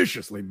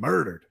viciously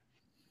murdered.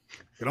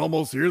 You can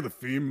almost hear the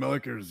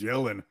filmmakers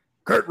yelling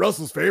Kurt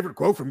Russell's favorite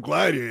quote from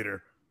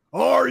Gladiator,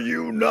 "Are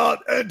you not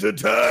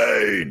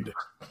entertained?"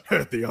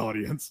 at the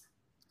audience.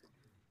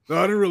 So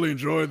I didn't really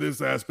enjoy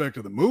this aspect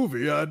of the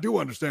movie. I do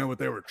understand what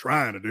they were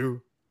trying to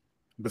do.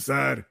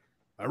 Besides,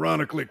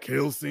 ironically,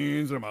 kill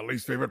scenes are my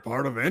least favorite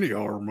part of any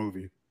horror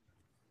movie.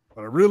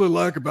 What I really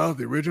like about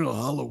the original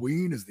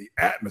Halloween is the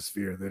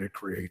atmosphere that it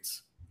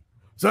creates.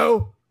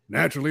 So,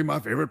 naturally, my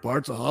favorite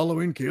parts of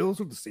Halloween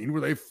Kills are the scene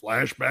where they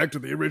flash back to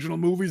the original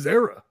movie's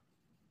era.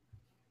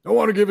 Don't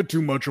want to give it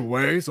too much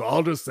away, so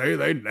I'll just say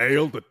they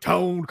nailed the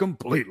tone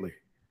completely.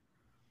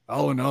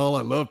 All in all,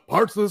 I loved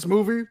parts of this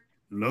movie,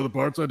 and other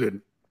parts I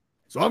didn't.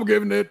 So I'm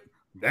giving it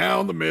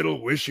down the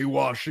middle,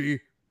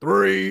 wishy-washy,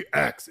 3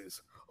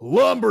 axes.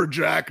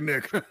 Lumberjack,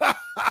 Nick.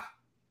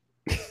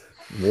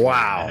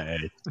 Wow.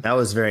 That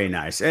was very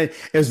nice. It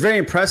was very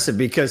impressive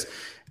because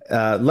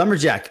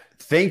Lumberjack,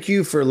 thank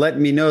you for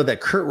letting me know that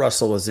Kurt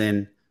Russell was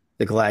in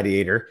The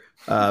Gladiator.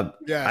 Yeah,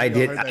 I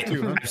did.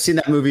 I've seen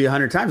that movie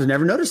 100 times and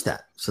never noticed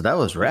that. So that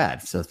was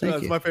rad. So thank you.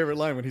 That's my favorite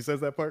line when he says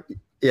that part.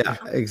 Yeah,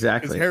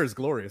 exactly. His hair is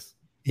glorious.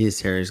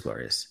 His hair is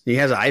glorious. He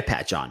has an eye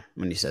patch on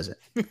when he says it.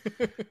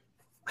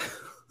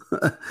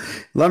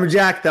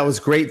 Lumberjack, that was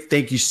great.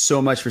 Thank you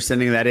so much for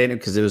sending that in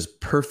because it was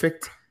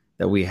perfect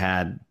that we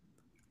had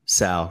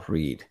Sal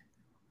read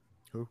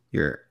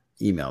your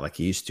email like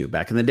he used to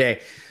back in the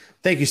day.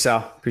 Thank you, Sal.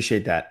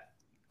 Appreciate that.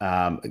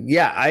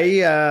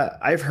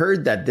 I've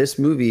heard that this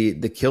movie,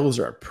 the kills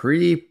are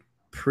pretty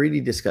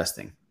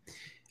disgusting.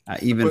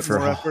 Even put for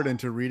more effort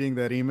into reading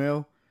that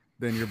email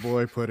than your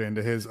boy put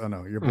into his. Oh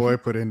no, your boy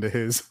put into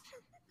his.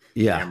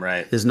 Yeah, Damn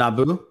right. His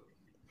Naboo.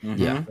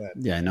 Mm-hmm.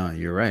 Yeah, I know.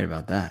 You're right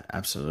about that.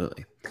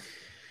 Absolutely.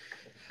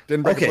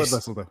 Didn't break a blood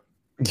vessel though.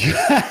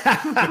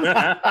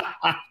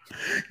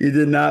 You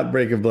did not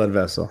break a blood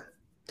vessel.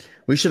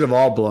 We should have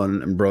all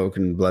blown and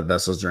broken blood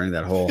vessels during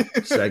that whole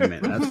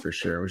segment. That's for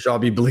sure. We should all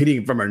be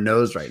bleeding from our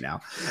nose right now.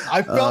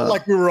 I felt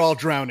like we were all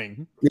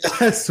drowning.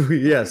 Yes.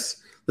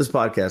 This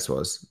podcast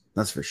was.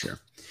 That's for sure.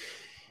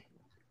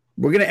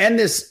 We're going to end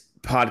this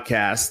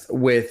podcast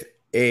with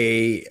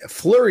a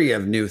flurry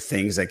of new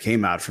things that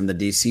came out from the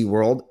DC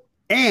world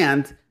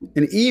and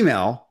an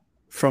email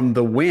from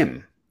the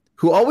Whim,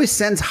 who always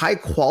sends high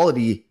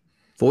quality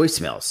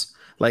voicemails,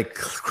 like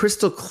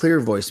crystal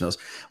clear voicemails.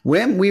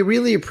 Whim, we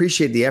really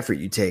appreciate the effort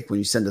you take when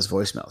you send us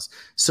voicemails.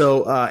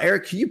 So,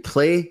 Eric, can you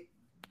play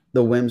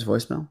the Whim's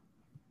voicemail?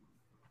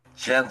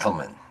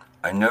 Gentlemen,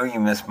 I know you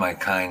miss my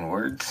kind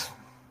words.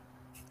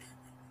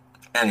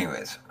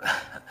 Anyways,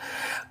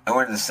 I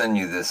wanted to send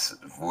you this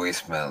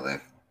voicemail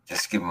to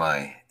just give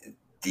my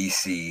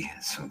DC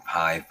some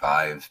high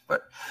fives.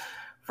 But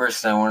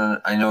first,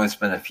 I know it's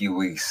been a few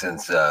weeks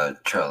since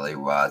Charlie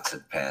Watts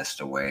had passed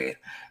away.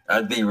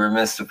 I'd be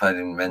remiss if I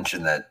didn't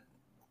mention that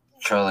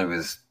Charlie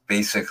was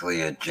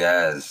basically a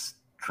jazz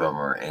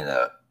drummer in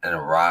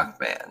a rock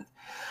band.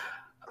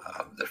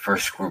 The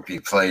first group he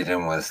played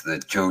in was the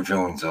Joe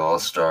Jones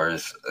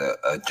All-Stars,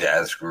 a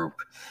jazz group,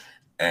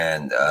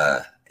 and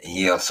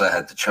he also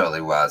had the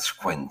Charlie Watts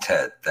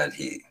Quintet that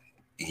he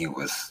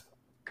was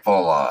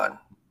full on,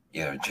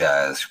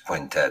 jazz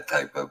quintet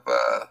type of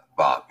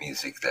bop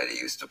music that he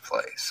used to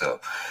play. So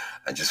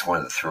I just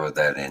wanted to throw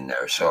that in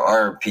there. So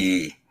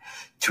RP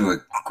to a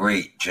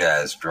great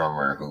jazz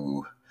drummer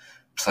who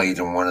played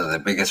in one of the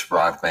biggest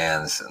rock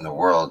bands in the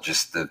world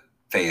just to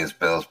pay his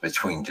bills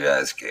between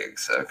jazz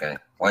gigs. Okay.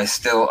 While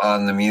still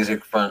on the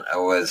music front, I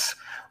was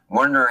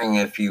wondering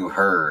if you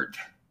heard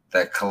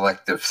that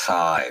collective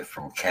sigh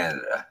from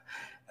Canada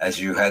as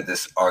you had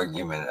this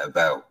argument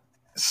about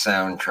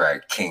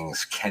soundtrack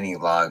kings Kenny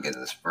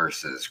Loggins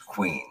versus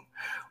Queen,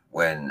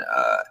 when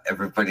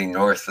everybody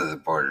north of the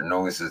border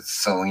knows it's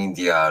Celine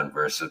Dion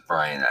versus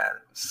Bryan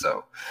Adams.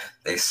 So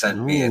they sent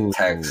me a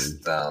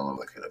text. I'll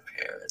look it up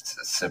here. It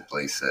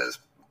simply says,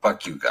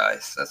 "Fuck you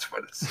guys." That's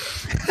what it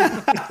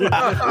says.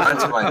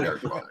 That's my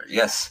nerd corner.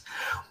 Yes,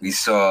 we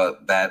saw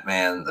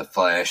Batman, The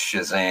Flash,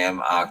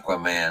 Shazam,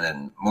 Aquaman,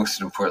 and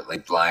most importantly,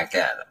 Black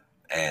Adam.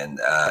 And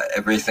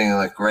everything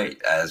looked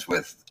great. As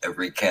with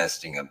every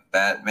casting of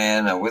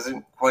Batman, I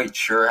wasn't quite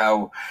sure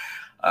how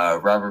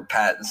Robert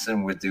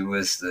Pattinson would do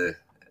as the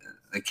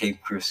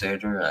Cape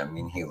Crusader. I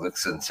mean, he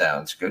looks and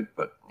sounds good,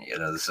 but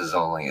this is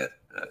only a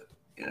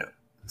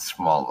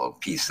small little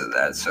piece of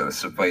that. So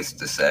suffice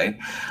to say,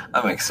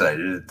 I'm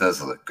excited. It does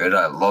look good.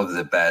 I love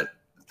the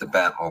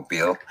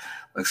Batmobile.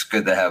 Looks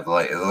good to have.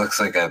 It looks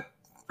like a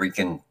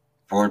freaking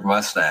Ford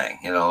Mustang,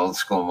 old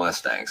school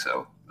Mustang.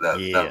 So that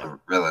would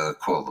really look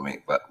cool to me.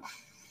 But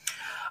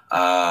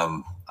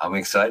I'm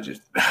excited.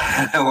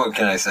 What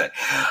can I say?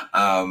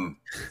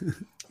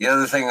 The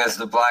other thing is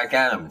the Black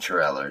Adam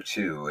trailer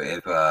too.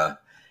 If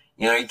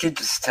you could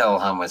just tell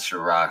how much The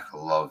Rock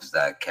loves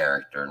that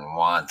character and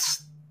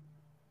wants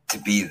to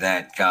be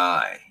that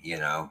guy,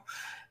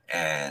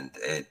 and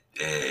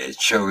it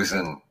shows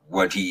in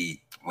when he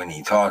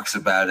talks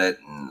about it,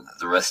 and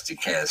the rest of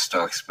the cast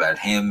talks about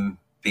him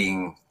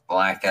being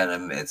Black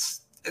Adam.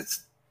 It's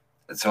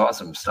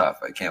awesome stuff.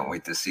 I can't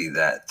wait to see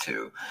that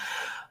too.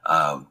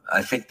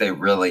 I think they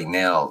really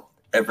nailed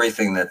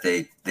everything that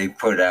they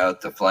put out.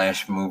 The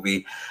Flash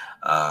movie,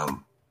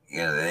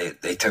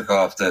 they took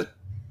off the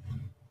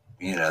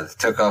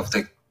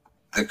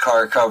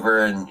car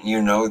cover, and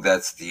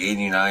that's the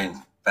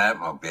 '89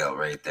 Batmobile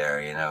right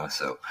there.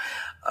 So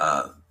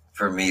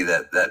for me,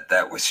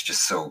 that was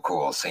just so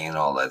cool seeing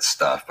all that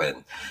stuff.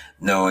 And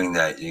knowing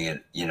that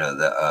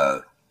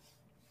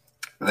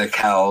the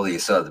cowl, you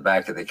saw the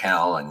back of the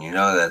cowl, and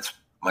that's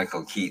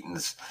Michael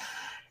Keaton's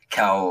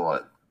cowl.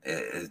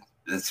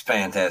 It's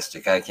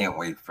fantastic. I can't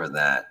wait for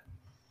that.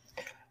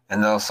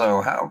 And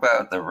also, how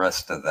about the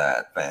rest of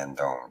that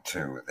Fandome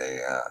too? They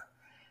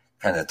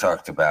kind of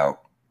talked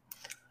about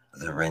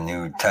the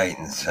renewed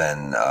Titans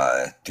and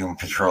Doom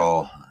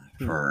Patrol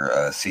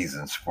for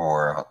seasons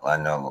 4. I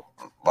know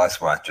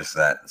Les watches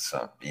that.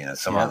 So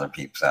some other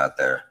peeps out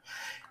there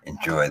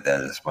enjoyed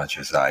that as much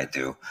as I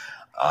do.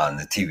 On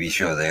the TV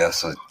show, they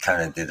also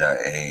kind of did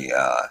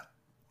a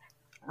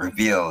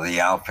reveal of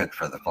the outfit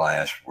for the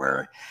Flash,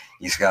 where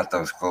he's got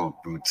those gold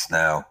boots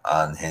now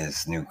on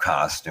his new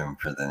costume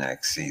for the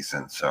next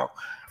season. So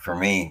for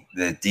me,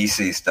 the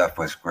DC stuff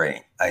was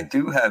great. I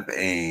do have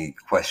a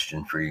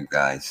question for you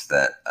guys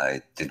that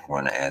I did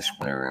want to ask,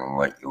 wondering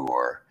what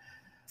your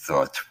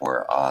thoughts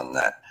were on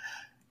that.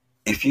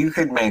 If you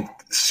could make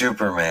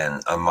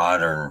Superman a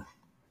modern,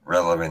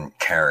 relevant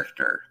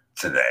character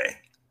today,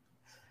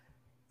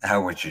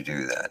 how would you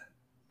do that?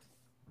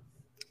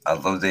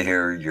 I'd love to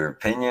hear your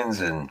opinions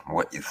and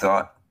what you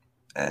thought,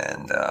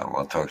 and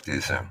we'll talk to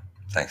you soon.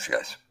 Thanks,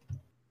 guys.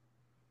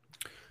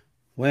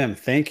 William,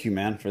 thank you,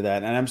 man, for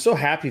that. And I'm so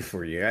happy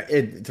for you.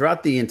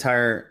 Throughout the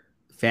entire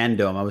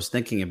Fandome, I was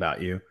thinking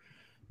about you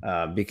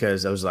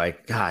because I was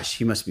like, gosh,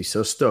 he must be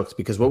so stoked.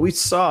 Because what we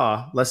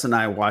saw, Les and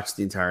I watched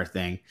the entire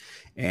thing,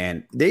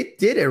 and they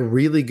did a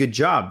really good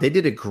job. They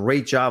did a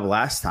great job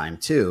last time,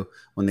 too,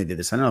 when they did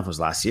this. I don't know if it was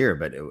last year,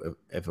 but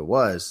if it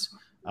was,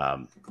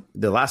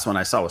 the last one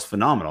I saw was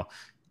phenomenal.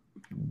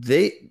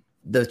 The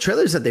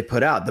trailers that they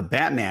put out, the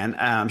Batman,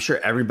 I'm sure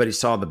everybody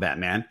saw the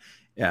Batman.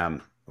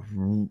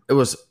 It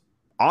was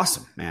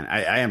awesome, man.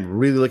 I am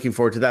really looking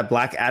forward to that.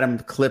 Black Adam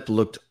clip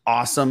looked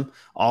awesome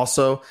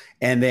also.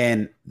 And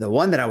then the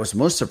one that I was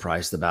most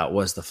surprised about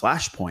was the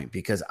Flashpoint,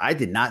 because I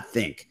did not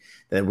think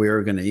that we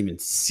were going to even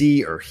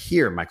see or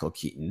hear Michael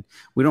Keaton.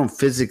 We don't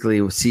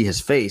physically see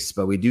his face,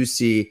 but we do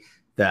see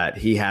that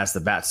he has the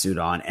bat suit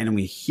on, and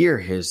we hear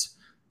his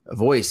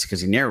voice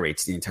because he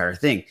narrates the entire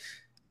thing.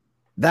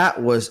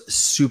 That was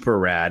super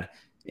rad,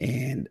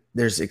 and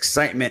there's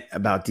excitement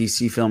about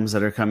DC films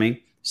that are coming.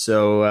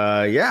 So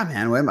yeah,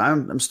 man,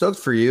 I'm stoked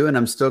for you, and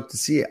I'm stoked to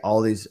see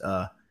all these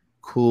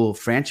cool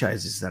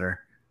franchises that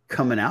are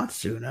coming out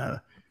soon.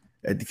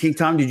 King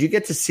Tom, did you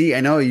get to see?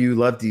 I know you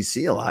love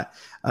DC a lot.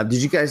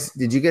 Did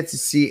you get to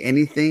see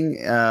anything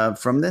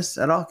from this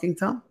at all, King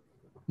Tom?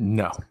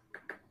 No.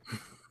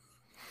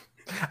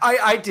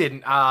 I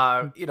didn't.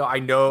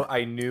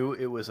 I knew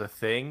it was a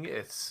thing.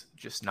 It's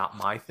just not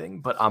my thing.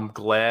 But I'm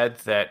glad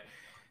that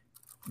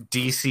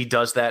DC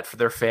does that for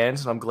their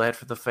fans, and I'm glad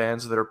for the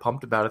fans that are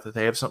pumped about it that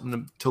they have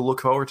something to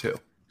look forward to.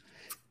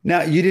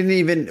 Now, you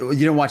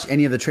didn't watch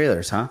any of the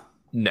trailers, huh?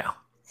 No.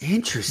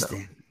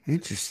 Interesting. No.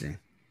 Interesting.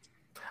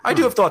 I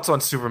do have thoughts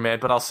on Superman,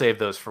 but I'll save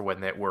those for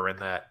when we're in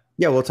that.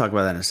 Yeah, we'll talk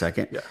about that in a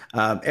second.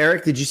 Yeah.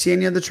 Eric, did you see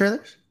any of the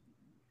trailers?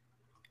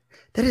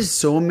 That is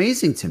so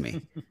amazing to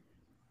me.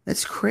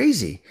 That's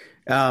crazy.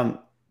 I'm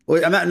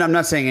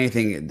not saying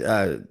anything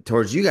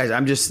towards you guys.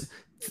 I'm just,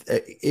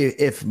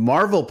 if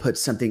Marvel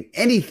put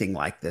anything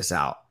like this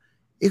out,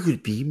 it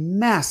would be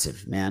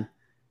massive, man.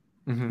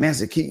 Mm-hmm.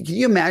 Massive. Can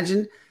you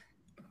imagine?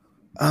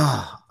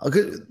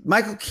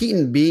 Michael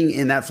Keaton being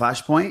in that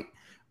Flashpoint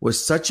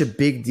was such a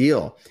big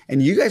deal.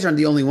 And you guys aren't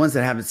the only ones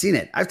that haven't seen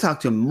it. I've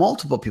talked to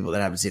multiple people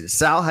that haven't seen it.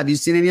 Sal, have you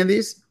seen any of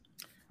these?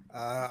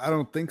 I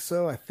don't think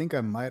so. I think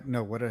I might.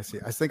 No, what did I see?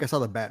 I think I saw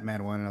the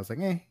Batman one, and I was like,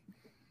 eh.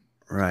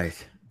 Right.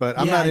 But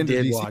I'm not into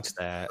DC, watch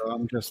that. So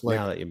I'm just like,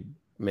 now that you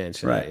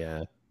mentioned it,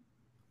 yeah.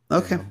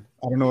 Okay.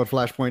 I don't know what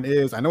Flashpoint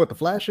is. I know what the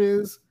Flash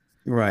is.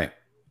 Right.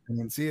 I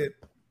didn't see it.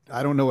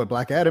 I don't know what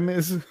Black Adam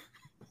is.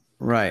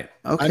 Right.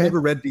 Okay. I never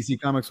read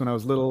DC Comics when I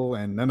was little,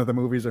 and none of the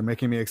movies are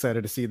making me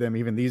excited to see them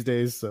even these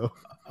days. So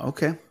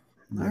okay.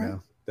 All right.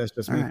 That's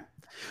just me. Right.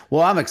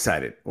 Well, I'm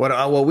excited.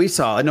 What we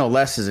saw, I know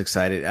Les is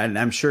excited, and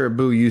I'm sure,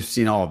 Boo, you've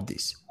seen all of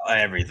these.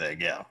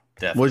 Everything, yeah,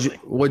 definitely.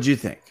 What'd you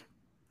think?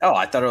 Oh,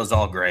 I thought it was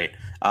all great.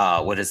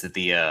 What is it?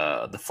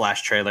 The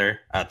Flash trailer.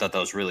 I thought that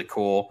was really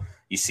cool.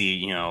 You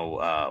see,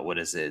 what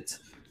is it?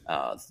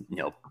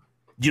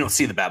 You don't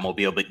see the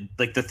Batmobile, but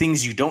like the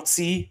things you don't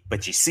see,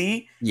 but you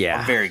see,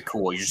 are very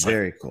cool. You're just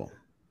very cool.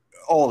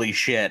 Holy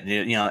shit,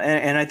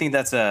 and I think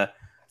it's an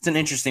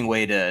interesting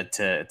way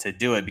to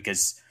do it,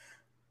 because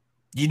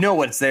you know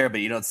what's there, but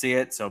you don't see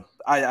it. So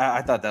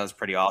I thought that was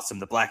pretty awesome.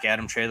 The Black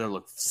Adam trailer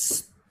looked.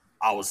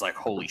 I was like,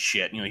 holy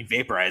shit! He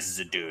vaporizes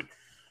a dude.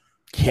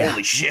 Yeah.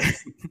 Holy shit!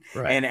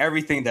 Right. And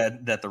everything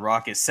that The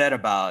Rock has said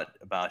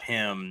about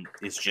him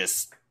is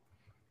just.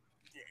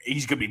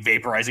 He's going to be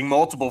vaporizing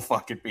multiple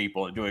fucking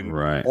people and doing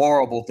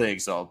horrible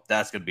things. So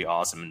that's going to be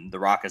awesome. And The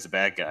Rock as a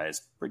bad guy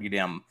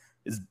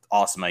is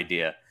awesome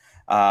idea.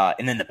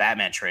 And then the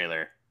Batman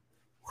trailer.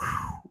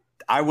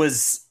 I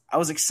was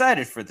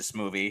excited for this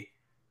movie,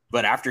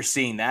 but after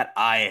seeing that,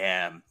 I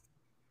am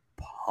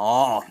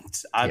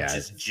pumped. I'm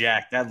just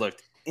jacked. That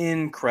looked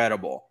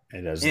incredible.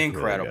 It does.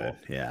 Incredible. Really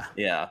good. Yeah.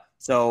 Yeah.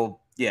 So,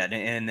 Yeah,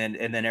 and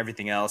then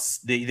everything else.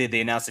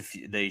 They announced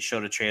they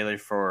showed a trailer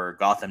for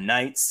Gotham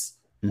Knights,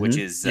 which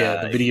is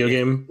the video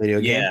game.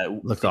 Yeah,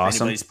 looked if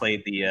awesome. anybody's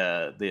played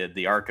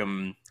the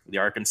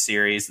Arkham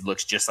series, it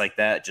looks just like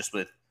that, just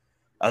with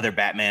other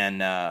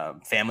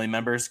Batman family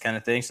members, kind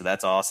of thing. So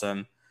that's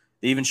awesome.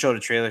 They even showed a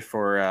trailer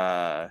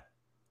for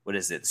what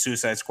is it, the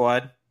Suicide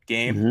Squad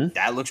game?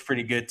 That looks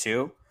pretty good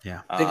too.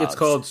 Yeah, I think it's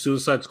called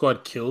Suicide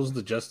Squad Kills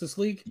the Justice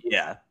League.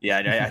 Yeah.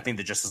 I think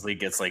the Justice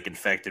League gets like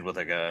infected with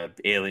like a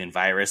alien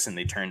virus and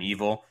they turn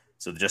evil.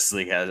 So the Justice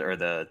League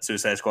the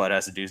Suicide Squad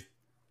has to do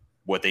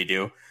what they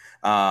do.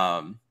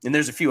 And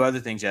there's a few other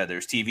things. Yeah,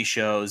 there's TV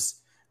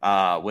shows.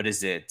 What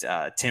is it?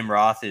 Tim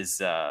Roth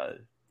is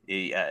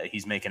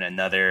he's making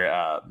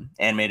another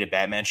animated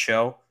Batman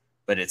show,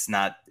 but it's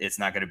not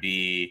going to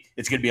be.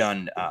 It's going to be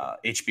on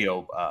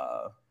HBO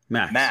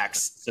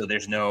Max. So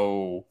there's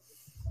no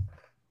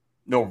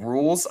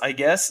rules, I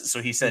guess.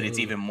 So he said it's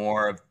even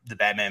more of the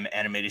Batman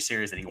animated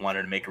series that he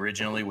wanted to make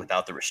originally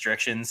without the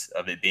restrictions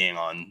of it being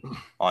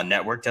on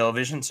network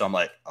television. So I'm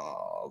like,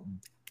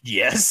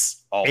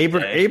 yes.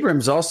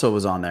 Abrams also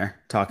was on there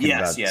talking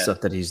about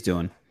stuff that he's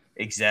doing.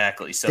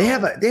 Exactly. So they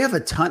have a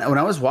ton. When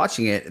I was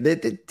watching it,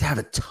 they have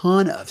a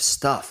ton of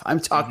stuff.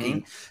 I'm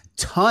talking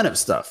ton of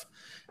stuff,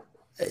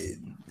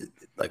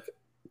 like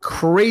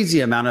crazy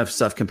amount of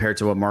stuff compared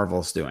to what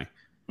Marvel's doing.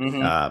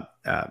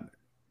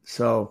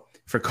 So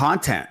for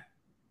content,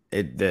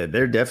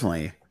 they're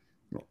definitely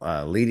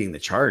leading the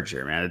charge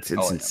here, man. It's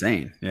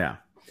insane. Yeah.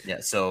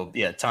 So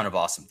a ton of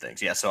awesome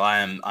things. Yeah. So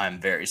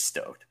I'm very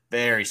stoked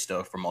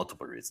for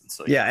multiple reasons.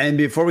 So yeah. And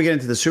before we get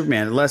into the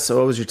Superman, Les,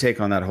 what was your take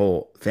on that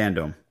whole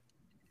fandom?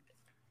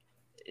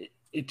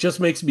 It just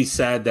makes me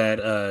sad that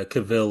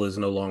Cavill is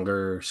no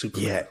longer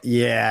Superman.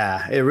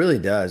 Yeah, it really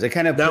does. It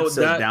kind of puts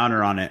a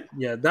downer on it.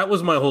 Yeah, that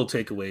was my whole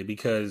takeaway,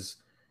 because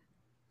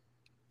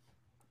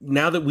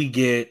now that we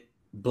get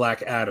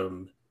Black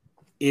Adam,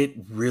 it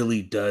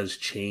really does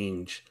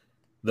change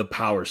the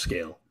power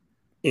scale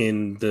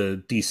in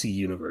the DC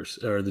universe,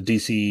 or the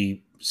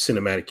DC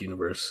cinematic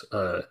universe.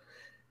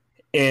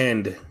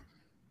 And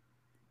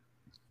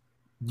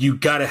you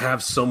got to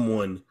have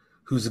someone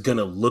who's going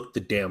to look the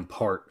damn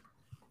part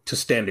to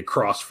stand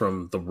across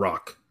from The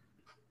Rock.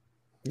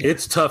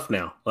 It's tough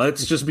now.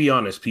 Let's just be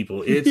honest,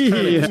 people. It's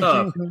kind of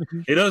tough.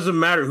 It doesn't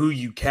matter who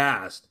you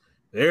cast.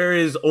 There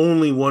is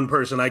only one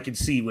person I can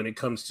see when it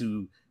comes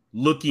to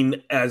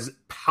looking as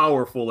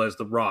powerful as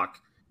The Rock.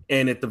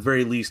 And at the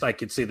very least, I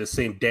could say the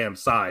same damn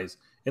size.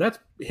 And that's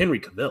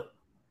Henry Cavill.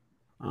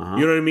 You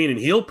know what I mean? And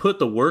he'll put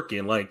the work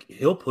in. Like,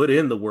 he'll put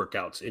in the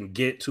workouts and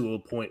get to a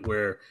point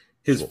where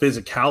his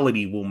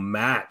physicality will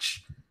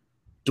match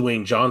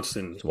Dwayne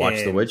Johnson.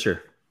 Watch The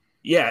Witcher.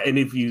 Yeah, and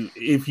if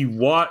you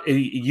watch,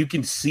 you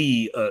can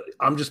see.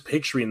 I'm just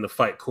picturing the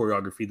fight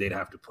choreography they'd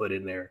have to put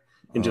in there,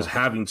 and just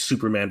having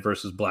Superman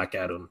versus Black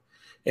Adam.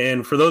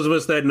 And for those of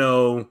us that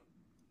know,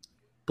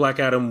 Black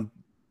Adam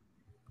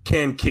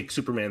can kick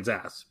Superman's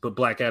ass, but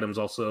Black Adam's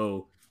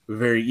also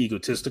very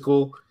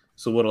egotistical.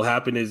 So what'll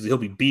happen is he'll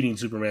be beating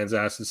Superman's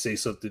ass and say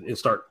something and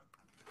start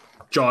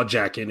jaw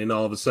jacking, and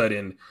all of a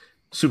sudden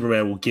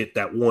Superman will get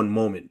that one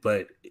moment.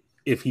 But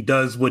if he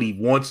does what he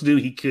wants to do,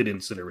 he could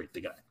incinerate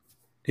the guy.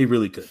 He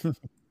really could.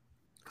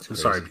 I'm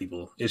sorry,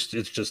 people. It's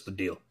just the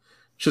deal.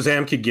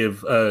 Shazam could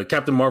give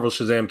Captain Marvel.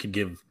 Shazam could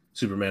give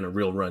Superman a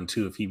real run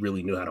too if he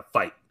really knew how to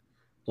fight.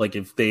 Like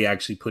if they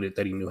actually put it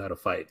that he knew how to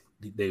fight,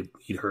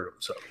 he'd hurt him.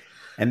 So.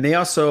 And they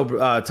also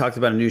talked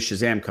about a new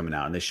Shazam coming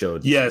out, and they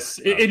showed. Yes,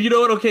 and you know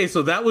what? Okay,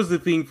 so that was the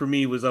thing for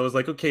me, was I was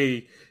like,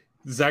 okay,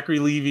 Zachary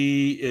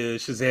Levi,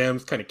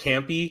 Shazam's kind of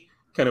campy,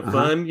 kind of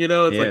fun. You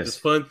know, it's like this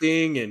fun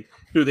thing, and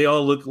dude, they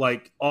all look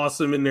like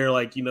awesome in their,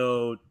 like, you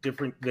know,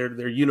 different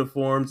their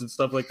uniforms and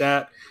stuff like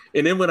that.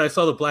 And then when I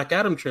saw the Black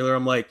Adam trailer,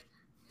 I'm like,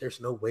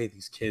 there's no way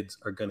these kids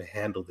are gonna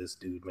handle this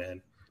dude,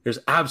 man. There's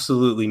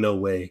absolutely no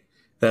way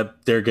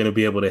that they're gonna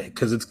be able to,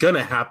 because it's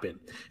gonna happen.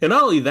 And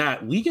not only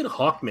that, we get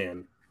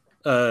Hawkman.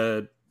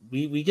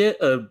 We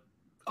get a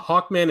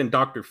Hawkman and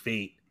Dr.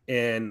 Fate,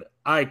 and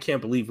I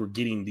can't believe we're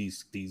getting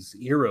these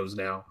heroes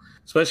now,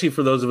 especially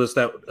for those of us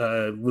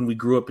that when we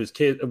grew up as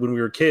kids, when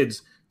we were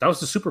kids, that was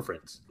the Super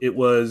Friends. It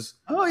was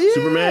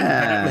Superman,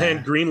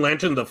 Batman, Green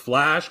Lantern, the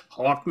Flash,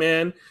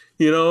 Hawkman.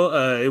 You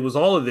know, it was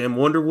all of them.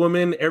 Wonder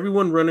Woman,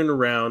 everyone running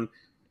around,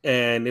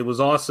 and it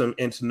was awesome.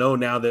 And to know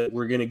now that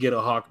we're gonna get a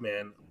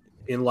Hawkman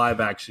in live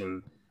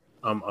action,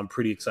 I'm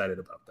pretty excited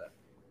about that.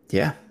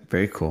 Yeah,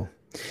 very cool.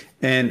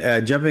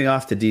 And jumping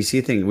off the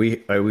DC thing,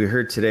 we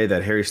heard today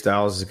that Harry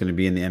Styles is going to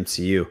be in the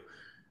MCU.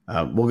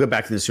 We'll get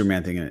back to the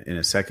Superman thing in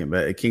a second.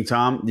 But King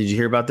Tom, did you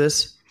hear about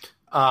this?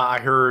 I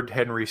heard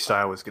Henry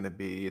Styles was going to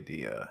be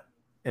the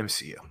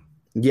MCU.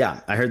 Yeah,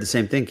 I heard the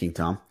same thing, King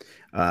Tom.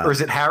 Or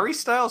is it Harry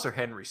Styles or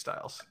Henry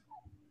Styles?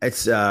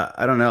 It's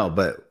I don't know,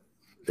 but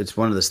it's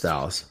one of the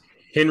Styles.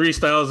 Henry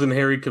Styles and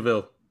Harry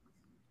Cavill.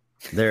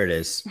 There it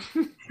is.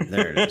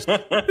 There it is.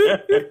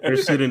 They're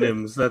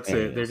pseudonyms. That's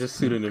it. They're just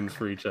pseudonyms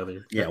for each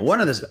other. Yeah,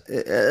 one of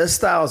the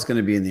Styles is going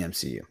to be in the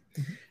MCU,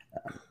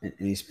 and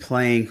he's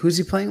playing. Who's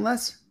he playing,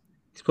 Les?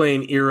 He's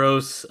playing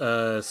Eros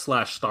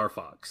slash Star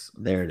Fox.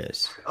 There it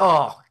is.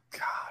 Oh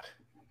God,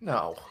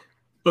 no.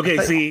 Okay,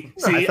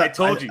 I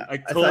told you. I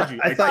told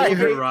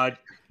you, Rod.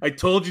 I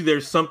told you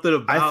there's something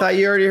about. I thought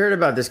you already heard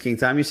about this, King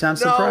Tom. You sound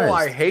surprised. No,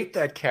 I hate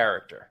that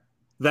character.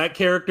 That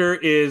character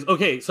is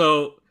okay.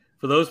 So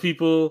for those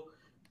people,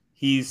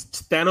 he's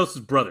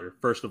Thanos' brother.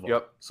 First of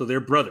all, so they're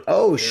brothers.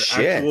 Oh they're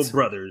shit, actual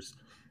brothers.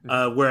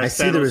 Whereas I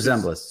see the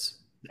resemblance.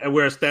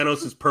 Whereas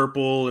Thanos is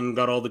purple and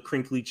got all the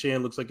crinkly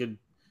chin, looks like an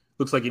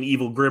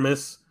evil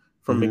grimace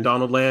from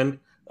McDonald Land.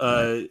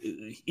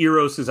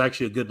 Eros is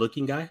actually a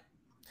good-looking guy.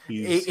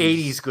 He's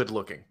 80s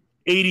good-looking.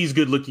 80s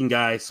good-looking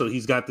guy. So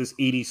he's got this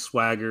 80s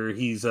swagger.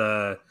 He's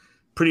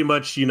pretty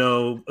much,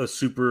 a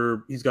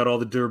super. He's got all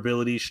the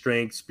durability,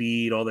 strength,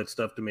 speed, all that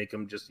stuff to make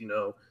him just,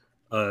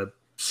 a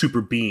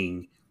super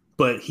being.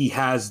 But he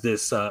has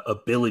this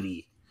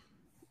ability.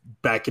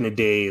 Back in the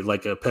day,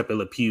 like a Pepe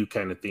Le Pew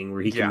kind of thing,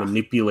 where he can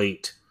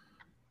manipulate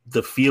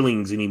the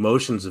feelings and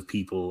emotions of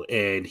people,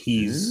 and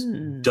he's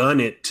done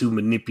it to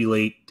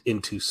manipulate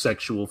into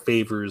sexual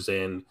favors.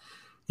 And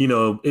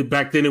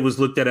back then it was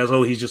looked at as,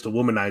 oh, he's just a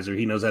womanizer.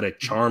 He knows how to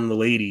charm the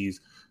ladies.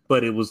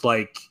 But it was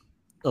like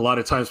a lot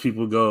of times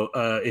people go,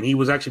 and he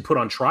was actually put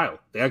on trial.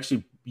 They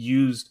actually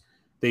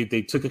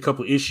they took a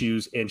couple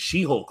issues, and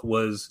She-Hulk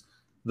was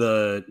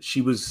the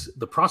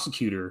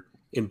prosecutor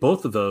in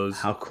both of those.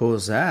 How cool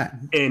is that?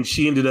 And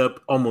she ended up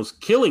almost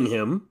killing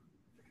him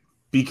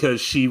because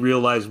she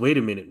realized, wait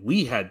a minute,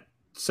 we had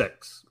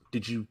sex.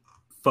 Did you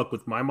fuck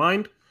with my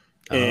mind?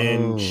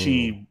 And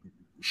she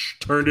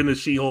turned into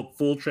She-Hulk,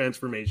 full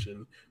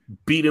transformation,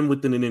 beat him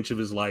within an inch of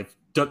his life,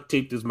 duct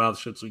taped his mouth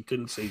shut so he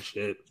couldn't say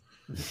shit.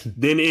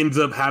 Then ends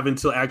up having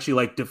to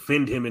actually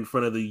defend him in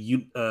front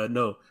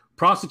of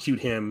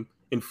prosecute him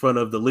in front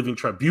of the living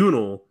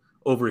tribunal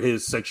over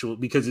his sexual,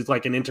 because it's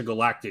like an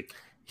intergalactic.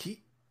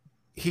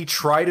 He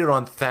tried it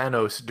on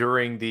Thanos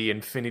during the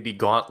Infinity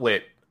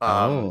Gauntlet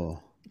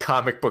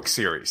comic book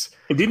series.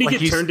 And didn't he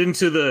get turned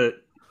into the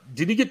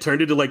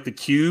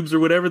cubes or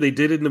whatever they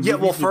did in the movie? Yeah,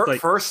 well,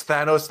 first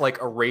Thanos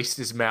erased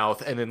his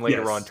mouth and then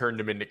later on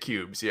turned him into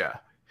cubes. Yeah.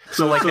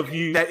 So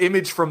that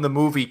image from the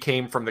movie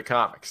came from the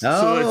comics.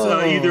 So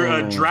it's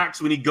either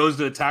Drax when he goes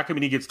to attack him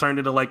and he gets turned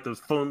into those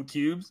foam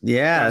cubes.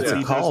 Yeah, that's a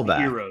callback.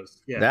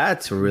 Heroes. Yeah.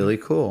 That's really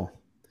cool.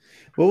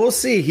 Well, we'll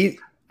see.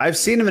 I've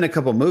seen him in a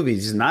couple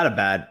movies. He's not a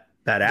bad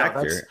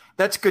actor.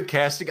 That's good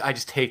casting. I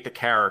just hate the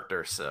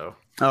character. So.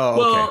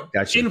 Oh, okay.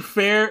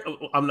 Gotcha.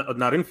 I'm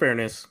not in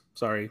fairness.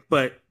 Sorry,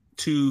 but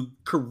to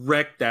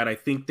correct that, I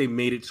think they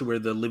made it to where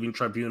the Living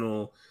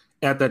Tribunal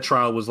at that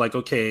trial was like,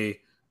 okay,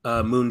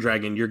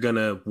 Moondragon, you're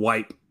gonna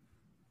wipe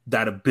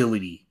that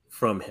ability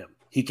from him.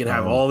 He can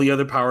have all the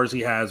other powers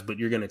he has, but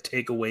you're gonna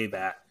take away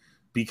that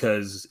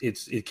because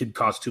it could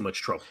cause too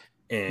much trouble.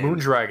 And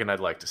Moondragon, I'd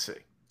like to see.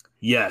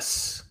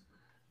 Yes,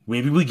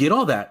 maybe we get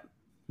all that.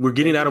 We're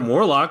getting out of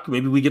Morlock.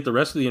 Maybe we get the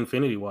rest of the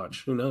Infinity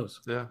Watch. Who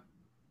knows? Yeah.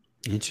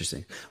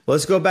 Interesting. Well,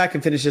 let's go back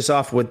and finish this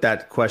off with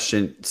that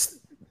question.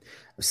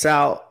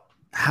 Sal,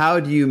 how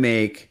do you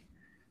make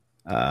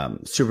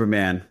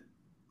Superman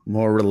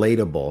more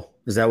relatable?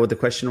 Is that what the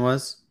question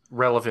was?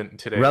 Relevant in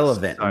today's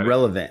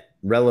society.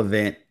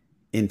 Relevant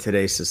in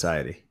today's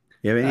society.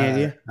 You have any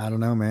idea? I don't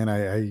know, man.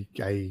 I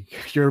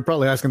you're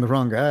probably asking the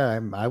wrong guy.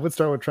 I would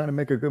start with trying to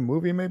make a good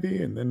movie,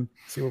 maybe, and then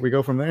see where we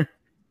go from there.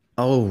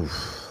 Oh,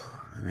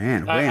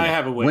 man. I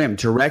have a way. Whim,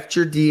 direct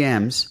your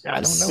DMs.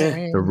 I don't know,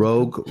 man. The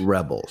Rogue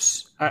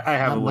Rebels. I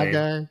have a way.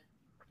 Guy.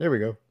 There we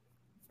go.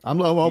 I'm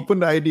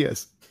open to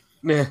ideas.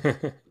 Go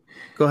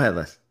ahead,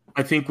 Les.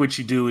 I think what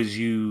you do is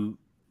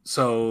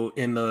so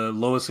in the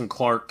Lois and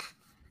Clark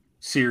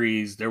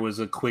series, there was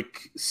a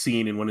quick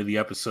scene in one of the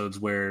episodes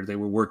where they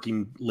were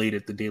working late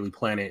at the Daily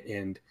Planet,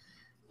 and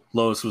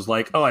Lois was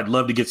like, "Oh, I'd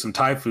love to get some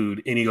Thai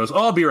food," and he goes, "Oh,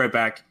 I'll be right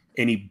back,"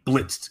 and he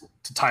blitzed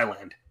to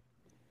Thailand.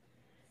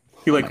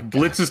 He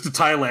blitzes to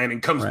Thailand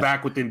and comes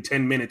back within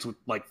 10 minutes with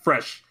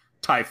fresh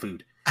Thai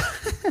food.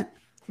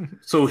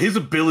 So his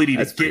ability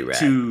to get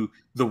to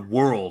the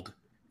world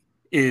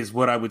is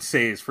what I would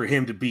say is for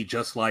him to be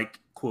just like,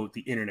 quote,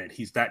 the internet.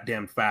 He's that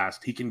damn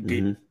fast. He can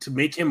get to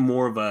make him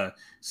more of a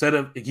set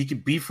of, he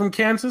could be from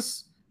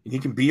Kansas and he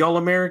can be all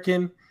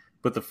American.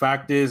 But the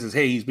fact is,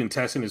 hey, he's been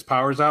testing his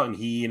powers out and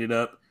he ended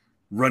up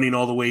running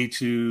all the way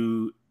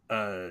to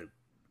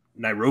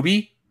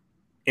Nairobi.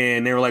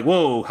 And they were like,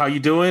 whoa, how you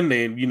doing?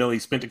 And, he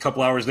spent a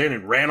couple hours there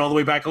and ran all the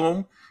way back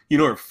home,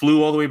 or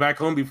flew all the way back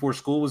home before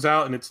school was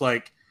out. And it's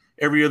like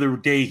every other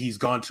day he's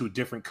gone to a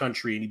different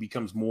country and he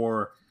becomes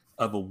more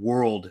of a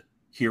world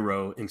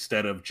hero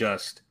instead of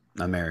just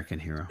American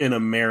hero. An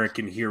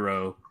American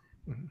hero.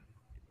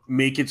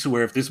 Make it to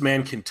where if this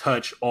man can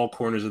touch all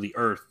corners of the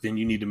earth, then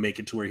you need to make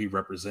it to where he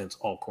represents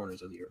all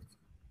corners of the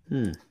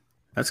earth.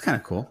 That's kind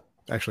of cool.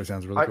 Actually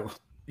sounds really cool.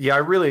 Yeah, I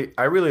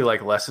really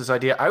like Les's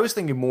idea. I was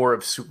thinking more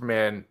of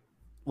Superman,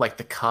 like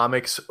the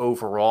comics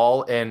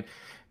overall, and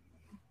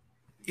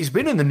he's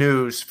been in the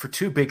news for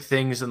two big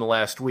things in the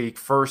last week.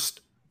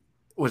 First,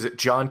 was it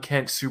John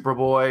Kent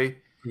Superboy?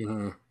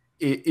 Mm-hmm.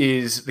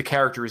 The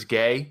character is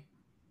gay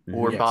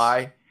or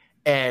bi,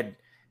 and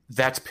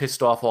that's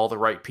pissed off all the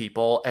right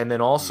people. And then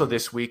also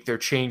this week they're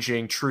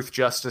changing truth,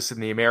 justice,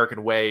 and the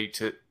American way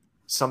to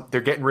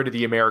they're getting rid of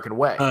the American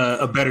way.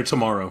 A better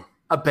tomorrow.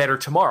 A better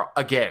tomorrow.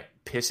 Again,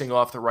 pissing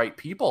off the right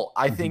people.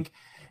 I think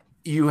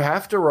you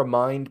have to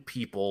remind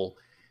people,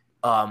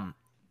 and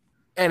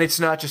it's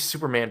not just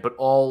Superman, but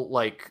all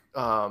like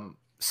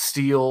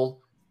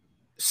Steel,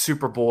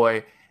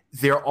 Superboy.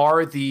 There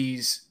are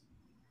these,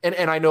 and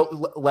I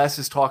know Les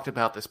has talked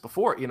about this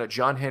before. You know,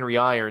 John Henry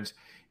Irons.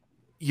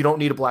 You don't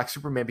need a black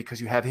Superman because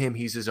you have him.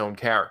 He's his own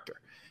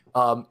character.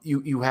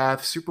 You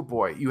have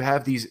Superboy. You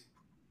have these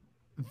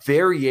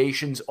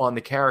variations on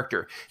the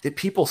character that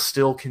people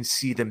still can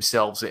see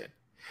themselves in.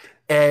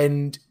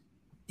 And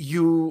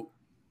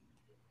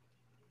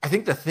I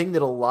think the thing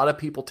that a lot of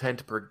people tend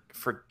to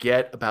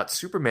forget about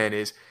Superman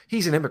is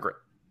he's an immigrant.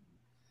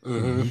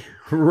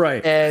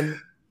 Right. And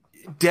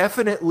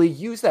definitely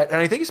use that. And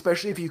I think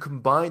especially if you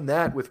combine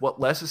that with what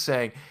Les is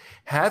saying,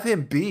 have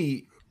him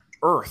be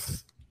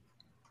Earth.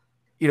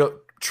 You know,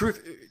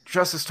 truth,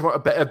 justice, tomorrow,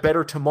 a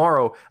better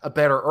tomorrow, a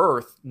better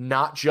Earth,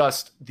 not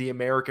just the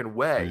American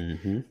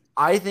way.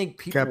 I think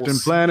people Captain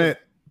Planet.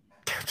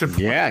 Captain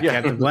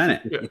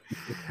Planet. Yeah.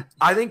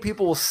 I think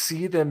people will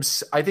see them.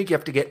 I think you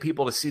have to get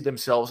people to see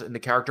themselves in the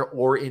character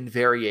or in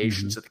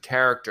variations of the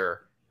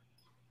character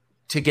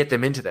to get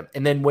them into them.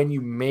 And then when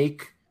you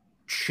make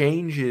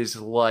changes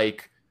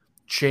like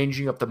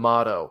changing up the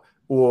motto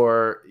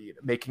or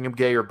making him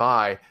gay or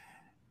bi,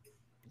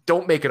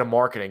 don't make it a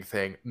marketing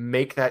thing.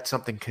 Make that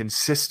something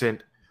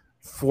consistent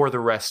for the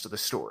rest of the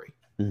story.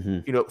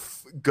 You know,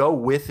 go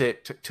with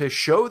it to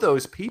show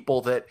those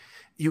people that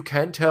you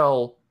can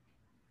tell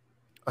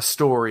a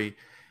story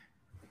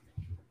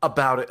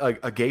about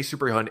a gay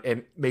superhero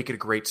and make it a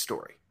great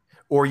story.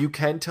 Or you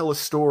can tell a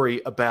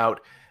story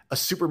about a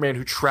Superman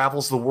who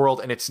travels the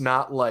world, and it's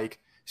not like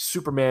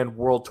Superman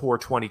World Tour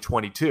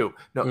 2022.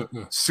 No,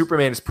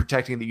 Superman is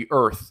protecting the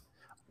Earth,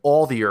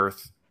 all the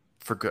Earth,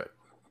 for good.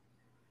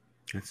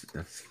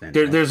 That's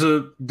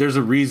fantastic. There's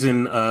a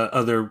reason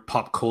other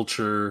pop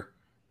culture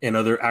and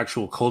other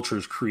actual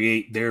cultures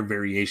create their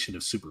variation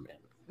of Superman.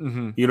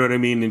 You know what I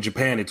mean? In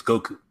Japan, it's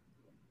Goku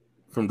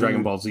from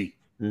Dragon Ball Z.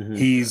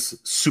 He's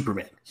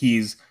Superman.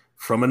 He's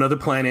from another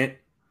planet.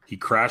 He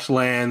crash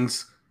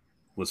lands,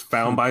 was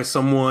found by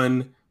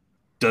someone,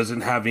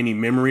 doesn't have any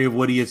memory of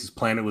what he is. His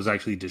planet was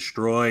actually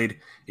destroyed.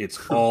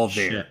 It's all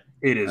there.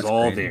 It is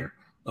all crazy. There.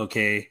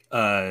 Okay.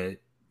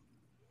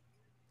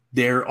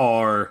 There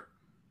are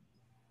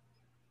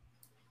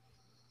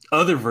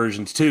other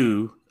versions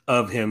too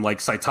of him, like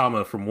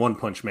Saitama from One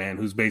Punch Man,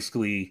 who's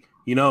basically,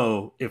 you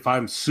know, if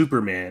I'm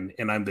Superman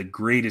and I'm the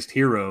greatest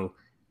hero,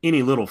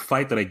 any little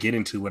fight that I get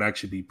into would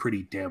actually be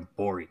pretty damn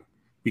boring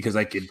because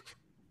I could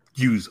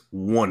use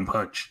one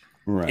punch.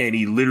 Right. And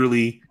he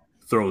literally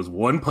throws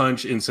one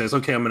punch and says,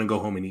 okay, I'm going to go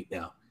home and eat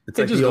now. It's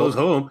It like just goes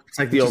home. It's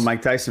like the old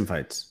Mike Tyson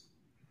fights.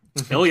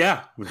 Oh,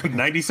 yeah.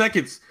 90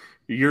 seconds.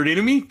 You're an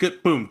enemy?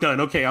 Good. Boom.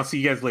 Done. Okay, I'll see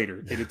you guys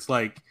later. And it's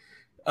like,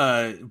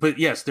 but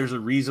yes, there's a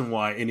reason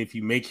why. And if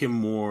you make him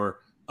more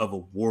of a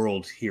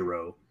world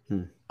hero,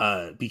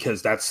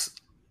 because that's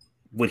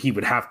what he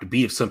would have to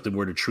be if something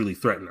were to truly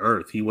threaten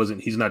Earth.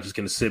 He's not just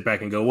going to sit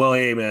back and go, well,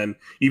 hey, man,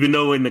 even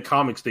though in the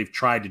comics they've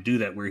tried to do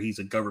that where he's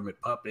a government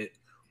puppet,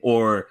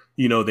 or,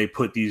 you know, they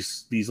put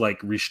these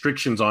like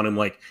restrictions on him,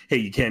 like, hey,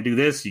 you can't do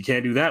this, you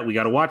can't do that, we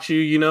got to watch you,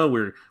 you know,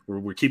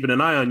 we're keeping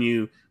an eye on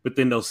you, but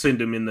then they'll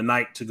send him in the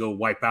night to go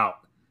wipe out,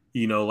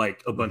 you know,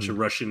 like a bunch of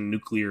Russian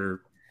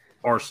nuclear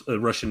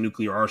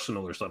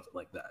arsenal or something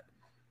like that.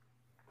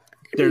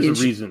 There's a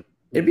reason.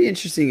 It'd be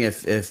interesting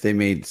if they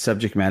made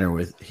subject matter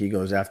with he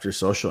goes after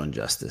social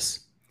injustice.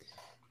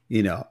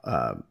 You know,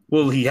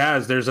 well,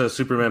 there's a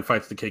Superman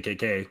fights the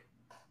KKK,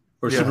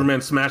 or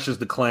Superman smashes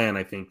the Klan.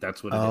 I think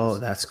that's what it is. Oh,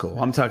 that's cool.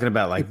 I'm talking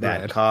about like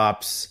bad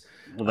cops.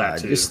 Well, that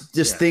too.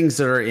 Just things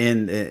that are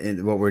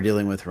in what we're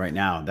dealing with right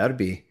now. That would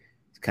be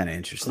kind of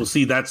interesting. Well,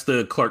 see, that's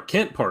the Clark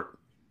Kent part,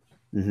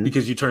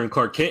 because you turn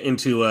Clark Kent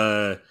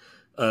into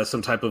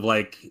some type of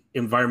like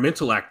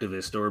environmental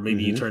activist, or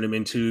maybe you turn him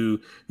into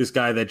this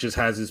guy that just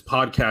has his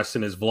podcasts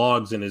and his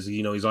vlogs and his,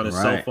 you know, he's on his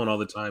cell phone all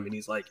the time, and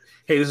he's like,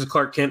 hey, this is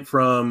Clark Kent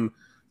from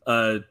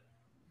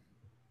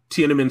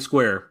Tiananmen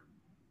Square,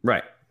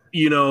 right?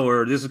 You know,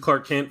 or this is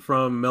Clark Kent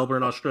from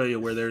Melbourne, Australia,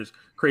 where there's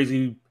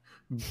crazy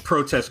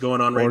protests going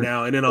on right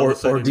now, and then all of a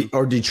sudden,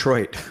 or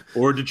Detroit,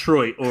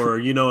 or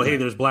you know, hey,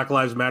 there's Black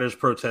Lives Matters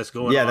protests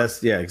going on.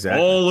 Exactly,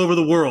 all over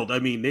the world. I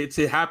mean, it's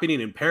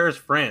happening in Paris,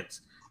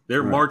 France.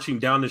 They're marching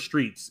down the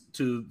streets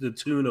to the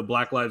tune of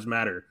Black Lives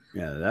Matter.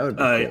 Yeah, that would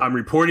be cool. I'm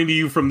reporting to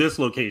you from this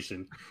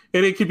location.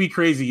 And it could be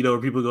crazy, you know,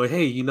 where people go,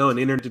 hey, you know, and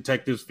internet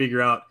detectives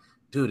figure out,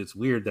 dude, it's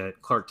weird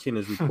that Clark Kent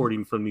is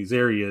reporting from these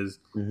areas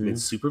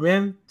and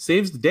Superman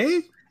saves the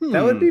day?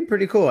 That would be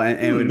pretty cool.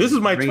 And this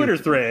is my Twitter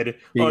thread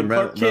on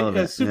Clark Kent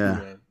as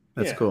Superman.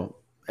 Yeah, that's cool.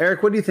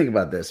 Eric, what do you think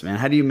about this, man?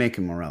 How do you make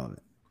him more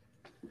relevant?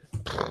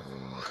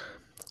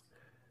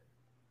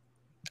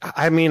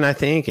 I mean, I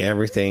think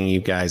everything you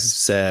guys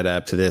said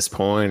up to this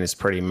point is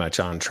pretty much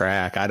on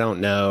track. I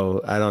don't know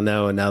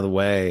another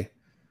way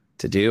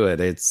to do it.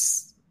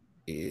 It's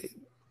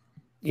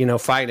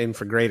fighting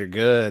for greater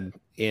good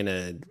in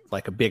a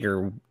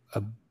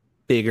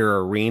bigger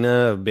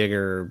arena, a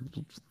bigger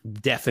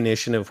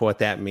definition of what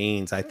that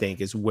means, I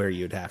think is where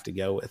you'd have to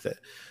go with it.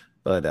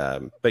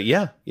 But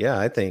yeah,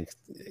 I think,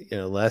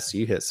 Les,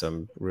 you hit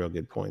some real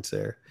good points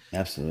there.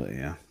 Absolutely.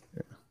 Yeah.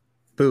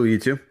 Boo, you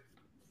too?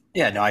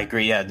 Yeah, no, I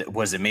agree. Yeah.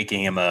 Was it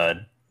making him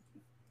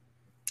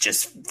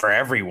just for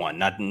everyone,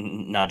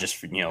 not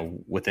just,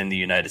 within the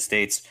United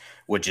States,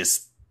 would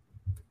just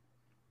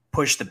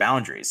push the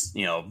boundaries,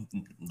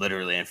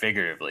 literally and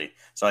figuratively.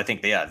 So I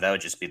think, that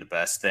would just be the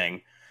best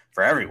thing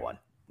for everyone,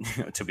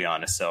 to be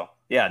honest. So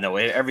yeah, no,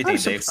 everything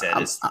they've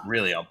said is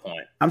really on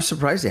point. I'm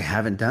surprised they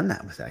haven't done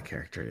that with that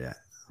character yet.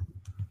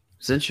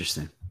 It's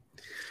interesting.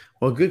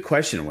 Well, good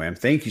question, Wham.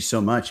 Thank you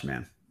so much,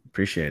 man.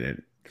 Appreciate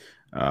it.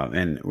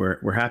 And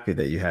we're happy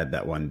that you had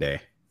that one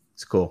day.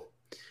 It's cool.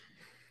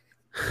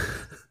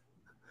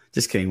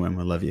 Just kidding, Wham.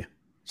 I love you.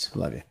 Just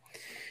love you.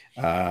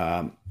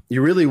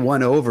 You really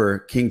won over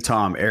King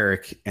Tom,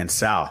 Eric, and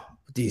Sal,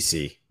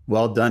 DC.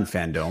 Well done,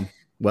 Fandome.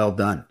 Well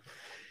done.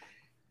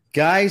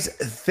 Guys,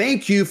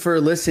 thank you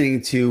for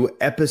listening to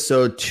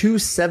episode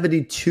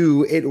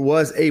 272. It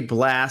was a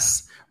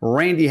blast.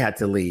 Randy had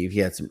to leave. He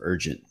had some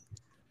urgent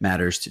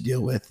matters to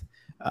deal with.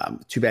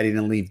 Too bad he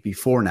didn't leave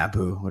before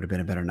Naboo. Would have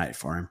been a better night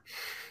for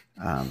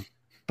him.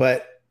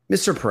 But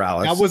Mr.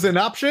 Perales. That was an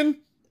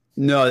option?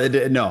 No,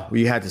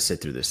 you had to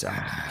sit through this.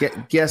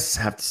 Guests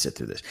have to sit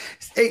through this.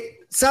 Hey,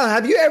 Sal,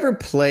 have you ever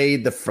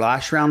played the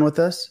Flash round with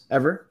us?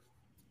 Ever?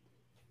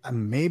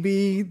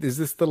 Maybe. Is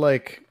this the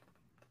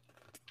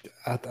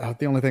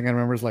the only thing I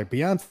remember is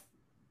Beyonce.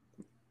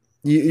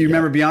 You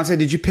remember Beyonce?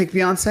 Did you pick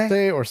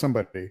Beyonce or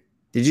somebody?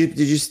 Did you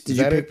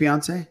pick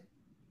Beyonce?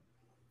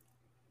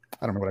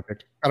 I don't remember what I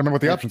picked. I don't remember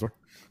what the options were.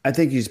 I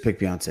think you just picked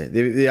Beyonce.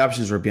 The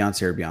options were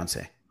Beyonce or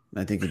Beyonce.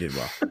 I think you did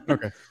well.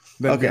 Okay.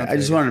 Okay. I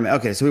just wanted to.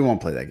 Okay, so we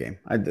won't play that game.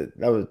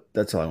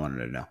 That's all I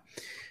wanted to know.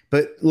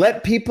 But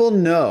let people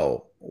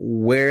know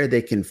where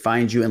they can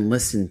find you and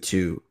listen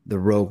to the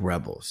Rogue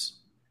Rebels.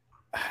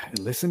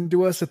 Listen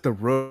to us at the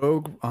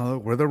Rogue.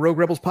 We're the Rogue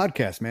Rebels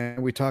podcast,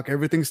 man. We talk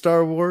everything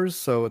Star Wars,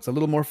 so it's a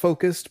little more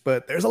focused,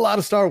 but there's a lot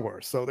of Star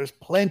Wars, so there's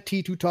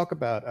plenty to talk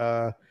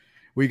about.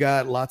 We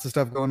got lots of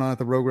stuff going on at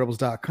the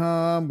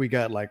roguerebels.com. We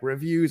got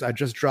reviews. I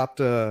just dropped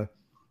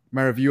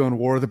my review on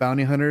War of the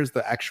Bounty Hunters,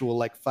 the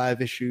actual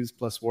 5 issues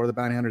plus War of the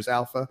Bounty Hunters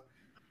Alpha,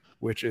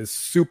 which is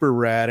super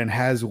rad and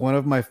has one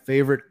of my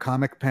favorite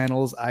comic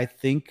panels, I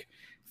think,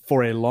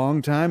 for a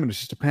long time. And it's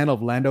just a panel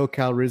of Lando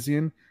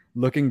Calrissian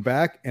looking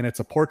back, and it's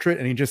a portrait,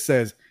 and he just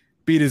says,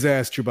 "Beat his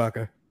ass,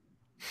 Chewbacca."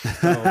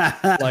 So,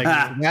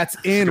 that's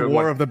in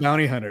War of the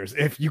Bounty Hunters.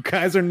 If you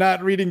guys are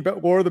not reading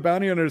War of the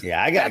Bounty Hunters,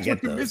 I gotta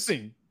get those.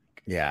 Missing.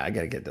 Yeah, I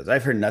gotta get those.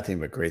 I've heard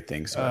nothing but great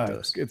things about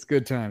those. It's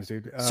good times,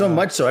 dude. So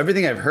much so,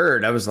 everything I've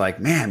heard, I was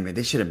like, man,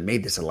 they should have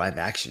made this a live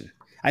action.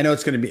 I know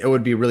it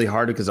would be really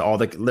hard because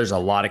there's a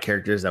lot of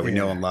characters that we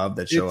know and love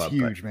that show up.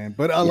 It's huge, man.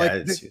 But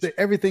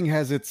everything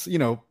has its,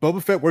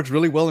 Boba Fett works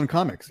really well in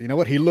comics. You know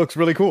what? He looks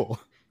really cool.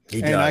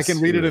 I can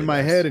read it in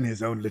my head in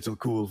his own little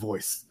cool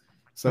voice.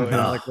 So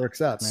it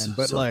works out, man.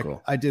 But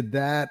cool. I did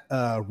that.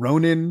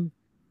 Ronin.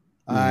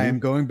 I'm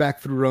going back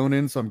through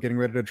Ronin, so I'm getting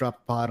ready to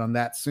drop a pod on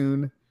that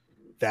soon.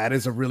 That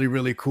is a really,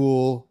 really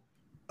cool.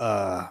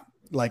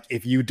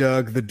 If you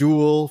dug the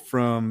duel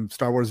from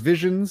Star Wars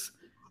Visions,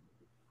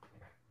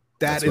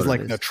 that is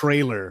the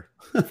trailer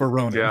for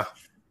Ronin. Yeah.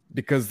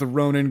 Because the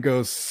Ronin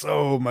goes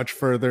so much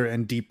further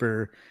and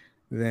deeper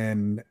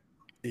than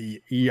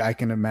I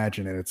can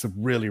imagine it. It's a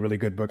really, really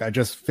good book. I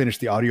just finished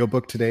the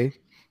audiobook today.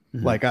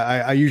 Mm-hmm.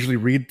 I usually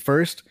read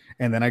first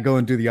and then I go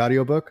and do the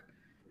audiobook.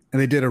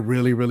 And they did a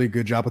really, really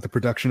good job with the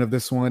production of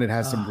this one. It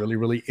has some really,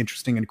 really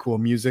interesting and cool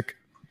music.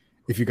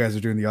 If you guys are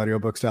doing the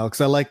audiobook style,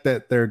 because I like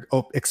that they're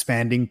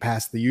expanding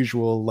past the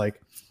usual,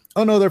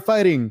 oh no, they're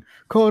fighting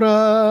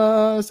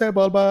Kora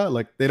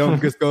Sebalba. They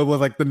don't just go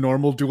with the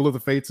normal Duel of the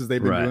Fates as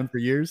they've been doing for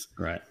years.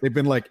 Right. They've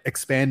been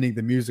expanding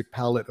the music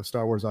palette of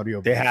Star Wars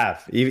audiobooks. They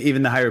have.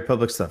 Even the High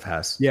Republic stuff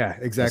has. Yeah,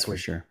 exactly. That's for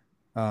sure.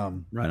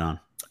 Right on.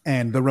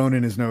 And the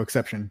Ronin is no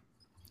exception.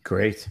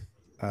 Great.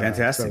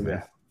 Fantastic,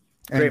 man.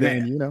 And great,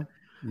 then, man.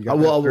 You got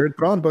the third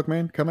Thrawn book,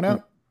 man, coming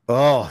out.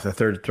 Oh, the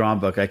third Thrawn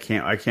book. I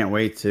can't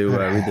wait to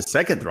read the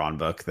second Thrawn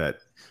book that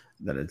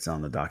it's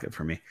on the docket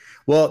for me.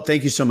 Well,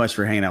 thank you so much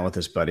for hanging out with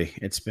us, buddy.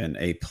 It's been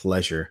a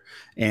pleasure.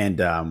 And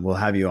we'll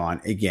have you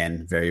on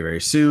again very, very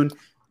soon.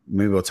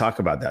 Maybe we'll talk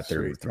about that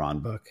third Thrawn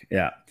book.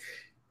 Yeah.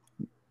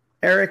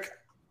 Eric,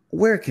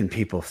 where can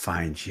people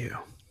find you?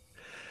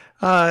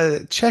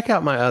 Check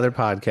out my other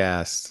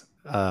podcast,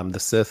 The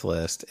Sith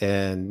List,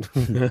 and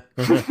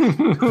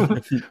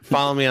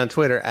follow me on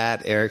Twitter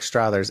at Eric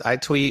Strothers. I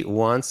tweet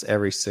once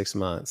every 6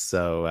 months,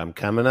 so I'm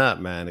coming up,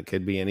 man. It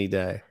could be any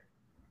day.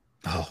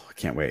 Oh, I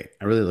can't wait.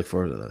 I really look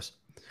forward to those.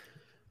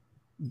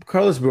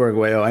 Carlos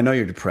Borguello, I know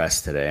you're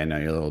depressed today. I know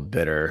you're a little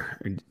bitter.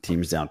 Your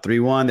team's down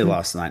 3-1. They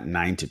lost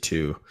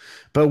 9-2.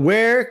 But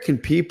where can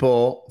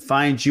people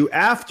find you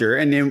after?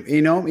 And then,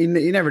 you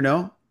never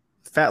know.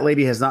 Fat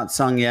Lady has not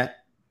sung yet.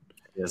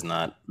 It is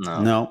not.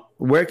 No. No.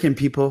 Where can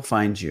people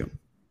find you?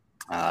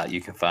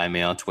 You can find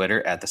me on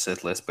Twitter at the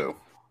Sith List Boo.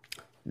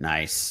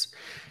 Nice.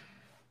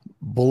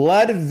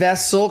 Blood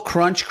Vessel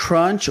Crunch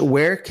Crunch.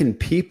 Where can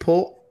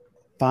people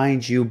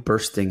find you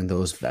bursting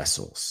those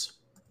vessels?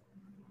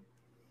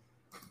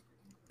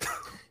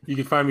 You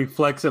can find me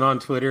flexing on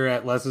Twitter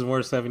at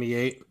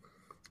LessIsMore78.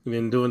 We've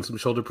been doing some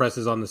shoulder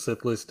presses on the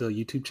Sith List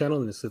YouTube channel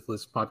and the Sith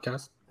List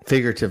podcast.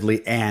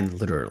 Figuratively and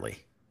literally.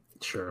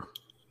 Sure.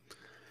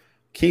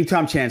 King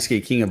Tom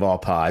Chansky, king of all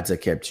pods. I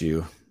kept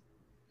you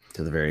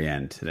to the very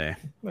end today.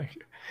 Thank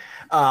you.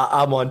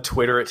 I'm on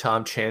Twitter at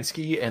Tom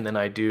Chansky, and then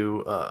I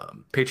do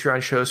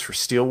Patreon shows for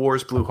Steel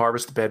Wars, Blue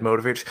Harvest, The Bad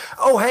Motivation.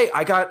 Oh, hey,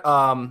 I got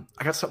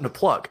something to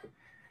plug.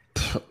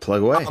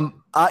 Plug away.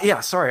 Yeah,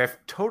 sorry, I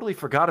totally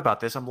forgot about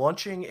this. I'm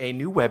launching a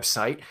new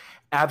website,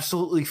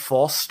 absolutely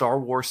false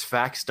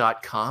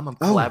StarWarsFacts.com. I'm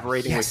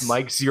collaborating with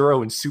Mike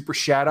Zero and Super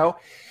Shadow,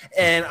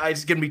 and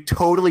it's going to be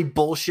totally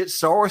bullshit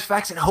Star Wars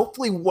facts, and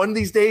hopefully one of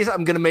these days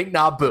I'm going to make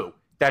Naboo.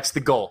 That's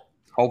the goal.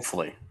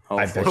 Hopefully.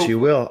 I bet you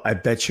will. I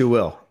bet you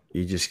will.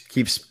 You just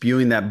keep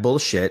spewing that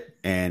bullshit,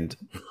 and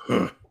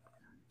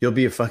you'll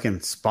be a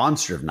fucking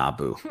sponsor of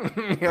Naboo.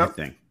 I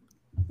think.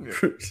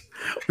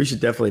 We should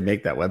definitely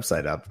make that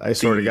website up. I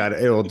swear to God,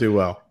 it will do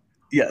well.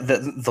 Yeah,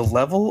 the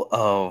level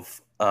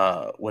of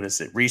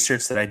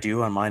research that I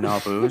do on my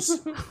Naboos,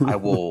 I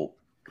will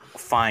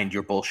find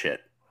your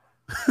bullshit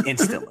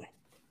instantly.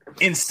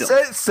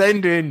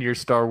 Send in your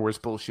Star Wars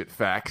bullshit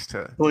facts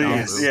to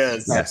please.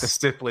 Yes. At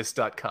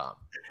thesithlist.com.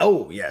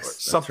 Oh, yes.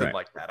 Or something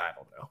like that. I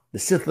don't know.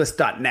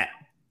 Thesithlist.net.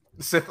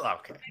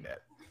 Okay,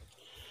 net.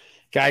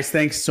 Guys,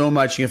 thanks so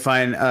much. You can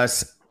find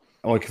us,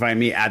 or you can find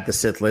me at the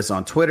Sith List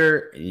on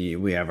Twitter.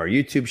 We have our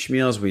YouTube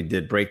schmeals. We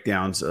did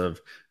breakdowns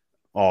of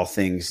all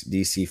things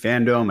DC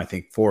Fandome. I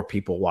think 4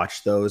 people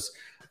watched those,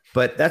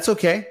 but that's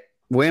okay.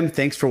 Wim,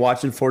 thanks for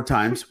watching 4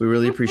 times. We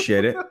really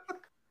appreciate it.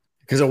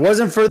 Because it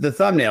wasn't for the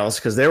thumbnails,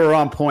 because they were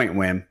on point,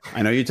 Wim.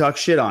 I know you talk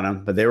shit on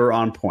them, but they were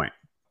on point.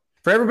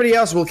 For everybody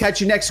else, we'll catch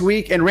you next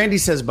week. And Randy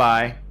says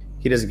bye.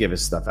 He doesn't give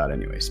his stuff out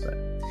anyways, but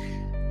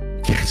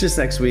catch us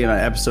next week on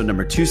episode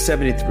number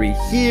 273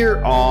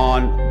 here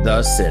on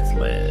The Sith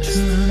List.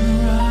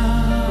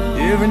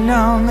 Every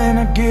now and then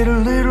I get a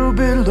little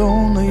bit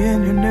lonely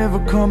and you're never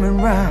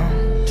coming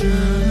round.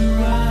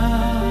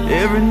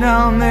 Every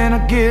now and then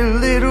I get a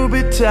little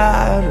bit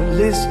tired of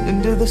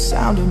listening to the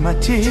sound of my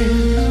tears.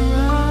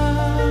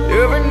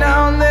 Every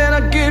now and then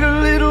I get a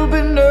little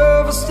bit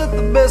nervous that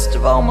the best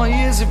of all my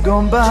years have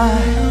gone by.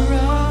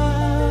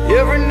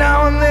 Every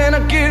now and then I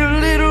get a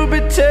little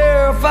bit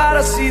terrified.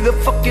 I see the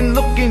fucking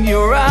look in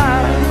your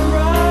eyes.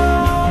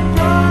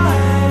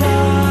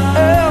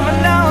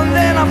 Every now and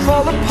then I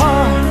fall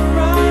apart.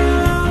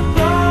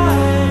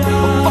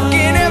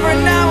 Fucking every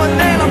now and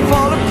then I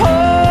fall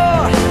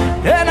apart.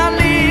 And I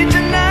need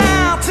you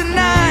now,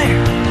 tonight.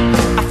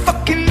 I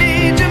fucking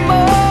need you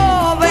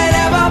more than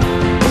ever.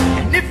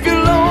 And if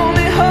you'll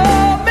only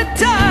hold me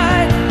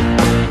tight,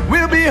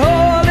 we'll be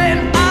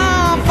holding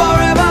on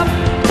forever.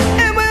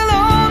 And we'll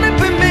only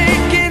be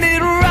making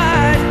it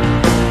right,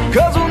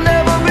 'cause we'll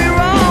never be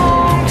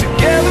wrong.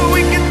 Together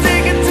we can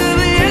take it to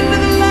the end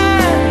of the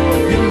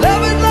line. Your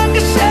love is like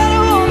a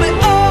shadow on me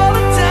all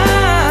the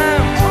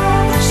time.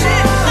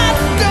 Shit, I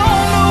don't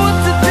know what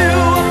to do.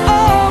 I'm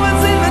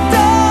always in the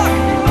dark,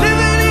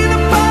 living in a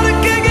powder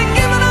keg and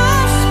giving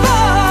off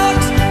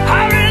sparks.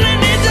 I really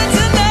need you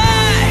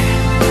tonight.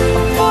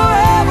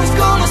 Forever's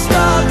gonna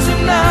start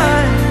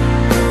tonight.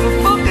 The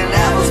fucking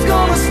ever's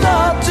gonna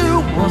start to.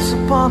 Once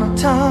upon a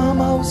time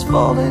I was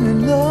falling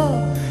in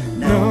love.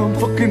 Now I'm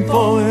fucking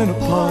falling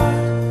apart.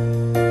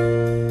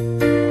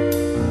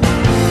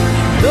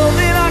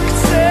 Nothing I can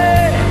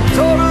say.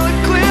 Total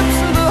eclipse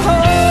of the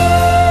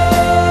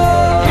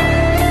heart.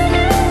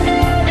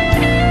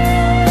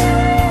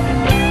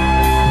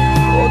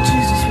 Oh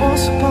Jesus,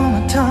 once upon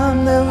a time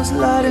there was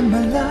light in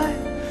my life.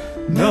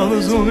 Now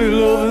there's only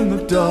love in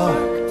the dark.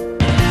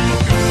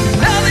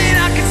 Nothing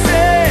I can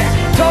say.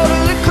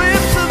 Total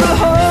eclipse of the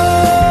heart.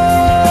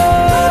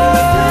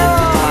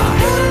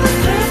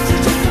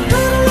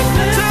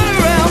 Turn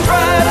around,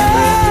 bright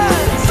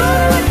eyes.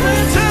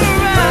 Turn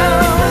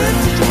around.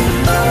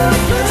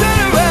 Turn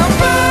around,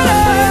 bright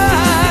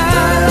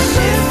eyes.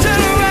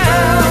 Turn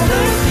around.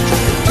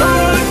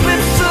 Total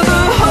eclipse of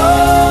the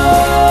heart.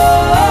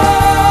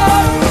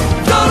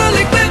 Total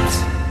eclipse.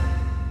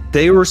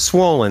 They were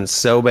swollen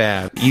so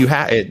bad.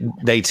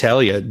 They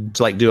tell you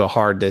to like do a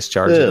hard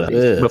discharge of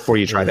these before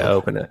you try to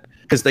open it,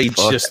 because they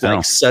just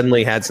like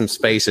suddenly had some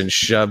space and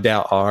shoved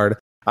out hard.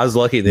 I was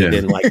lucky they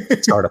didn't like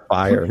start a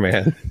fire,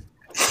 man.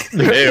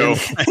 Ew.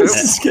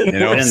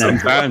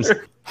 Sometimes.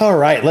 All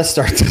right, let's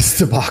start this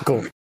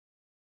debacle.